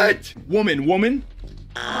 What? Woman.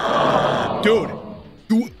 Dude,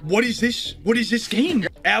 what is this? What is this game?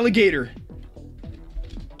 Alligator.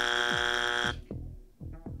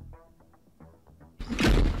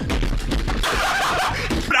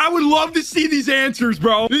 But I would love to see these answers,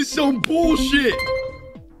 bro. This is some bullshit.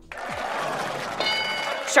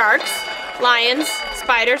 Sharks, lions,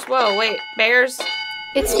 spiders. Whoa, wait, bears.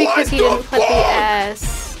 It's because he didn't put the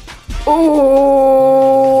S.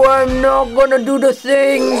 Oh, I'm not gonna do the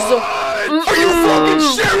things.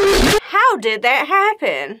 How did that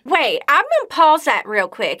happen? Wait, I'm gonna pause that real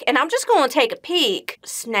quick and I'm just gonna take a peek.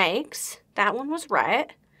 Snakes, that one was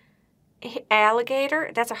right.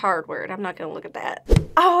 Alligator, that's a hard word. I'm not gonna look at that.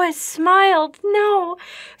 Oh, I smiled. No.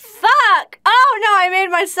 Fuck. Oh no, I made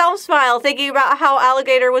myself smile thinking about how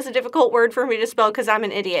alligator was a difficult word for me to spell because I'm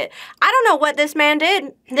an idiot. I don't know what this man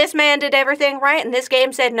did. This man did everything right and this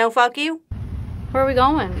game said no fuck you. Where are we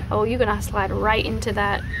going? Oh, you're gonna slide right into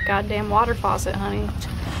that goddamn water faucet, honey.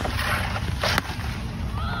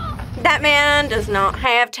 That man does not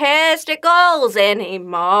have testicles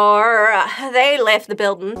anymore. They left the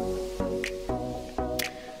building.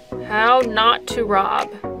 How not to rob.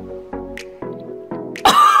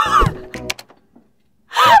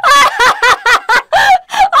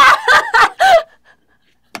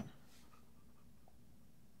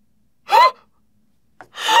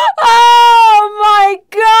 Oh my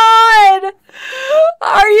god!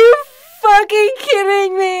 Are you fucking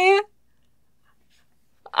kidding me?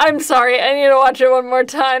 I'm sorry, I need to watch it one more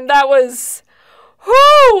time. That was...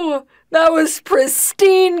 whoo! That was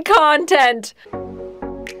pristine content.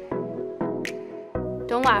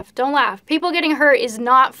 Don't laugh, don't laugh. People getting hurt is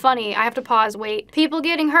not funny. I have to pause, wait. People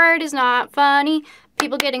getting hurt is not funny.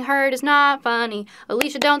 People getting hurt is not funny.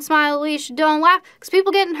 Alicia, don't smile, Alicia, don't laugh, because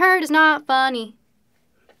people getting hurt is not funny.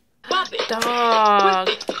 Dog.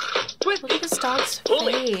 Look at this dog's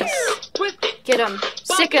face. Get him.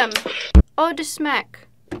 Sick him. Oh, to smack.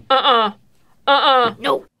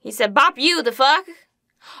 No. He said, bop you, the fuck?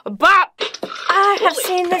 Bop! I have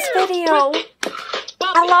seen this video.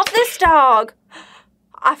 I love this dog.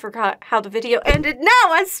 I forgot how the video ended. No,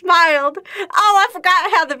 I smiled. Oh, I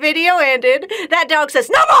forgot how the video ended. That dog says,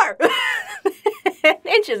 no more!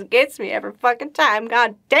 It just gets me every fucking time.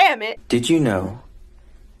 God damn it. Did you know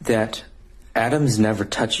that atoms never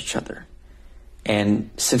touch each other? And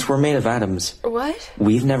since we're made of atoms, What?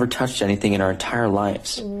 we've never touched anything in our entire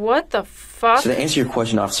lives. What the fuck? So to answer your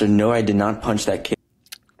question, officer, no, I did not punch that kid.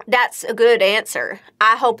 That's a good answer.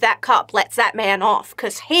 I hope that cop lets that man off,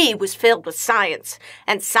 because he was filled with science,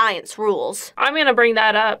 and science rules. I'm gonna bring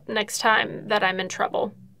that up next time that I'm in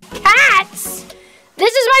trouble. Cats!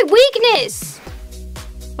 This is my weakness!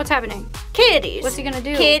 What's happening? Kitties. What's he gonna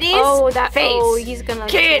do? Kitties. Oh, that face. Oh, he's gonna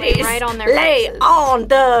Kitties. lay right on their lay faces. on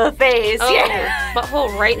the face. Oh, Yeah.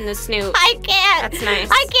 butthole right in the snoot. I can't. That's nice.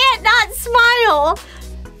 I can't not smile.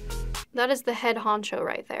 That is the head honcho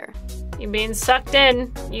right there. You being sucked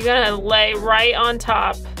in, you're gonna lay right on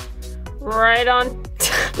top. Right on.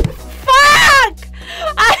 Fuck!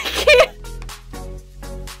 I can't.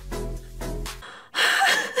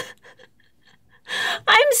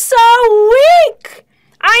 I'm so weak!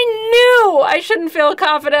 I knew I shouldn't feel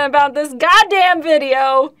confident about this goddamn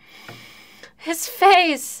video. His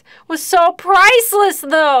face was so priceless,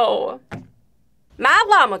 though. My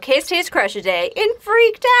llama kissed his crush today and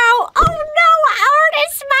freaked out. Oh no, I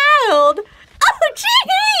already smiled. Oh gee!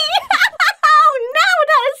 Oh no,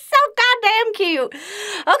 that is so goddamn cute.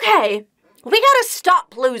 Okay, we gotta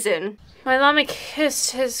stop losing. My llama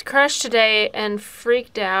kissed his crush today and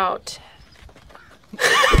freaked out.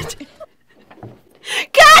 God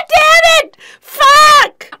damn it!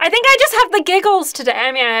 Fuck! I think I just have the giggles today.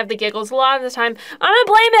 I mean, I have the giggles a lot of the time. I'm gonna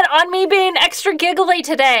blame it on me being extra giggly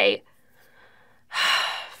today.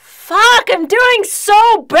 Fuck, I'm doing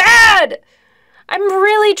so bad! I'm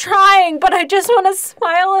really trying, but I just want to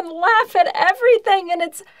smile and laugh at everything, and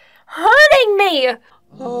it's hurting me!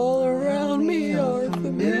 All around me are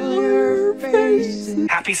familiar faces.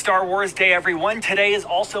 Happy Star Wars Day, everyone. Today is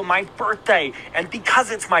also my birthday. And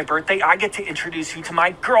because it's my birthday, I get to introduce you to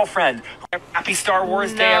my girlfriend. Happy Star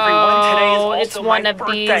Wars Day, everyone. Today is also it's my one of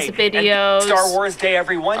birthday. these videos. And Star Wars Day,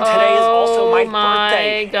 everyone. Today is also my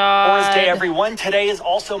birthday. God. Star Wars Day, everyone. Today is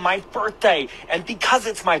also my birthday. And because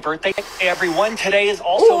it's my birthday, everyone, today is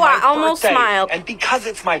also my birthday. I almost smiled. And because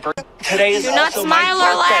it's my birthday, today is Do not also smile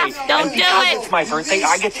my or birthday. laugh. Don't and do because it. it's my birthday,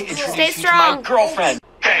 I get to introduce Stay you strong. to my girlfriend.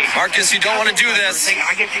 Marcus, you don't want to do this.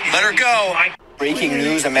 Let her go. Breaking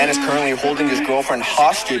news, a man is currently holding his girlfriend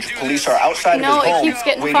hostage. Police are outside of his No, it home keeps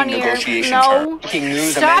getting waiting funnier. negotiation No. terms. Breaking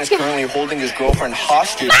news, a man is currently holding his girlfriend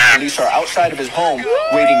hostage. Police are outside of his home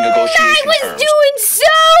waiting negotiation I was terms. doing so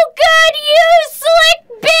good, you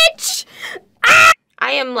slick bitch! Ah!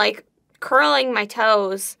 I am like curling my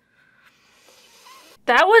toes.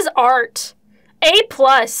 That was art. A+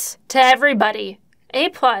 to everybody. A+.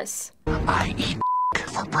 I eat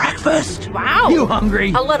for breakfast. Wow. You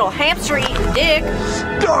hungry? A little hamster eating dick.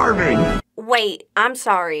 Starving. Wait, I'm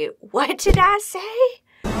sorry. What did I say?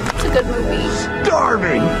 It's a good movie.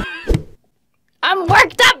 Starving. I'm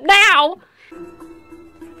worked up now.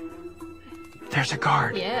 There's a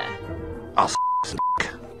guard. Yeah. I'll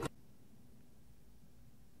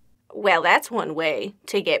Well, that's one way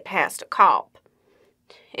to get past a cop,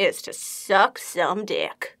 is to suck some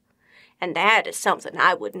dick. And that is something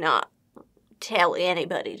I would not tell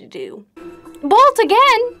anybody to do. Bolt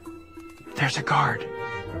again! There's a guard.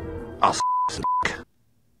 I'll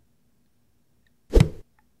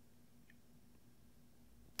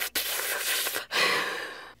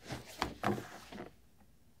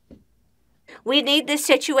We need this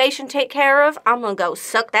situation taken care of. I'm gonna go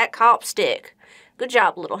suck that cop's dick. Good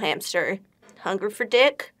job, little hamster. Hungry for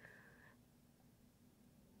dick?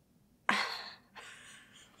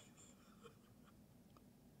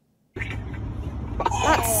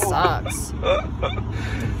 That sucks.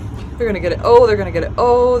 They're gonna get it. Oh, they're gonna get it.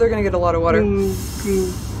 Oh, they're gonna get a lot of water.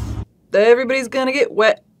 Everybody's gonna get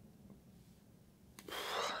wet.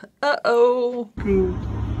 Uh-oh.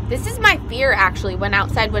 This is my fear, actually, when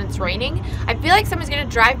outside when it's raining. I feel like someone's gonna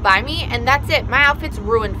drive by me, and that's it. My outfit's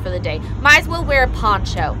ruined for the day. Might as well wear a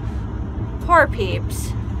poncho. Poor peeps.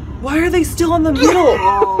 Why are they still in the middle?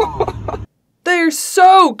 They're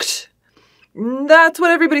soaked. That's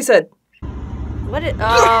what everybody said. What is,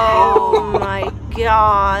 oh my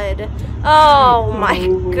god. Oh my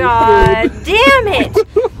god. Damn it.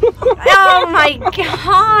 Oh my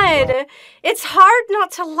god. It's hard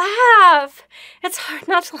not to laugh. It's hard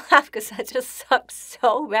not to laugh because that just sucks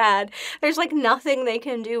so bad. There's like nothing they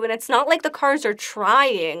can do, and it's not like the cars are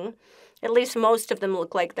trying. At least most of them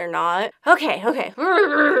look like they're not. Okay, okay.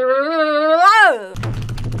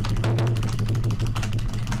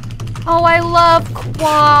 Oh, I love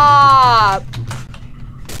Quap.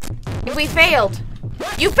 We failed.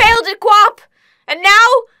 You failed at Quap, and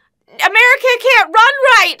now America can't run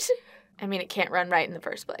right. I mean, it can't run right in the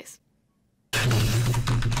first place.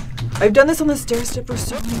 I've done this on the stair stepper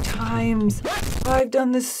so many times. I've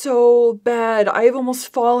done this so bad. I've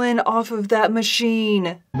almost fallen off of that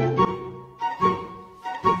machine.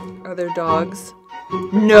 Are there dogs?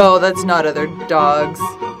 No, that's not other dogs.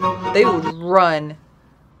 They would run.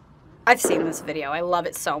 I've seen this video. I love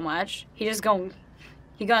it so much. He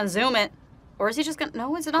gonna zoom it. Or is he just gonna,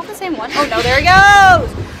 no, is it not the same one? Oh no, there he goes!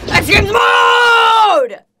 X Games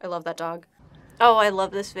mode! I love that dog. Oh, I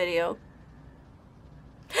love this video.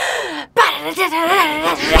 Oh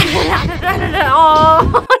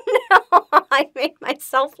no, I made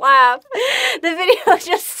myself laugh. The video is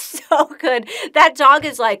just so good. That dog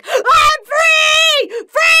is like, I'm free! Freedom!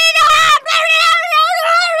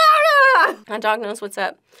 That dog knows what's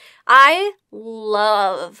up. I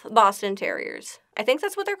love Boston Terriers. I think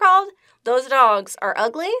that's what they're called. Those dogs are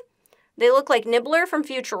ugly. They look like Nibbler from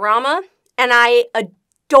Futurama, and I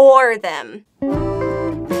adore them.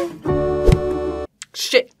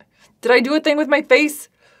 Shit. Did I do a thing with my face?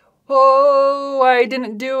 Oh, I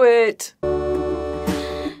didn't do it.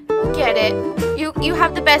 Get it. You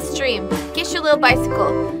have the best stream. Get your little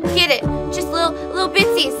bicycle. Get it. Just little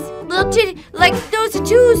bitsies. Little titty, like those are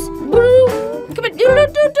twos. Come on.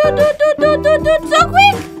 So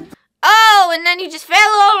quick. Oh, and then you just fell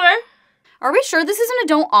over. Are we sure this isn't a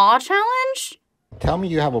don't awe challenge? Tell me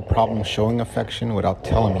you have a problem showing affection without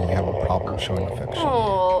telling me you have a problem showing affection.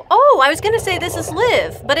 Oh, I was gonna say this is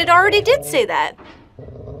Liv, but it already did say that.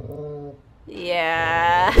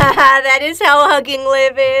 Yeah, that is how hugging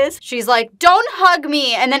Liv is. She's like, don't hug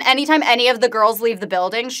me. And then anytime any of the girls leave the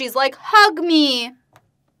building, she's like, hug me.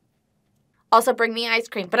 Also bring me ice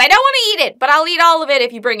cream, but I don't want to eat it, but I'll eat all of it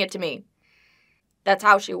if you bring it to me. That's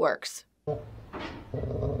how she works.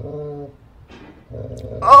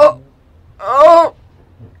 Oh.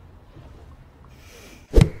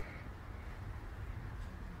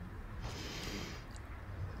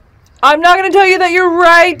 I'm not gonna tell you that you're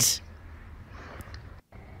right.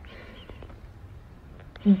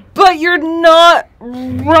 But you're not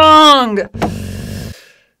wrong.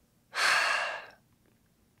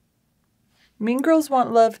 Mean girls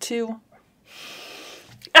want love too.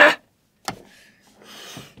 Ah!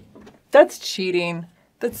 That's cheating.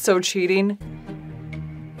 That's so cheating.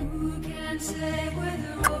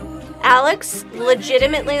 Alex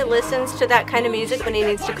legitimately listens to that kind of music when he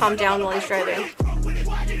needs to calm down while he's driving.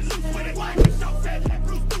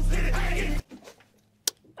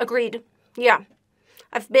 Agreed. Yeah.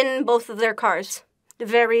 I've been in both of their cars.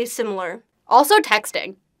 Very similar. Also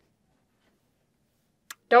texting.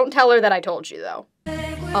 Don't tell her that I told you, though.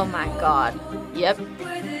 Oh my god. Yep.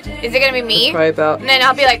 Is it gonna be me? That's probably about. And then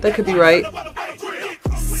I'll be like, that could be right.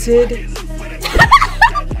 Sid.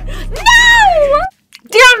 No!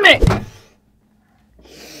 Damn it!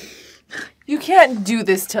 You can't do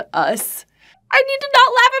this to us. I need to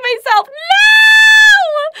not laugh at myself. No!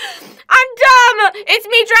 I'm dumb. It's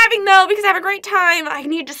me driving though because I have a great time. I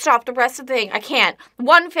need to stop the rest of the thing. I can't.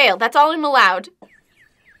 One fail. That's all I'm allowed.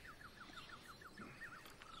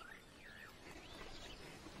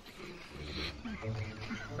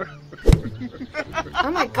 Oh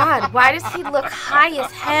my god, why does he look high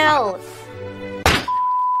as hell?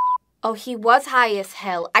 Oh, he was high as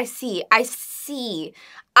hell. I see. I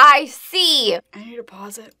need to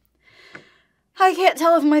pause it. I can't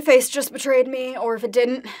tell if my face just betrayed me or if it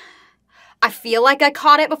didn't. I feel like I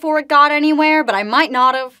caught it before it got anywhere, but I might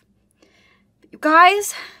not have. But you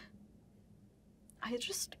guys,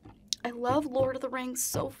 I love Lord of the Rings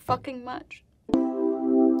so fucking much.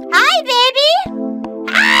 Hi, baby!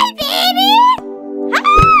 Hi, baby!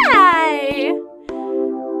 Hi!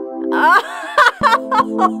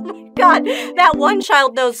 Oh my god, that one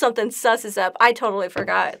child knows something sus is up. I totally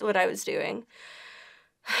forgot what I was doing.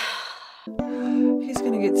 He's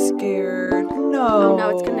gonna get scared. No. Oh no,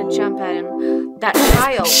 it's gonna jump at him. That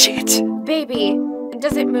child. Shit. Baby,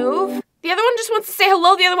 does it move? The other one just wants to say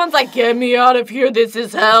hello. The other one's like, get me out of here. This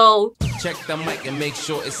is hell. Check the mic and make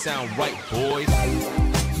sure it sound right, boys.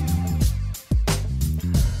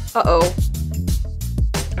 Uh-oh.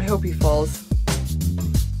 I hope he falls.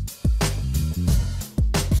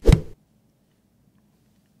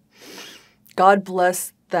 God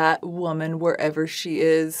bless that woman wherever she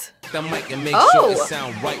is. The mic and make sure it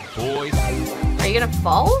sound right, boys. Are you gonna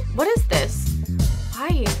fall? What is this?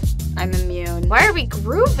 Why? I'm immune. Why are we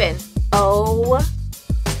grooving? Oh,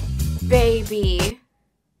 baby.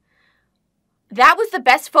 That was the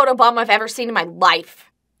best photobomb I've ever seen in my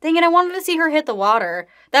life. Dang it, I wanted to see her hit the water.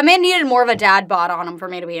 That man needed more of a dad bod on him for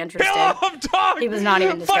me to be interested. He was not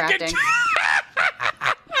even distracting.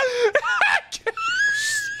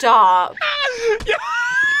 Stop.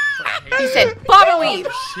 He said, bob and weave.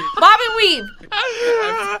 Bob and weave.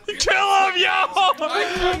 Kill him, yo! Kill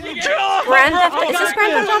him! Is this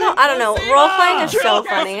Grand Theft Auto? I don't know. Role-playing is so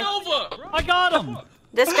funny. I got him.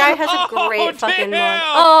 This guy has a great fucking one.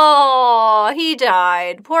 Oh, he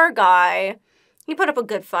died. Poor guy. He put up a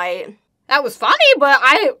good fight. That was funny, but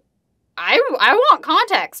I want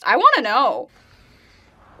context. I want to know.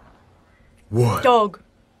 What? Dog.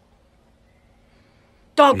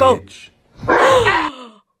 Doggo.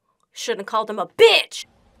 Shouldn't have called him a bitch.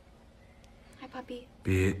 Hi, puppy.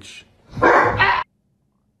 Bitch. I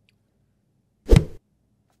need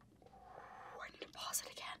to pause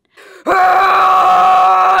it again.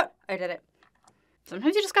 I did it.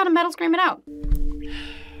 Sometimes you just gotta metal scream it out.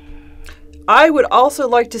 I would also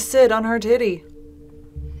like to sit on her titty.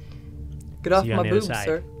 Get off my boobs,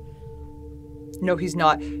 sir. No, he's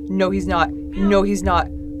not. No, he's not. No, he's not.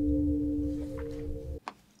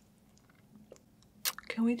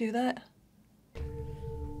 Can we do that?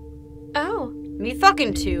 Oh. Me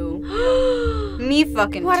fucking too. Me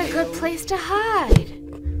fucking What too. a good place to hide.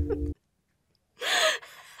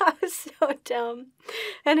 That was so dumb.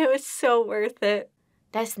 And it was so worth it.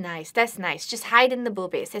 That's nice. That's nice. Just hide in the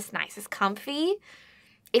boobies. It's nice. It's comfy.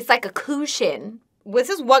 It's like a cushion. This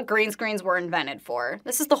is what green screens were invented for.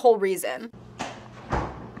 This is the whole reason.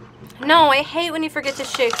 No, I hate when you forget to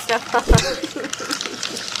shake stuff up.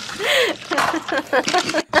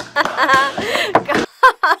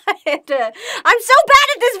 God. I'm so bad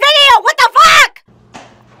at this video! What the fuck?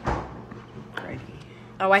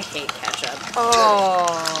 Oh, I hate ketchup. Oh.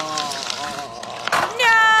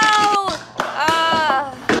 No!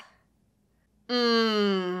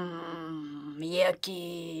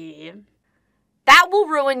 Yucky. That will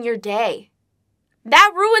ruin your day.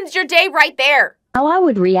 That ruins your day right there. How I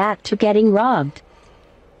would react to getting robbed.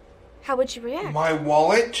 How would you react? My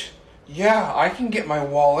wallet? Yeah, I can get my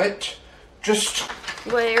wallet. Just...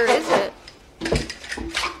 Where is it?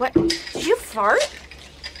 What? Did you fart?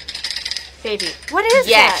 Baby. What is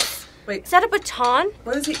that? Wait. Is that a baton?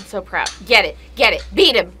 What is he? I'm so proud. Get it. Get it.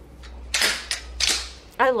 Beat him.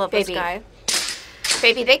 I love Baby. this guy.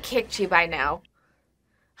 Baby, they kicked you by now.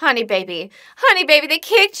 Honey, baby. Honey, baby, they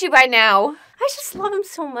kicked you by now. I just love him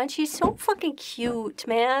so much. He's so fucking cute,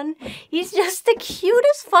 man. He's just the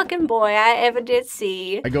cutest fucking boy I ever did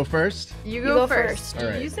see. I go first? You go first. All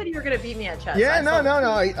right. You said you were gonna beat me at chess. Yeah, no. I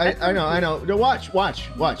know. No, watch.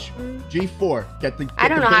 G4. Get the I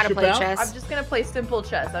don't know how to bishop play out. chess. I'm just gonna play simple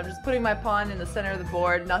chess. I'm just putting my pawn in the center of the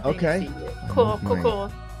board. Nothing Okay. secret.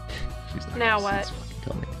 Cool. She's not Now gonna what? fucking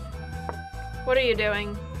kill me. What are you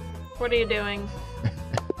doing? What are you doing?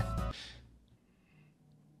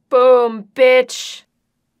 Boom, bitch.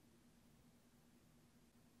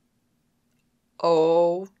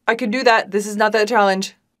 Oh, I can do that. This is not that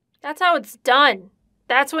challenge. That's how it's done.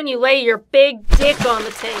 That's when you lay your big dick on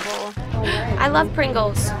the table. I love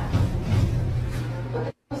Pringles.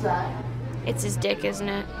 What's that? It's his dick, isn't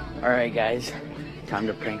it? Alright, guys. Time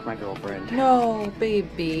to prank my girlfriend. No,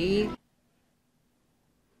 baby.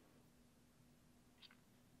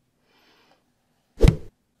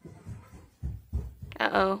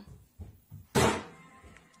 Uh-oh.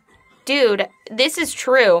 Dude, this is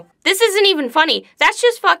true. This isn't even funny. That's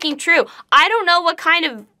just fucking true. I don't know what kind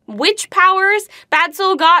of witch powers Bad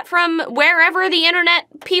Soul got from wherever the internet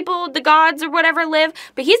people, the gods or whatever live,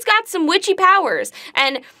 but he's got some witchy powers.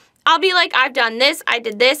 And I'll be like, I've done this, I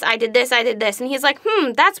did this, I did this, I did this. And he's like,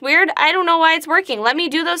 that's weird. I don't know why it's working. Let me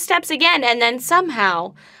do those steps again. And then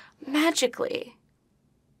somehow, magically,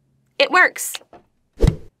 it works.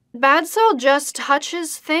 Bad Soul just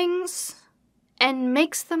touches things and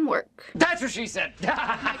makes them work. That's what she said.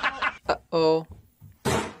 Uh-oh.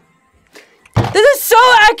 This is so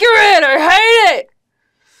accurate! I hate it!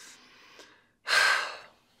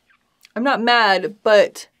 I'm not mad,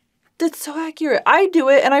 but that's so accurate. I do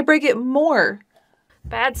it and I break it more.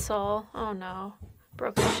 Bad Soul. Oh no.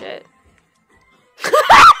 Broken shit. God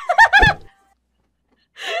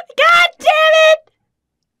damn it!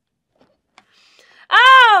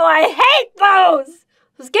 Oh, I hate those!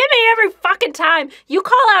 Just give me every fucking time. You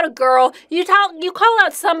call out a girl, you call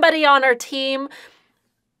out somebody on our team.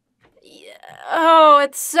 Oh,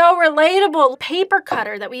 it's so relatable. Paper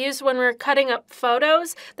cutter that we used when we were cutting up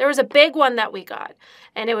photos. There was a big one that we got.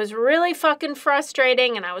 And it was really fucking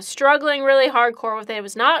frustrating, and I was struggling really hardcore with it. It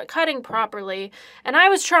was not cutting properly. And I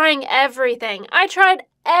was trying everything. I tried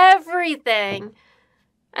everything.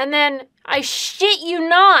 And then, I shit you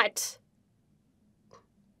not,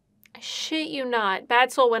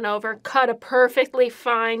 Bad Soul went over, cut a perfectly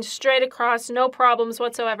fine, straight across, no problems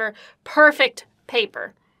whatsoever, perfect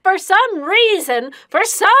paper. For some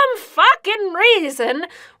fucking reason,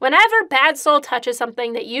 whenever Bad Soul touches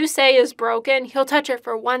something that you say is broken, he'll touch it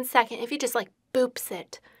for 1 second. If he just like boops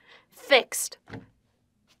it. Fixed.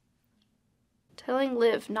 Telling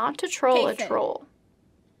Liv not to troll a troll.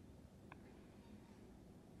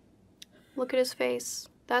 Look at his face.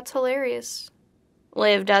 That's hilarious.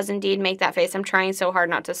 Liv does indeed make that face. I'm trying so hard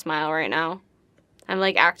not to smile right now. I'm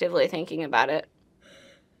like actively thinking about it.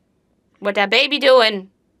 What that baby doing?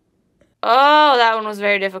 Oh, that one was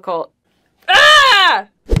very difficult. Ah!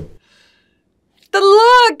 The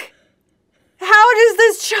look! How does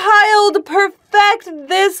this child perfect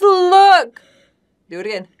this look? Do it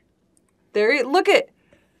again. There, look it.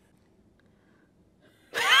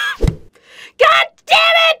 God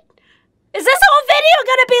damn it! Is this whole video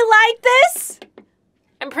gonna be like this?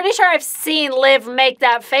 I'm pretty sure I've seen Liv make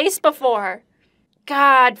that face before.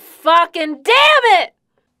 God fucking damn it!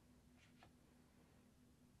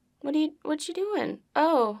 What you doing?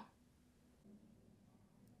 Oh.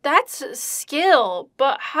 That's a skill,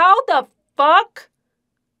 but how the fuck?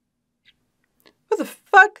 What the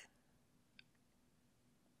fuck?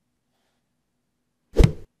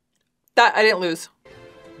 That, I didn't lose.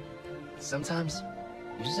 Sometimes,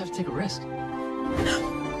 you just have to take a risk. Oh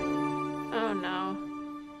no.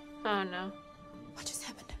 Oh no. What just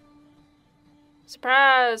happened?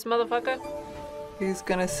 Surprise, motherfucker. He's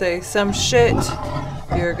gonna say some shit.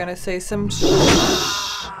 You're gonna say some shit.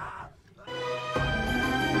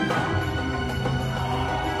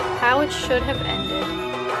 How it should have ended.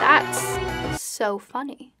 That's so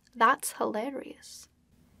funny. That's hilarious.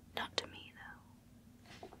 Not to me,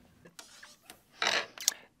 though.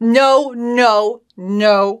 No, no,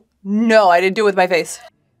 no, no. I didn't do it with my face.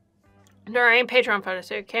 During Patreon photo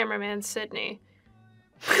shoot, cameraman Sydney.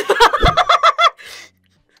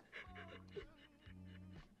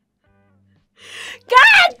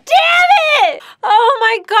 God damn it! Oh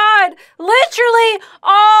my god! Literally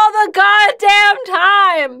all the goddamn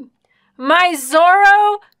time! My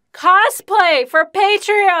Zorro cosplay for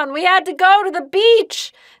Patreon. We had to go to the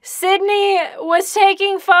beach. Sydney was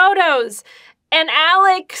taking photos, and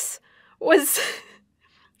Alex was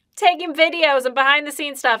taking videos and behind the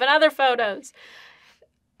scenes stuff and other photos.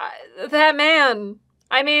 That man,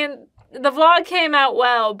 I mean, the vlog came out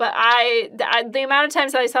well, but the amount of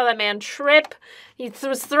times that I saw that man trip, he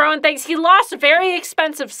was throwing things. He lost very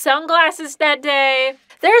expensive sunglasses that day.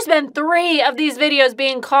 There's been 3 of these videos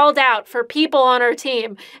being called out for people on our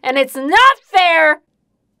team, and it's not fair.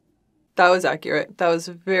 That was accurate. That was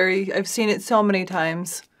very, I've seen it so many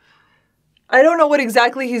times. I don't know what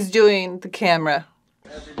exactly he's doing, the camera.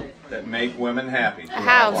 That make women happy. A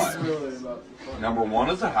house. Number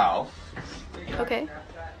 1 is a house. Okay.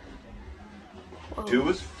 2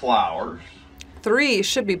 is flowers. 3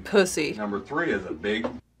 should be pussy. Number 3 is a big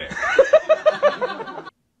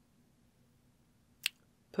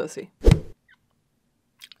pussy.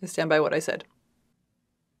 I stand by what I said.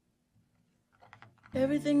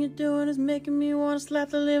 Everything you're doing is making me want to slap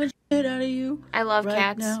the living shit out of you. I love right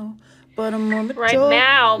cats. Now. But I'm more mature, Right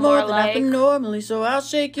now, more than like. I've been normally, so I'll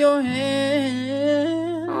shake your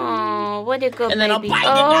hand. Oh, what a good And then baby.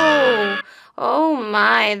 I'll bite it. Oh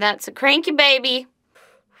my, that's a cranky baby.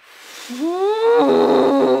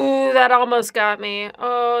 Ooh, that almost got me.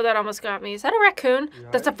 Oh, that almost got me. Is that a raccoon?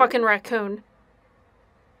 That's a fucking raccoon.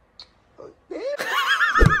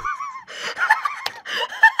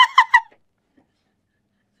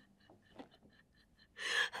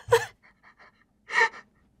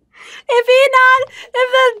 If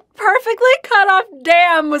the perfectly cut off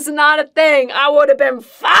dam was not a thing, I would have been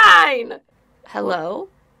fine. Hello?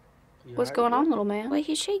 What's going on, little man? Why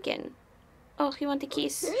he's shaking? Oh, he want the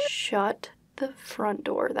keys. Shut the front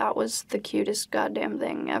door. That was the cutest goddamn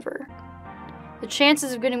thing ever. The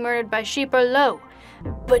chances of getting murdered by sheep are low,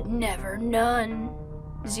 but never none.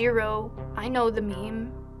 0. I know the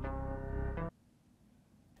meme.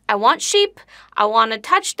 I want sheep. I want to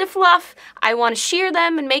touch the fluff. I want to shear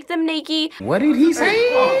them and make them naked. What did he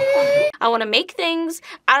say? I want to make things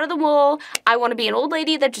out of the wool. I want to be an old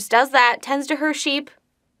lady that just does that, tends to her sheep,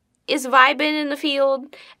 is vibing in the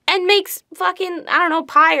field, and makes fucking, I don't know,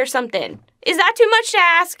 pie or something. Is that too much to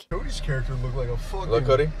ask? Cody's character looked like a fucking... Look,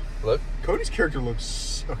 Cody. Look. Cody's character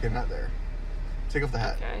looks... Okay, not there. Take off the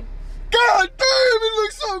hat. Okay. God damn, it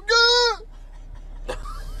looks so good!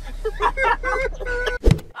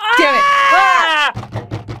 Damn it! Ah!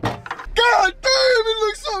 God damn, it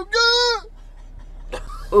looks so good!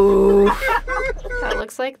 Ooh. That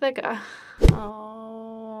looks like the guy.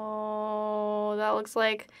 Oh, that looks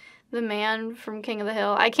like the man from King of the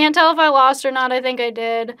Hill. I can't tell if I lost or not. I think I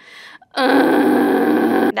did.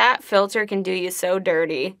 That filter can do you so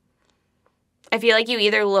dirty. I feel like you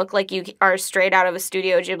either look like you are straight out of a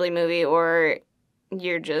Studio Ghibli movie or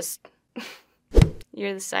you're just...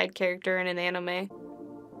 you're the side character in an anime.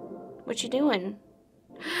 What you doing?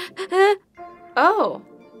 Oh.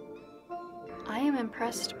 I am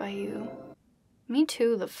impressed by you. Me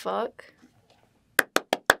too, the fuck.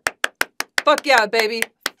 Fuck yeah, baby.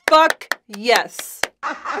 Fuck yes.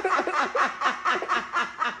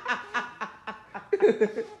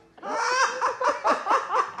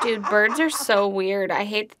 Dude, birds are so weird. I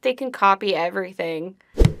hate that they can copy everything.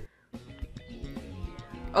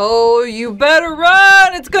 Oh, you better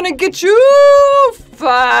run! It's gonna get you!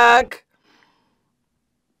 Fuck!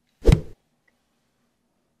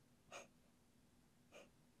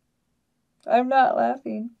 I'm not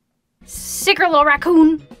laughing. Sicker little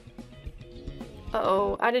raccoon!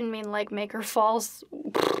 Uh-oh, I didn't mean like make her fall.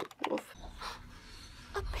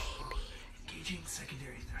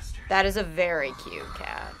 That is a very cute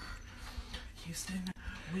cat. Houston,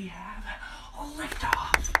 we have a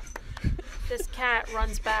liftoff. This cat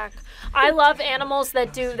runs back. I love animals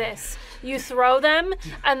that do this. You throw them,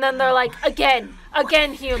 and then they're like, again,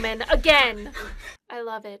 human, again. I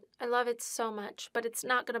love it. I love it so much, but it's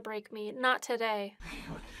not gonna break me. Not today.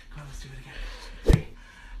 Come on, let's do it again.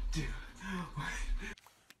 3, 2, 1.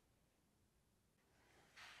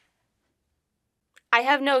 I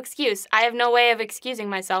have no excuse. I have no way of excusing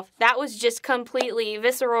myself. That was just completely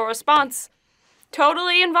visceral response.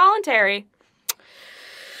 Totally involuntary.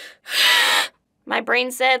 My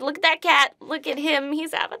brain said, look at that cat. Look at him.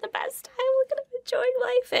 He's having the best time. Look at him enjoying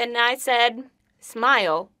life. And I said,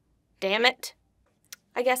 smile. Damn it.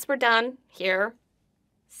 I guess we're done here.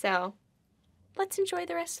 So, let's enjoy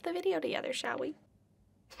the rest of the video together, shall we?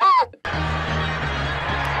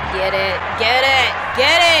 Get it, get it,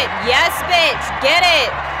 get it! Yes, bitch, get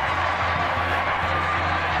it!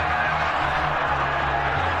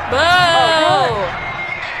 Boo!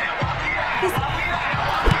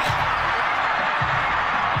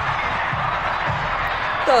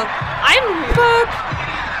 I'm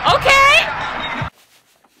okay.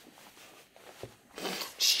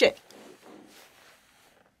 Shit.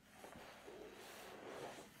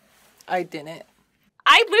 I didn't.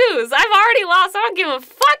 I lose. I've already lost. I don't give a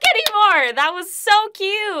fuck anymore. That was so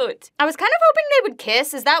cute. I was kind of hoping they would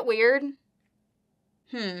kiss. Is that weird?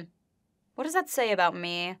 What does that say about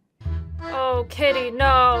me? Oh, Kitty,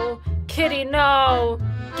 no. Kitty, no.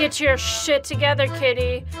 Get your shit together,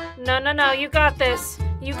 Kitty. No, no, no. You got this.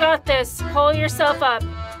 You got this. Pull yourself up.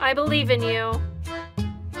 I believe in you.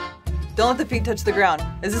 Don't let the feet touch the ground.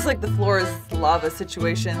 Is this like the floor is lava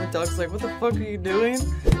situation? The dog's like, what the fuck are you doing?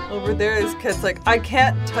 Over there, this kid's like, I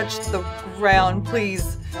can't touch the ground,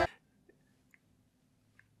 please.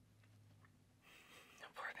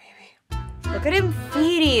 Poor baby. Look at him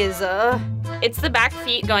feeties. It's the back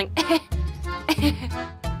feet going.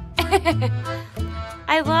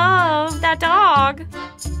 I love that dog.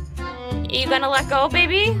 You gonna let go,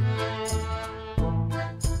 baby?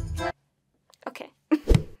 Okay.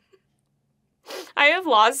 I have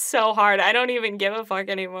lost so hard. I don't even give a fuck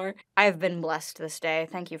anymore. I have been blessed this day.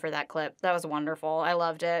 Thank you for that clip. That was wonderful. I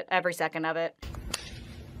loved it. Every second of it.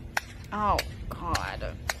 Oh,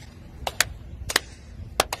 God.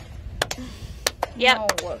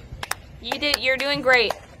 Yep. No. You're doing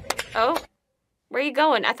great. Oh, where are you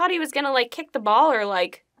going? I thought he was gonna, like, kick the ball or,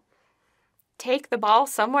 like, take the ball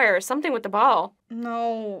somewhere or something with the ball.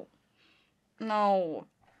 No. No.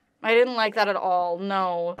 I didn't like that at all.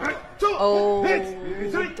 No. Oh,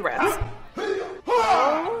 threats.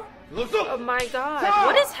 Oh my god.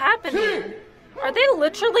 What is happening? Are they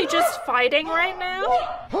literally just fighting right now?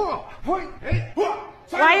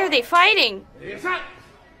 Why are they fighting?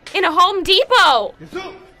 In a Home Depot!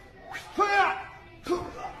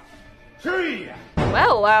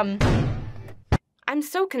 Well, I'm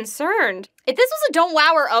so concerned. If this was a Don't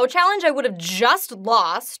Wow or Oh challenge, I would have just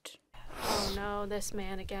lost. Oh no, this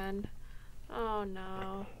man again. Oh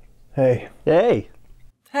no. Hey. Hey.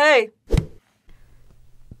 Hey.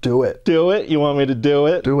 Do it. Do it? You want me to do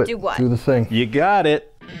it? Do it. Do what? Do the thing. You got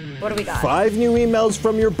it. What do we got? 5 new emails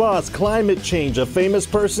from your boss. Climate change. A famous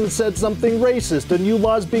person said something racist. A new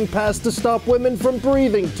law's being passed to stop women from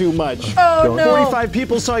breathing too much. Oh, no. 45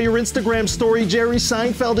 people saw your Instagram story. Jerry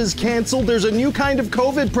Seinfeld is canceled. There's a new kind of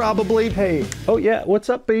COVID probably. Hey, oh yeah, what's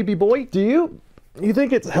up, baby boy? Do you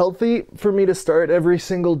think it's healthy for me to start every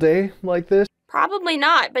single day like this? Probably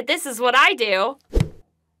not, but this is what I do.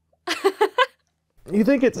 You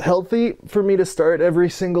think it's healthy for me to start every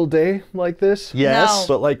single day like this? Yes. No.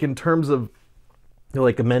 But like in terms of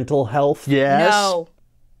like mental health? Yes. No.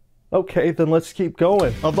 Okay, then let's keep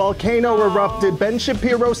going. A volcano erupted. Ben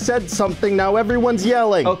Shapiro said something. Now everyone's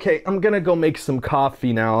yelling. Okay, I'm gonna go make some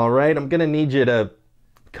coffee now, all right? I'm gonna need you to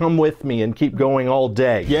come with me and keep going all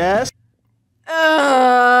day. Yes?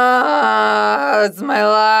 It's my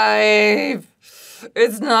life.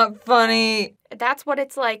 It's not funny. That's what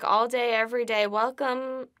it's like all day, every day.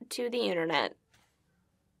 Welcome to the internet.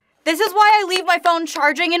 This is why I leave my phone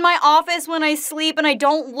charging in my office when I sleep and I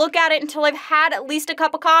don't look at it until I've had at least a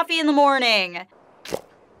cup of coffee in the morning.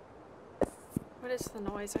 What is the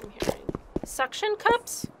noise I'm hearing? Suction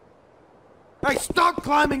cups? Hey, stop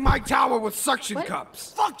climbing my tower with suction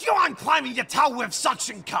cups! Fuck you, I'm climbing your tower with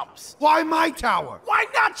suction cups! Why my tower? Why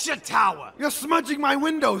not your tower? You're smudging my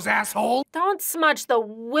windows, asshole! Don't smudge the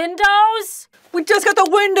windows! We just got the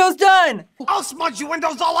windows done! I'll smudge your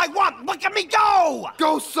windows all I want! Look at me go!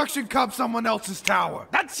 Go suction cup someone else's tower!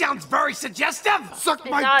 That sounds very suggestive! Suck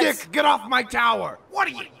my dick! Get off my tower! What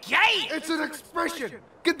are you, gay? It's an expression!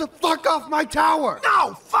 Get the fuck off my tower!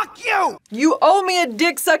 No, fuck you! You owe me a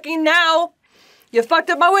dick sucking now! You fucked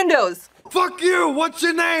up my windows! Fuck you! What's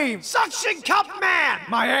your name? Suction Cup Man!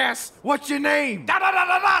 My ass! What's your name?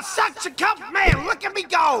 Da-da-da-da-da! Suction Cup Man! Look at me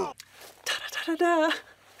go! Da-da-da-da-da.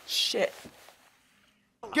 Shit.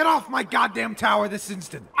 Get off my goddamn tower this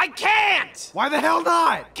instant! I can't! Why the hell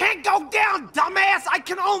not? Can't go down, dumbass! I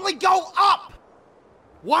can only go up!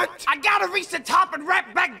 What? I gotta reach the top and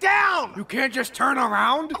wrap back down! You can't just turn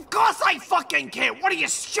around? Of course I fucking can't! What are you,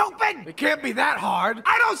 stupid? It can't be that hard.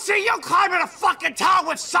 I don't see you climbing a fucking tower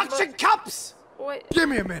with suction cups! Wait. Give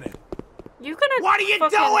me a minute. You gonna What are you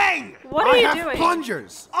doing? What are you I doing? have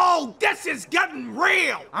plungers. Oh, this is getting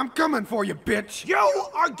real! I'm coming for you, bitch. You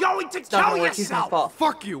are going to Not kill gonna work, he's gonna yourself! fall.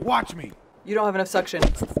 Fuck you, watch me. You don't have enough suction.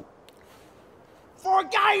 For a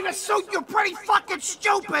guy in a suit, you're pretty fucking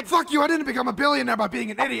stupid! Fuck you, I didn't become a billionaire by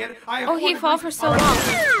being an idiot. Oh, he fell for so long.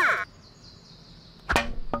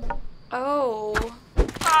 Oh.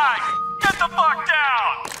 Get the fuck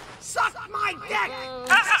down! Suck my dick!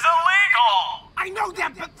 This is illegal! I know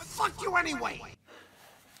that, but fuck you anyway!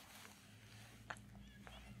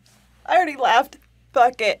 I already laughed.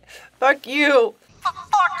 Fuck it. Fuck you. Fuck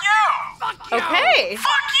you! Fuck you! Okay.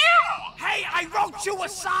 Fuck you! Hey, I wrote you a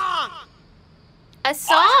song! A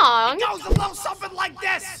song? It goes a little something like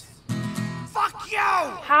this! Fuck you!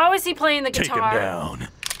 How is he playing the guitar? down.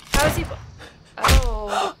 How is he?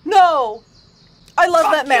 Oh. No! I love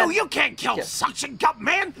Fuck that man. You can't kill Suction Cup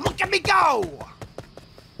Man! Look at me go!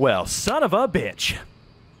 Well, son of a bitch.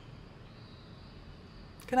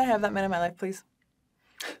 Can I have that man in my life, please?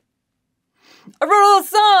 I wrote a little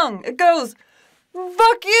song! It goes,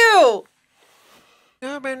 fuck you!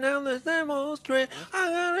 Up and down the demonstrate. I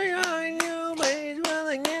gotta you, baby,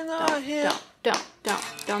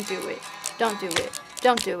 Don't do it. Don't do it.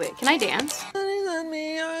 Don't do it. Can I dance?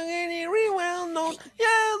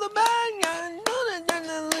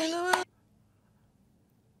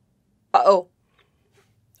 Uh-oh.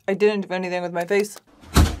 I didn't do anything with my face.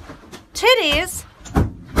 Titties?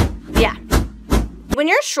 Yeah. When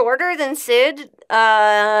you're shorter than Sid,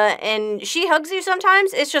 and she hugs you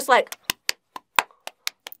sometimes, it's just like...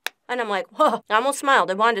 And I'm like, whoa. I almost smiled.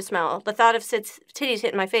 I wanted to smile. The thought of Sid's titties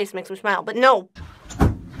hitting my face makes me smile, but no.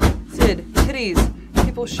 Sid, titties,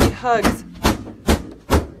 people she hugs.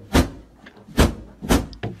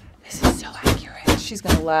 This is so accurate. She's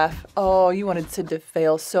gonna laugh. Oh, you wanted Sid to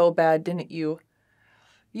fail so bad, didn't you?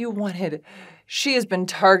 You wanted... She has been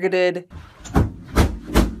targeted. I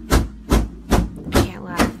can't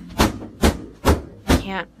laugh. I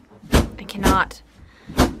can't. I cannot.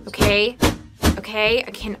 Okay? Okay?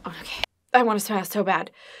 I can't. Okay. I want to smile so bad.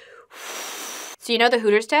 So you know the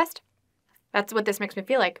Hooters test? That's what this makes me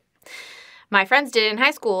feel like. My friends did it in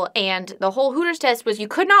high school, and the whole Hooters test was you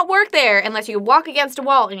could not work there unless you walk against a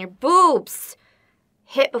wall and your boobs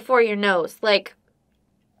hit before your nose. Like,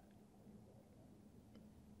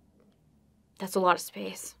 that's a lot of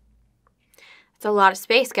space. That's a lot of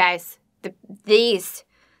space, guys. The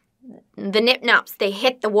nip-nops, they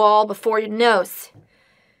hit the wall before your nose.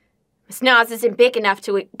 My snoz isn't big enough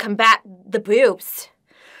to combat the boobs.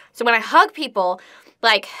 So when I hug people,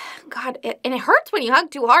 Like, God, and it hurts when you hug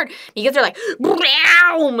too hard. You guys are like,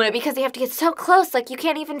 Brow! Because you have to get so close. Like, you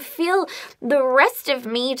can't even feel the rest of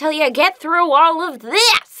me till you get through all of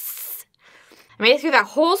this. I made it through that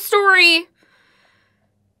whole story.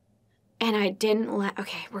 And I didn't let...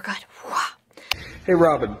 Okay, we're good. Hey,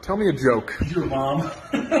 Robin, tell me a joke. Your mom.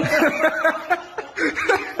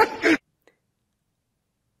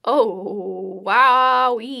 Oh,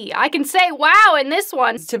 wowee. I can say wow in this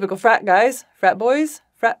one. It's typical frat guys, frat boys,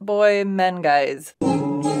 frat boy men guys.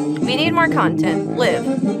 We need more content. Live.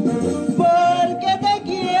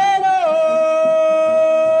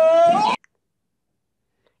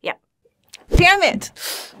 Yep. Damn it!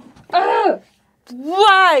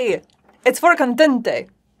 Why? It's for contente.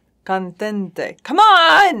 Contente. Come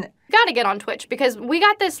on! Gotta get on Twitch because we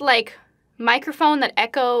got this, like, microphone that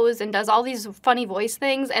echoes and does all these funny voice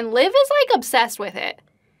things, and Liv is, like, obsessed with it.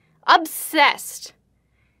 Obsessed.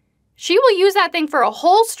 She will use that thing for a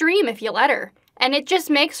whole stream if you let her. And it just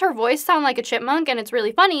makes her voice sound like a chipmunk, and it's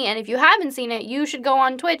really funny, and if you haven't seen it, you should go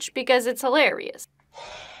on Twitch because it's hilarious.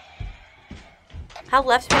 How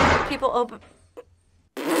left-wing people open...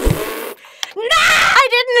 No! I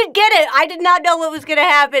didn't get it. I did not know what was going to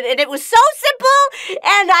happen, and it was so simple,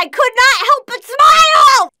 and I could not help but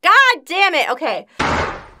smile! God damn it. Okay.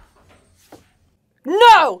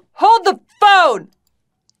 No! Hold the phone!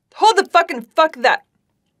 Hold the fuck that.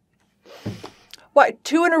 What,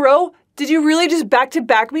 2 in a row? Did you really just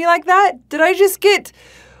back-to-back me like that? Did I just get...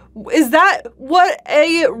 Is that what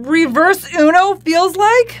a reverse Uno feels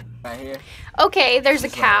like? Right here. Okay, there's a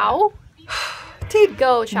cow.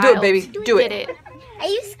 Go, child. Do it, baby. Do it. Get it. Are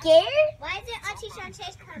you scared? Why is it Auntie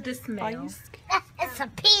Shantae's coming? The smell. It's a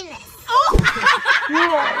penis. No,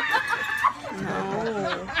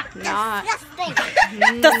 not.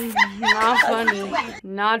 Disgusting. Not funny.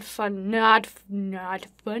 Not fun. Not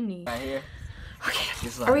funny. Right here. Okay,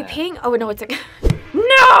 Just like are we that. peeing? Oh, no, it's a...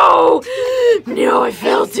 No! No, I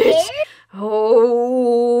felt it.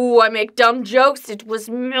 Oh, I make dumb jokes. It was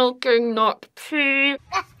milking, not pee.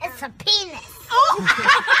 It's a penis.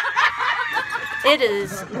 It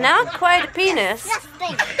is not quite a penis.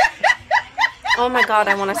 Disgusting. Oh my god,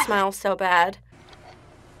 I want to smile so bad.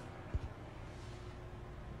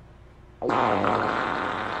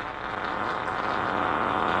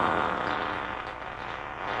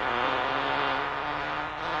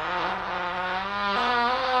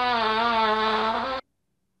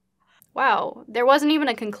 Wow, there wasn't even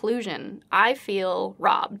a conclusion. I feel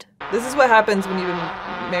robbed. This is what happens when you've been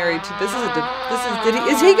married to...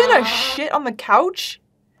 Is he gonna shit on the couch?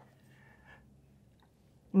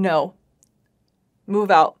 No.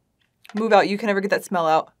 Move out. Move out. You can never get that smell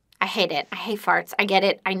out. I hate it. I hate farts. I get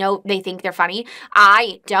it. I know they think they're funny.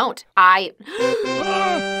 I don't.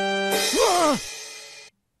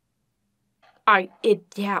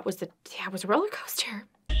 It was a roller coaster.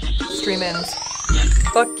 Stream ends.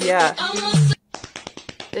 Fuck yeah.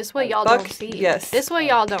 This what y'all Fuck don't see. yes. This what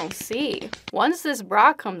y'all don't see. Once this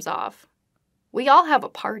bra comes off, we all have a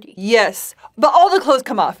party. Yes. But all the clothes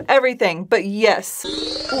come off. Everything. But yes.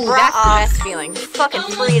 Ooh, that's the best feeling. Fucking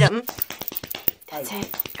freedom. That's it.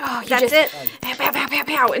 Oh, That's it. Pow, pow, pow, pow,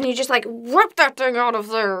 pow, and you just like rip that thing out of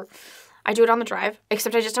there. I do it on the drive,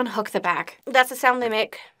 except I just unhook the back. That's the sound they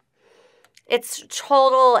make. It's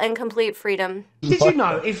total and complete freedom. Did you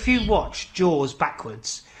know if you watch Jaws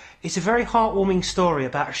backwards, it's a very heartwarming story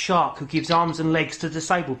about a shark who gives arms and legs to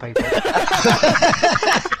disabled people?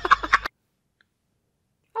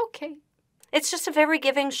 Okay. It's just a very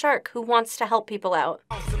giving shark who wants to help people out.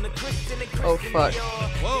 Oh, fuck.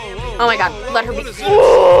 Oh my god, let her be.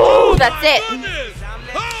 Ooh, that's it.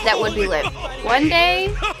 That would be lit. One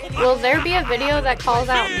day, will there be a video that calls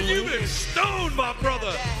out me?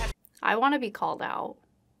 I want to be called out.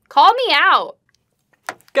 Call me out.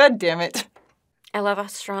 God damn it. I love a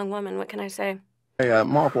strong woman. What can I say? Hey,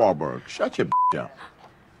 Mark Wahlberg, shut your up.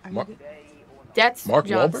 That's Mark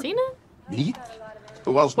John Wahlberg? Cena? Me?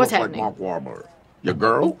 Who else What's looks happening? like Mark Wahlberg? Your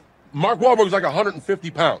girl? Mark Wahlberg's like 150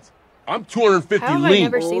 pounds. I'm 250 How have I lean.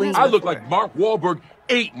 never seen this I look before? like Mark Wahlberg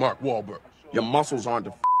ate Mark Wahlberg. Your muscles aren't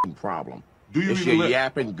the f***ing problem. Do you it's your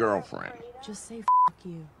yapping girlfriend. Just say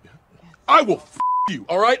you. I will f*** you,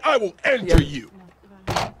 all right? I will enter you.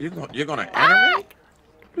 You're gonna enter me?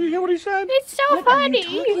 Do you hear what he said? It's so What funny. are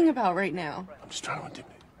you talking about right now? I'm just trying to intimidate.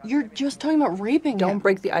 You're just talking about raping Don't him.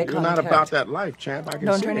 break the eye You're not about that life, champ. I can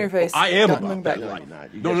Don't see turn it. your face. I am Don't about look that back. life.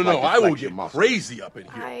 No. I will get crazy up in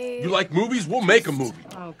here. You like movies? We'll make a movie.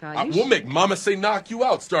 Oh, God. We'll make Mama Say Knock You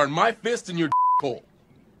Out, starring my fist in your hole.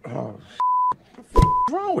 Oh,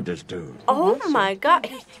 what's wrong with this dude? Oh my god.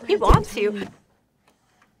 He wants you.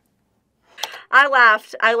 I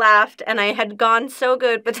laughed, and I had gone so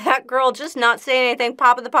good, but that girl just not saying anything,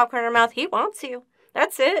 popping the popcorn in her mouth, he wants you.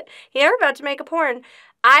 That's it. They're about to make a porn.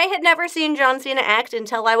 I had never seen John Cena act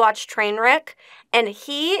until I watched Trainwreck, and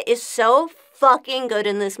he is so fucking good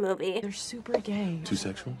in this movie. They're super gay. Too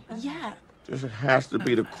sexual? Yeah. This has to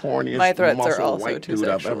be the corniest My threats are muscle also white too dude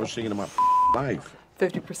I've sexual. ever seen in my life.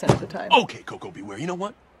 50% of the time. Okay, Coco, beware. You know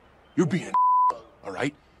what? You're being all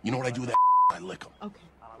right? You know what I do with that? I lick him. Okay.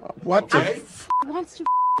 What the He wants to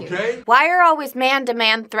Okay? Why are always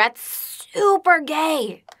man-to-man threats super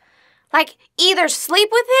gay? Like, either sleep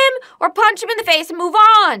with him or punch him in the face and move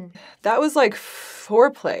on. That was like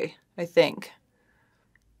foreplay, I think.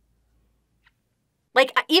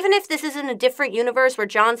 Like, even if this is in a different universe where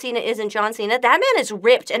John Cena isn't John Cena, that man is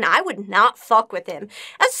ripped, and I would not fuck with him.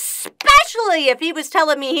 Especially if he was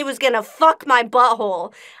telling me he was gonna fuck my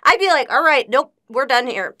butthole. I'd be like, all right, nope, we're done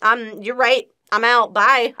here. You're right. I'm out.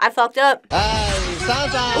 Bye. I fucked up.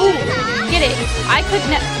 Ooh, get it. I could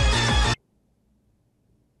never.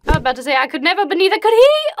 I was about to say I could never, but neither could he.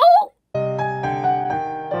 Oh!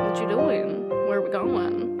 What you doing? Where are we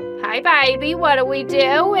going? Hi, baby. What are we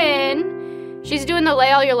doing? She's doing the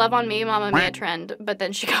lay all your love on me, Mamma Mia trend, but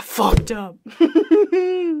then she got fucked up.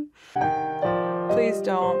 Please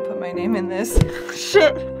don't put my name in this.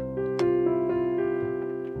 Shit.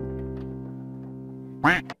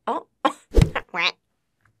 Oh.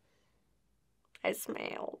 I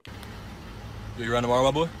smelled. You around tomorrow, my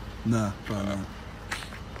boy? Nah, probably not.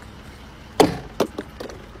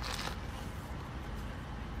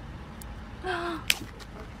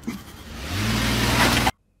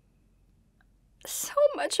 So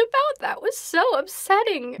much about that was so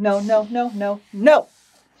upsetting. No, no, no, no, no.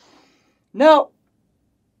 No.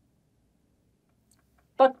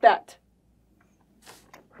 Fuck that.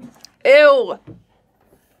 Ew.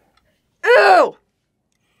 Ew.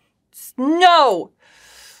 No.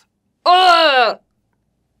 Ugh.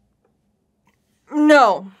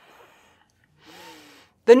 No.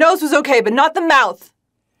 The nose was okay, but not the mouth.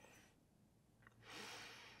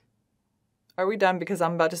 Are we done? Because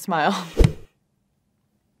I'm about to smile.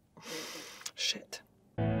 Shit.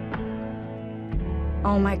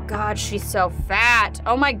 Oh my god, she's so fat.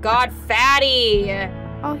 Oh my god, fatty.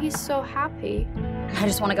 Oh, he's so happy. I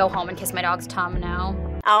just want to go home and kiss my dog's tongue now.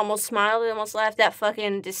 I almost smiled, I almost laughed. That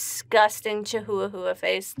fucking disgusting chihuahua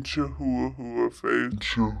face. Chihuahua face.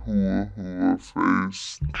 Chihuahua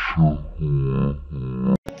face.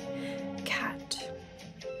 Cat.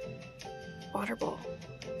 Water bowl.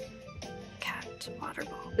 Cat. Water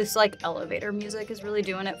bowl. This like elevator music is really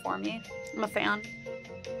doing it for me. I'm a fan.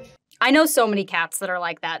 I know so many cats that are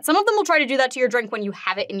like that. Some of them will try to do that to your drink when you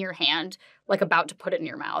have it in your hand, like about to put it in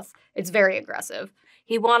your mouth. It's very aggressive.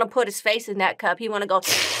 He want to put his face in that cup. He want to go.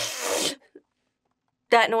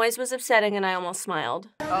 That noise was upsetting, and I almost smiled.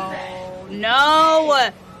 Oh no!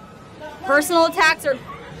 Personal attacks are.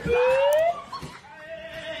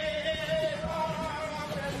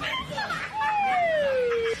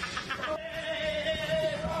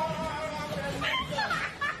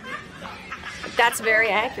 That's very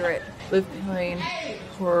accurate. Live playing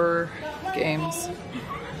horror games.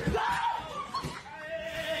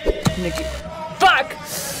 Nikki. Fuck!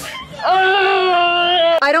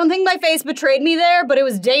 I don't think my face betrayed me there, but it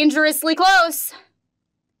was dangerously close.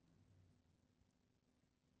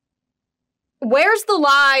 Where's the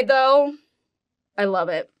lie, though? I love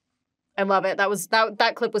it. I love it.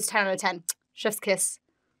 That clip was 10 out of 10. Chef's kiss.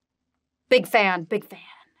 Big fan. Big fan.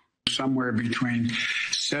 Somewhere between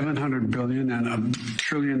 700 billion and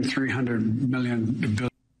 1,300,000,000,000,000,000.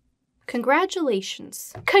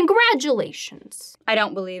 Congratulations. Congratulations. I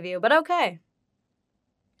don't believe you, but okay.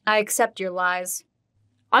 I accept your lies.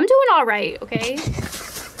 I'm doing all right, okay?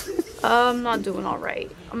 I'm not doing all right.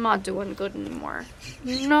 I'm not doing good anymore.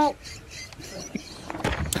 No.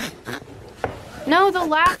 No, the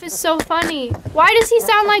laugh is so funny. Why does he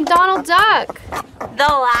sound like Donald Duck? The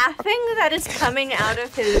laughing that is coming out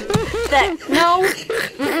of his... No.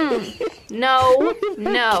 Mm-mm. No.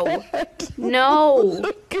 No. No.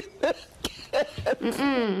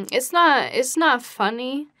 Mm-mm. It's not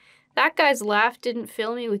funny. That guy's laugh didn't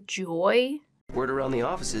fill me with joy. Word around the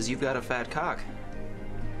office is you've got a fat cock.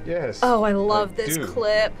 Yes. Oh, I love this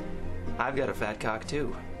clip. I've got a fat cock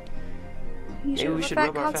too. You Maybe we should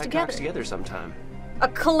rub our fat cocks together sometime. A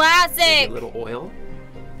classic! Maybe a little oil.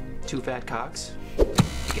 2 fat cocks.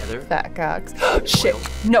 Together. Fat cocks. Shit.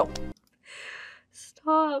 No.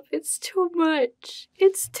 Stop. It's too much.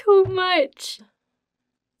 It's too much.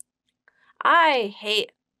 I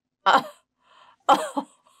hate...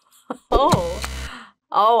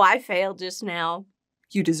 Oh, I failed just now.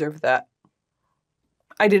 You deserve that.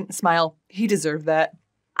 I didn't smile. He deserved that.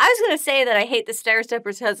 I was gonna say that I hate the stair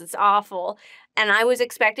steppers because it's awful, and I was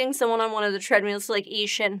expecting someone on one of the treadmills to like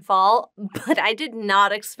eesh and fall, but I did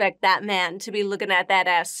not expect that man to be looking at that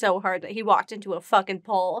ass so hard that he walked into a fucking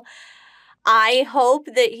pole. I hope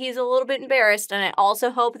that he's a little bit embarrassed, and I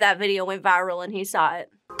also hope that video went viral and he saw it.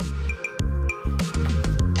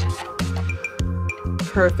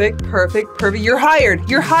 Perfect. You're hired.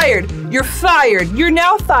 You're fired. You're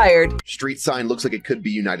now fired. Street sign looks like it could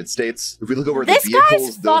be United States. If we look over This the vehicles,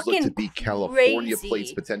 guy's those look fucking to be California crazy.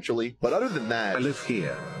 plates potentially. But other than that, I live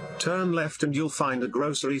here. Turn left and you'll find a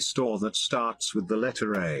grocery store that starts with the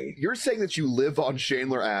letter A. You're saying that you live on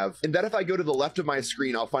Chandler Ave, and that if I go to the left of my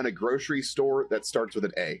screen, I'll find a grocery store that starts with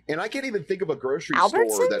an A. And I can't even think of a grocery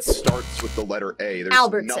store that starts with the letter A.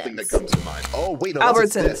 There's nothing that comes to mind. Oh, wait, no,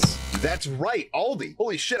 that's this. That's right, Aldi.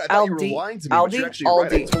 Holy shit, I thought you were lying to me, but you're actually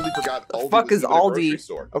right. I totally forgot Aldi fuck is was even a grocery Aldi?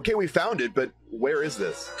 store. Okay, we found it, but where is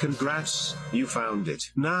this? Congrats, you found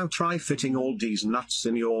it. Now try fitting Aldi's nuts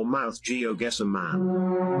in your mouth, GeoGuessr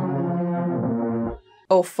man.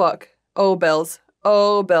 Oh, fuck. Oh, Bells.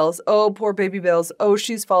 Oh, Bells. Oh, poor baby Bells. Oh,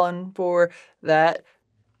 she's fallen for that.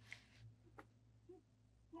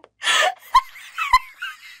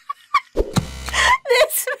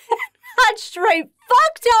 This man got straight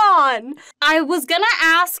fucked on! I was gonna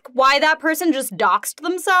ask why that person just doxed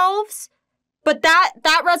themselves, but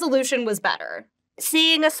that resolution was better.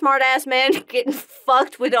 Seeing a smart-ass man getting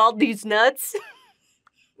fucked with all these nuts.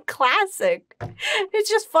 Classic. It's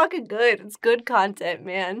just fucking good. It's good content,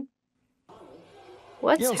 man.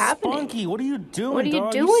 What's happening? Spunky, what are you doing? What are you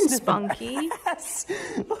dog? doing, sniffing Spunky? ass.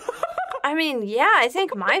 I mean, yeah, I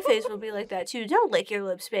think my face will be like that too. Don't lick your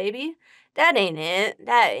lips, baby. That ain't it.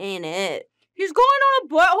 That ain't it. He's going on a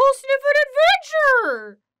butthole sniffing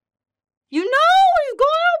adventure! You know he's going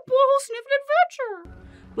on a butthole sniffing adventure!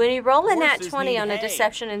 When you roll in that Horses 20 need on a hay.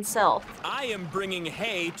 deception in self. I am bringing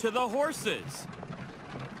hay to the horses.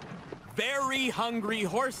 Very hungry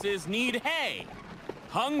horses need hay.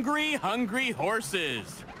 Hungry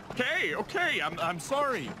horses. Okay, I'm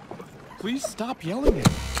sorry. Please stop yelling at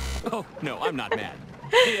me. Oh, no, I'm not mad.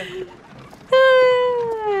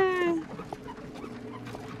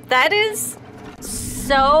 That is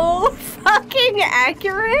so fucking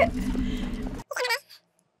accurate.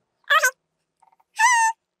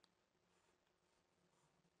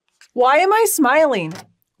 Why am I smiling?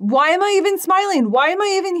 Why am I even smiling? Why am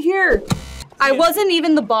I even here? I wasn't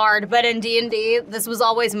even the bard, but in D&D, this was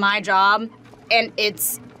always my job, and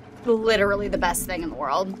it's literally the best thing in the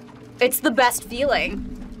world. It's the best feeling.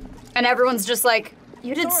 And everyone's just like,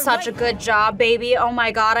 you did such a good job, baby. Oh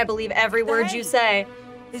my god, I believe every word you say.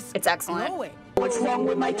 It's excellent. What's wrong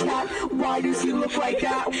with my cat? Why does he look like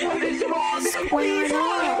that? What is wrong? Please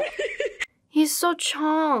help! He's so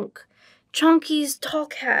chunk. Chunky's tall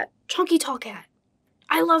cat. Chunky tall cat.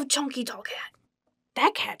 I love Chunky tall cat.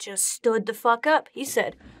 That cat just stood the fuck up. He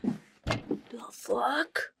said, the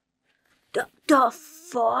fuck? The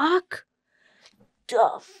fuck?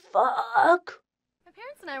 The fuck?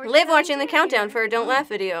 Liv watching the countdown for a Don't Laugh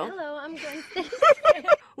video. Hello, I'm going to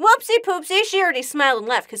Whoopsie poopsie, she already smiled and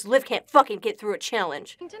left because Liv can't fucking get through a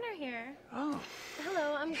challenge. dinner here. Oh.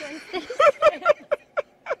 Hello, I'm going to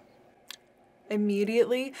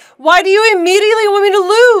Immediately? Why do you immediately want me to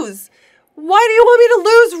lose? Why do you want me to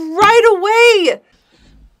lose right away?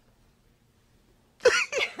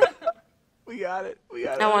 We got it.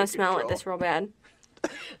 I want to smell it this real bad.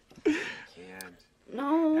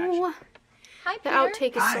 No. Hi, The Peter.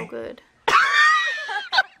 outtake is so good.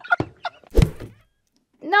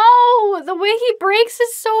 No, the way he breaks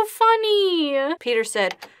is so funny. Peter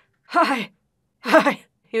said, hi.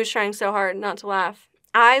 He was trying so hard not to laugh.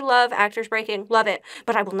 I love actors breaking, love it,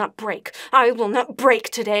 but I will not break. I will not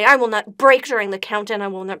break today. I will not break during the countdown. I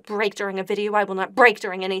will not break during a video. I will not break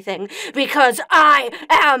during anything because I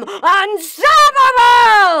am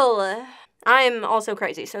unstoppable! I'm also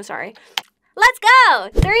crazy, so sorry. Let's go!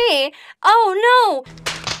 3. Oh no!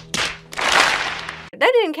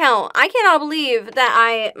 That didn't count. I cannot believe that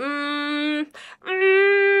I...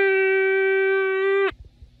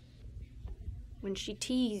 When she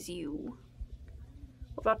tease you.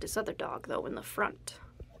 What about this other dog, though, in the front?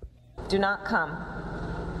 Do not come.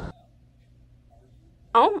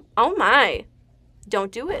 Oh my.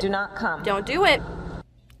 Don't do it. Do not come. Don't do it.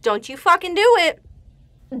 Don't you fucking do it.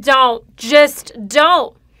 Don't. Just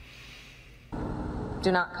don't.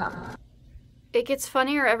 Do not come. It gets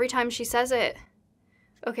funnier every time she says it.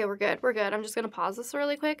 Okay, we're good. I'm just gonna pause this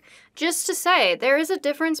really quick. Just to say, there is a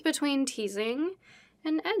difference between teasing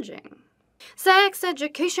and edging. Sex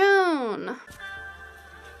education!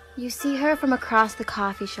 You see her from across the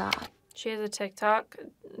coffee shop. She has a TikTok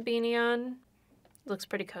beanie on. Looks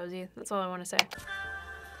pretty cozy. That's all I want to say.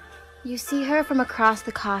 You see her from across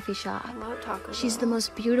the coffee shop. I love Taco She's Bell. the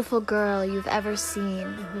most beautiful girl you've ever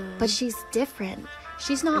seen. But she's different.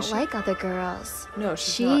 She's not like other girls. No,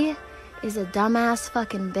 she's She is a dumbass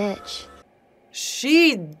fucking bitch.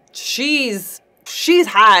 She's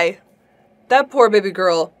high. That poor baby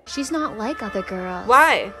girl. She's not like other girls.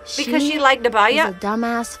 Why? Because she liked She's Abaya? a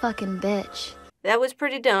dumbass fucking bitch. That was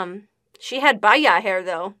pretty dumb. She had Baya hair,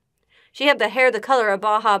 though. She had the hair the color of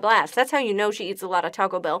Baja Blast. That's how you know she eats a lot of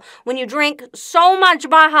Taco Bell. When you drink so much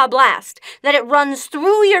Baja Blast that it runs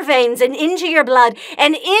through your veins and into your blood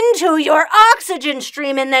and into your oxygen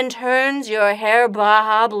stream and then turns your hair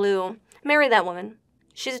Baja blue. Marry that woman.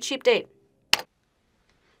 She's a cheap date.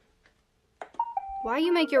 Why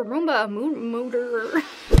you make your Roomba a mooter?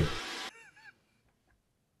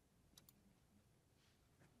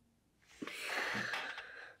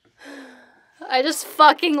 I just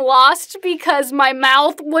fucking lost because my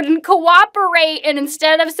mouth wouldn't cooperate, and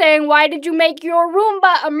instead of saying, why did you make your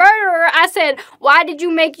Roomba a murderer, I said, why did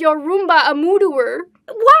you make your Roomba a mooterer?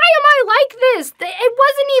 Why am I like this? It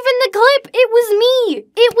wasn't even the clip. It was me.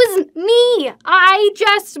 It was me. I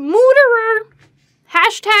just mooterer.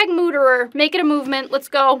 Hashtag mooterer. Make it a movement. Let's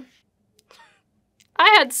go.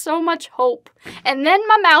 I had so much hope, and then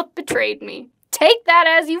my mouth betrayed me. Take that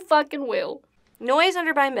as you fucking will. Noise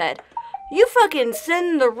under my bed. You fucking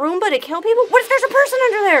send the Roomba to kill people? What if there's a person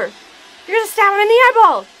under there? You're gonna stab him in the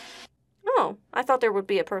eyeball. Oh, I thought there would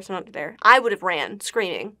be a person under there. I would have ran,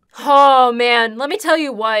 screaming. Oh, man, let me tell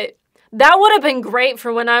you what. That would have been great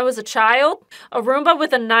for when I was a child. A Roomba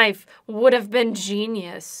with a knife would have been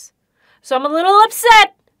genius. So I'm a little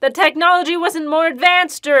upset that technology wasn't more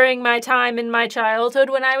advanced during my time in my childhood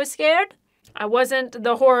when I was scared. I wasn't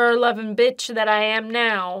the horror-loving bitch that I am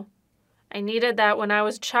now. I needed that when I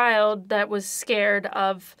was a child that was scared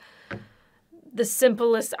of the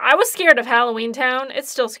simplest... I was scared of Halloween Town. It's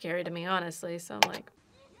still scary to me, honestly, so I'm like...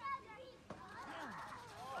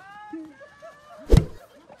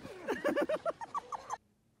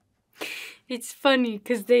 It's funny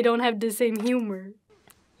because they don't have the same humor.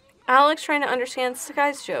 Alex trying to understand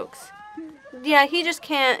Sky's jokes. Yeah, he just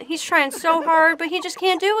can't. He's trying so hard, but he just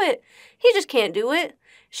can't do it. He just can't do it.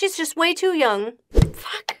 She's just way too young.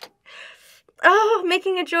 Fuck. Oh,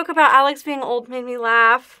 making a joke about Alex being old made me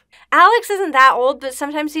laugh. Alex isn't that old, but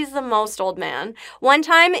sometimes he's the most old man. One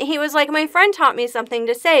time, he was like, my friend taught me something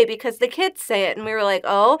to say because the kids say it. And we were like,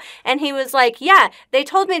 oh. And he was like, yeah, they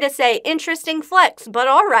told me to say interesting flex, but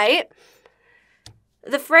all right.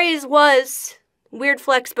 The phrase was weird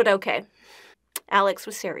flex, but okay. Alex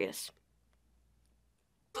was serious.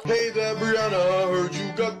 Hey there, Brianna, heard you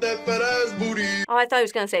got that fat ass booty. Oh, I thought he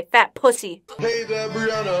was gonna say fat pussy. Hey there,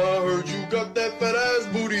 Brianna, heard you got that fat ass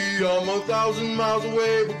booty. I'm 1,000 miles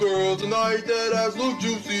away, but girl, tonight that ass look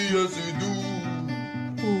juicy, yes it do.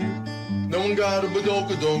 No one got a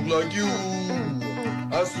badonka-donk like you.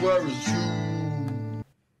 I swear it's true.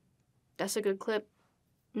 That's a good clip.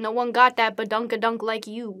 No one got that badunkadunk like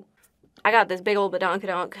you. I got this big old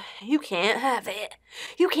badonkadonk. You can't have it.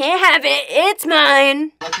 You can't have it. It's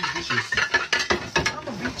mine.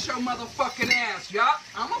 I'ma beat your motherfucking ass, y'all.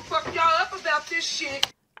 I'ma fuck y'all up about this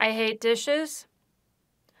shit. I hate dishes.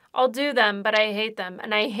 I'll do them, but I hate them.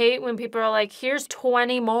 And I hate when people are like, here's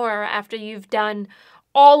 20 more after you've done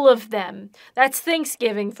all of them. That's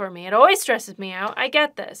Thanksgiving for me. It always stresses me out. I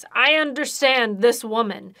get this. I understand this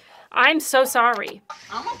woman. I'm so sorry.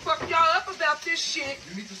 I'ma fuck y'all up about this shit.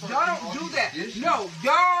 Y'all don't do that. No,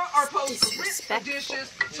 y'all are supposed to rinse the dishes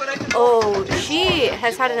so they can... Oh, she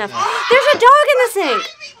has had enough. There's a dog in the sink.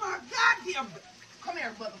 Come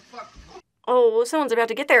here, motherfucker. Oh, someone's about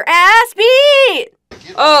to get their ass beat.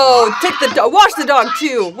 Oh, take the dog. Wash the dog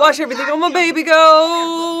too. Wash everything on my baby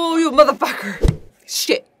go. You motherfucker.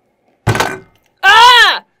 Shit.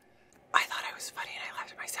 Ah! I thought I was funny and I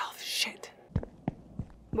laughed at myself. Shit.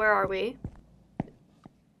 Where are we?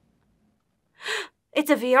 It's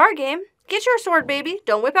a VR game. Get your sword, baby.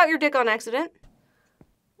 Don't whip out your dick on accident.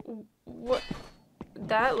 What?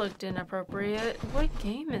 That looked inappropriate. What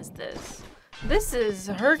game is this? This is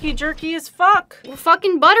herky-jerky as fuck. Well,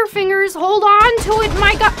 fucking Butterfingers, hold on to it,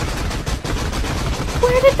 my god.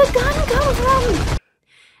 Where did the gun come from?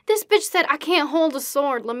 This bitch said, I can't hold a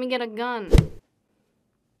sword. Let me get a gun.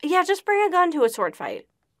 Yeah, just bring a gun to a sword fight.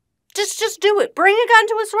 Just do it. Bring a gun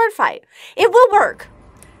to a sword fight. It will work.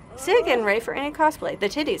 Sid getting ready for any cosplay. The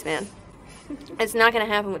titties, man. It's not going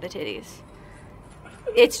to happen with the titties.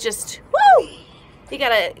 It's just, woo! You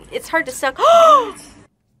gotta, it's hard to suck.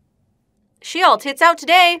 She all tits out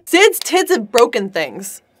today. Sid's tits have broken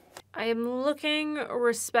things. I am looking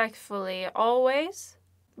respectfully, always.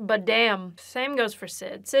 But damn, same goes for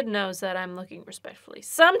Sid. Sid knows that I'm looking respectfully.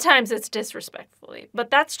 Sometimes it's disrespectfully, but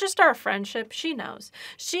that's just our friendship. She knows.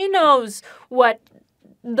 She knows what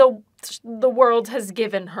the world has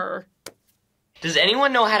given her. Does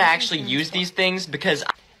anyone know how to actually use these things? Because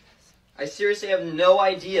I seriously have no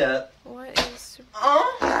idea. What is...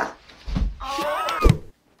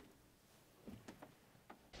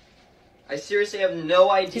 I seriously have no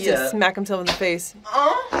idea. He just smack himself in the face.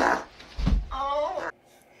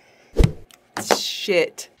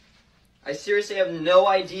 Shit. I seriously have no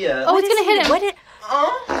idea. Oh, it's gonna hit him. What it?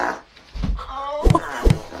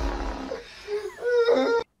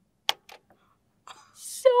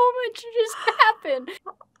 So much just happened.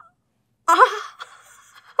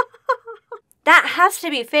 That has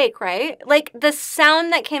to be fake, right? Like, the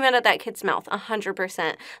sound that came out of that kid's mouth,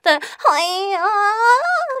 100%. The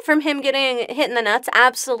from him getting hit in the nuts,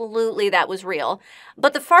 absolutely that was real.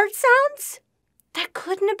 But the fart sounds, that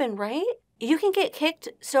couldn't have been right. You can get kicked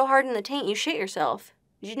so hard in the taint, you shit yourself.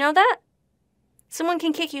 Did you know that? Someone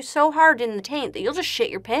can kick you so hard in the taint that you'll just shit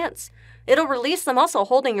your pants. It'll release the muscle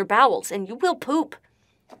holding your bowels, and you will poop.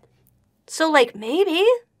 So, like, maybe.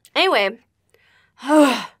 Anyway.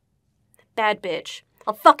 Bad bitch.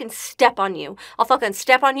 I'll fucking step on you. I'll fucking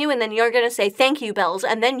step on you, and then you're gonna say thank you, Bells,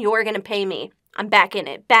 and then you're gonna pay me. I'm back in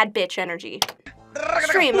it. Bad bitch energy.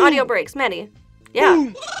 Stream, audio breaks, Maddie.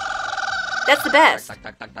 Yeah. That's the best.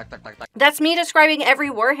 That's me describing every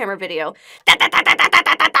Warhammer video.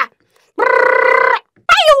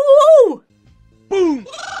 Boom!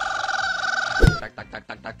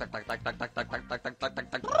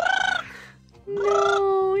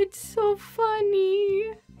 No, it's so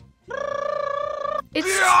funny. It's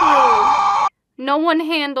true. No one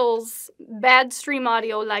handles bad stream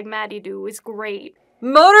audio like Maddie do. It's great.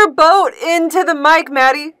 Motorboat into the mic,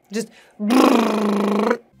 Maddie. Just.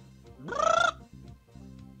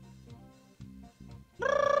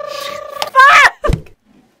 Fuck!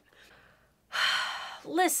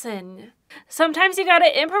 Listen, sometimes you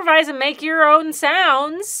gotta improvise and make your own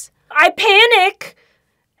sounds. I panic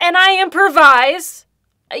and I improvise.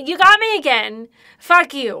 You got me again.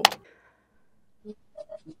 Fuck you.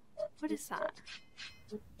 What is that?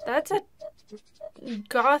 That's a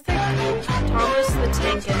Gothic Thomas the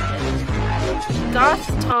Tank Engine.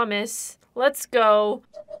 Goth Thomas, let's go.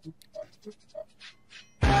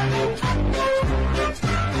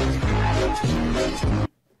 I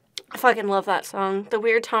fucking love that song. The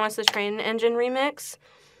Weird Thomas the Train Engine remix.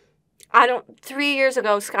 3 years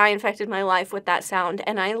ago, Sky infected my life with that sound,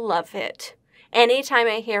 and I love it. Anytime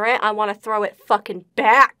I hear it, I want to throw it fucking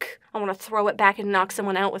back. I want to throw it back and knock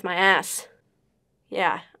someone out with my ass.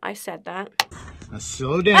 Yeah, I said that. Now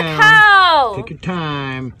slow down. Ow! Take your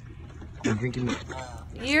time. I'm drinking milk.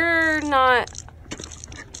 You're not...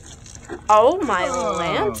 Oh, my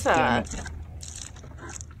damn Lanta. it.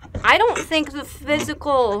 I don't think the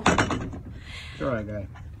physical... It's alright, guy.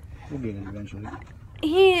 We'll get it eventually.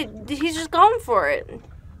 He's just going for it.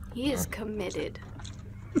 He is committed.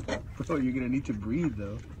 Bro, you're gonna need to breathe,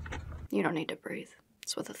 though. You don't need to breathe.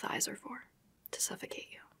 That's what the thighs are for. To suffocate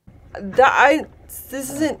you. This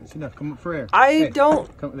isn't. It's enough. Come up for air. I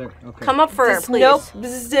don't. Come there. Okay. Come up for air, please. Nope.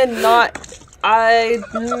 This is not.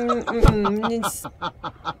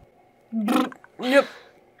 Nope.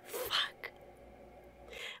 Fuck.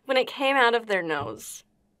 When it came out of their nose,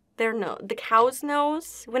 the cow's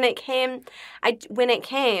nose. When it came.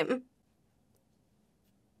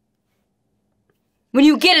 When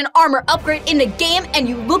you get an armor upgrade in the game and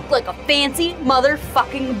you look like a fancy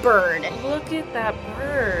motherfucking bird. Look at that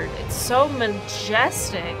bird. It's so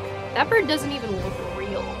majestic. That bird doesn't even look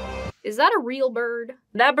real. Is that a real bird?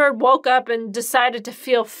 That bird woke up and decided to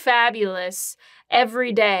feel fabulous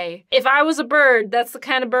every day. If I was a bird, that's the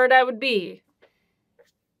kind of bird I would be.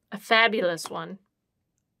 A fabulous one.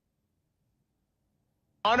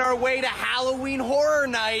 On our way to Halloween Horror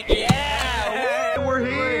Night. Yeah! We're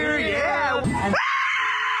here, yeah!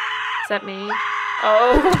 Is that me?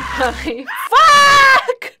 Oh my...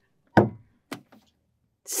 Fuck!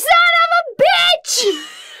 Son of a bitch!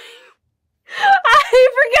 I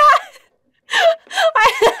forgot!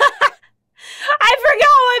 I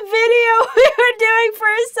forgot what video we were doing for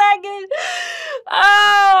a second.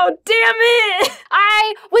 Oh, damn it!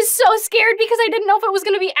 I was so scared because I didn't know if it was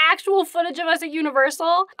going to be actual footage of us at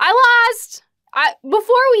Universal. I lost!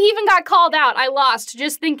 Before we even got called out, I lost,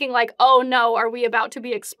 just thinking like, oh no, are we about to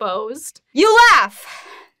be exposed? You laugh!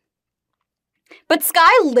 But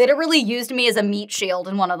Sky literally used me as a meat shield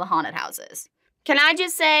in one of the haunted houses. Can I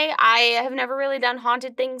just say, I have never really done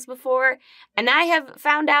haunted things before, and I have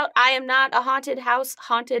found out I am not a haunted house,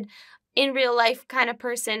 haunted in real life kind of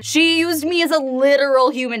person. She used me as a literal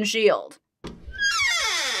human shield.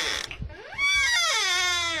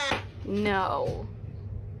 No.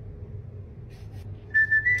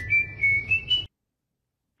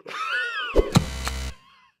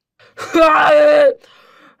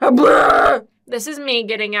 This is me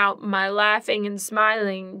getting out my laughing and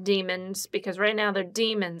smiling demons, because right now they're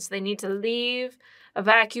demons. They need to leave,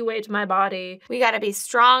 evacuate my body. We gotta be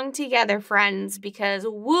strong together, friends, because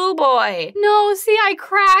woo boy. No, see, I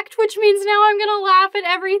cracked, which means now I'm gonna laugh at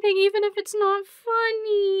everything, even if it's not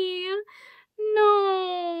funny. No.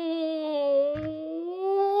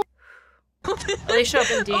 Alicia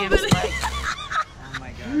opened DMs like, Oh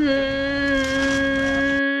my god.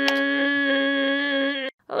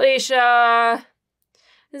 Alicia,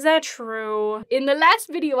 is that true? In the last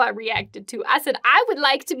video I reacted to, I said I would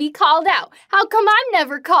like to be called out. How come I'm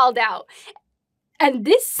never called out? And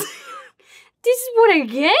this is what I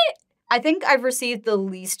get? I think I've received the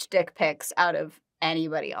least dick pics out of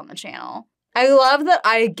anybody on the channel. I love that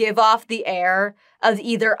I give off the air of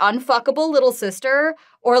either unfuckable little sister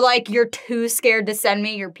or like you're too scared to send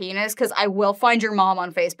me your penis because I will find your mom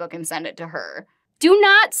on Facebook and send it to her. Do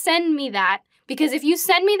not send me that, because if you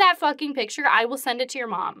send me that fucking picture, I will send it to your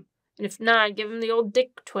mom. And if not, give him the old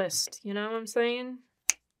dick twist. You know what I'm saying?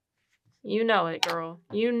 You know it, girl.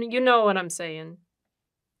 You know what I'm saying.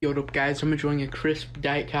 Yo, what up, guys? I'm enjoying a crisp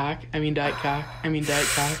Diet Cock. I mean Diet Cock. I mean Diet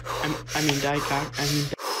Cock. I mean Diet Cock. I mean...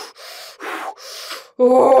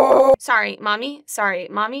 Sorry, mommy. Sorry,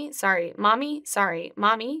 mommy. Sorry, mommy. Sorry,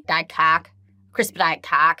 mommy. Diet Cock. Crisp Diet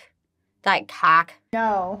Cock. Diet Cock.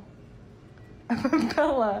 No.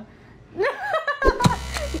 Bella. No.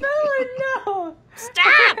 Bella, no.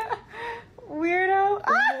 Stop! Weirdo.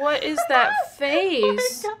 What is that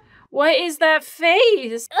face? What is that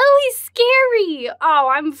face? Oh, he's scary. Oh,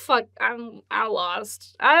 I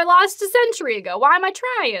lost. I lost a century ago. Why am I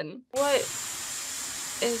trying? What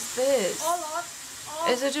is this?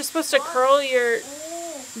 Is it just supposed to curl your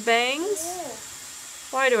bangs?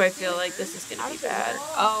 Why do I feel like this is gonna be bad?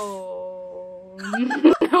 Oh.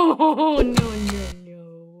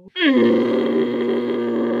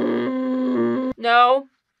 No.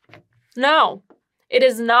 No. It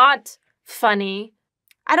is not funny.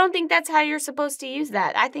 I don't think that's how you're supposed to use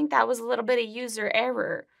that. I think that was a little bit of user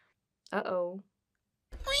error. Uh-oh.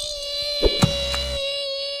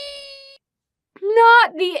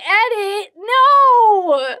 Not the edit!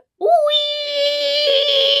 No! Whee!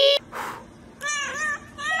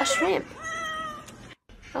 A shrimp.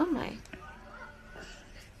 Oh my.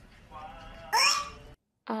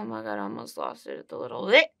 Oh my god, I almost lost it at the little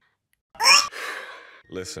bit.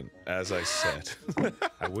 Listen, as I said,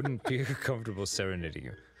 I wouldn't be comfortable serenading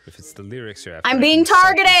you if it's the lyrics you're after. I'm being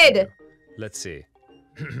targeted! Let's see.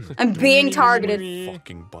 I'm being targeted.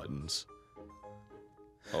 Fucking buttons.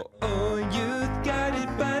 Oh, you got it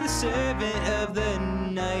by the servant of the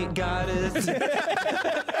night goddess.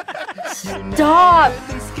 Stop!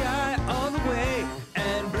 The sky all the way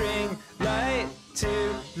and bring light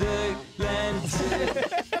to the land.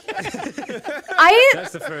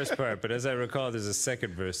 That's the first part, but as I recall, there's a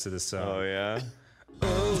second verse to the song. Oh, yeah?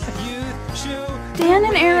 Dan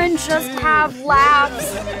and Aaron just have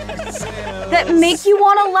laughs that make you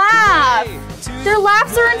want to laugh. Their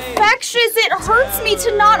laughs are infectious. It hurts me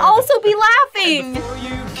to not also be laughing.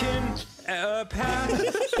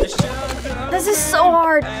 This is so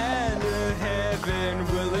hard.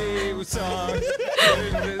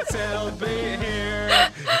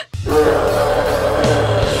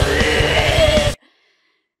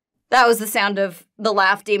 That was the sound of the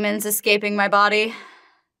laugh demons escaping my body.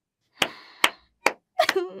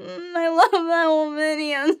 I love that whole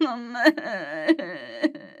video so much.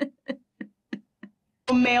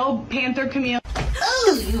 Male panther camille.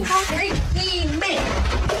 Oh, you freaky man!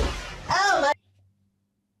 Oh my.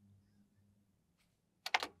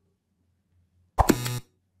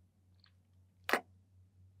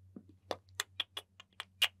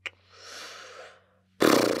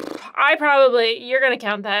 You're gonna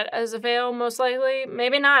count that as a fail, most likely.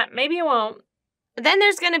 Maybe not. Maybe you won't. Then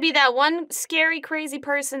there's gonna be that one scary, crazy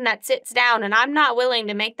person that sits down, and I'm not willing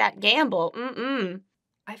to make that gamble.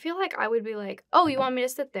 I feel like I would be like, oh, you want me to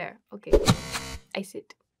sit there? Okay. I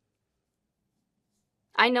sit.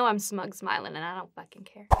 I know I'm smug smiling, and I don't fucking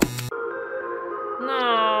care.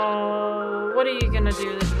 No. What are you gonna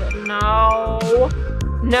do this with? No.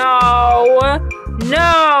 No.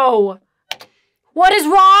 No. What is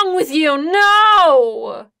wrong with you?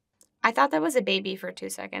 No! I thought that was a baby for 2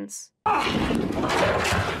 seconds. Parkour!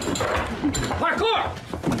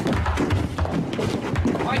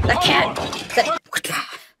 The cat!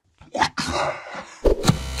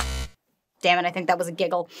 Damn it, I think that was a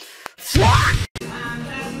giggle.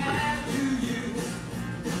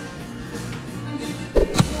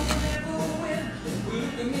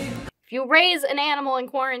 If you raise an animal in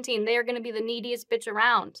quarantine, they are going to be the neediest bitch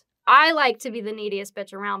around. I like to be the neediest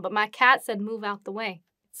bitch around, but my cat said move out the way.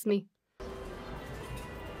 It's me.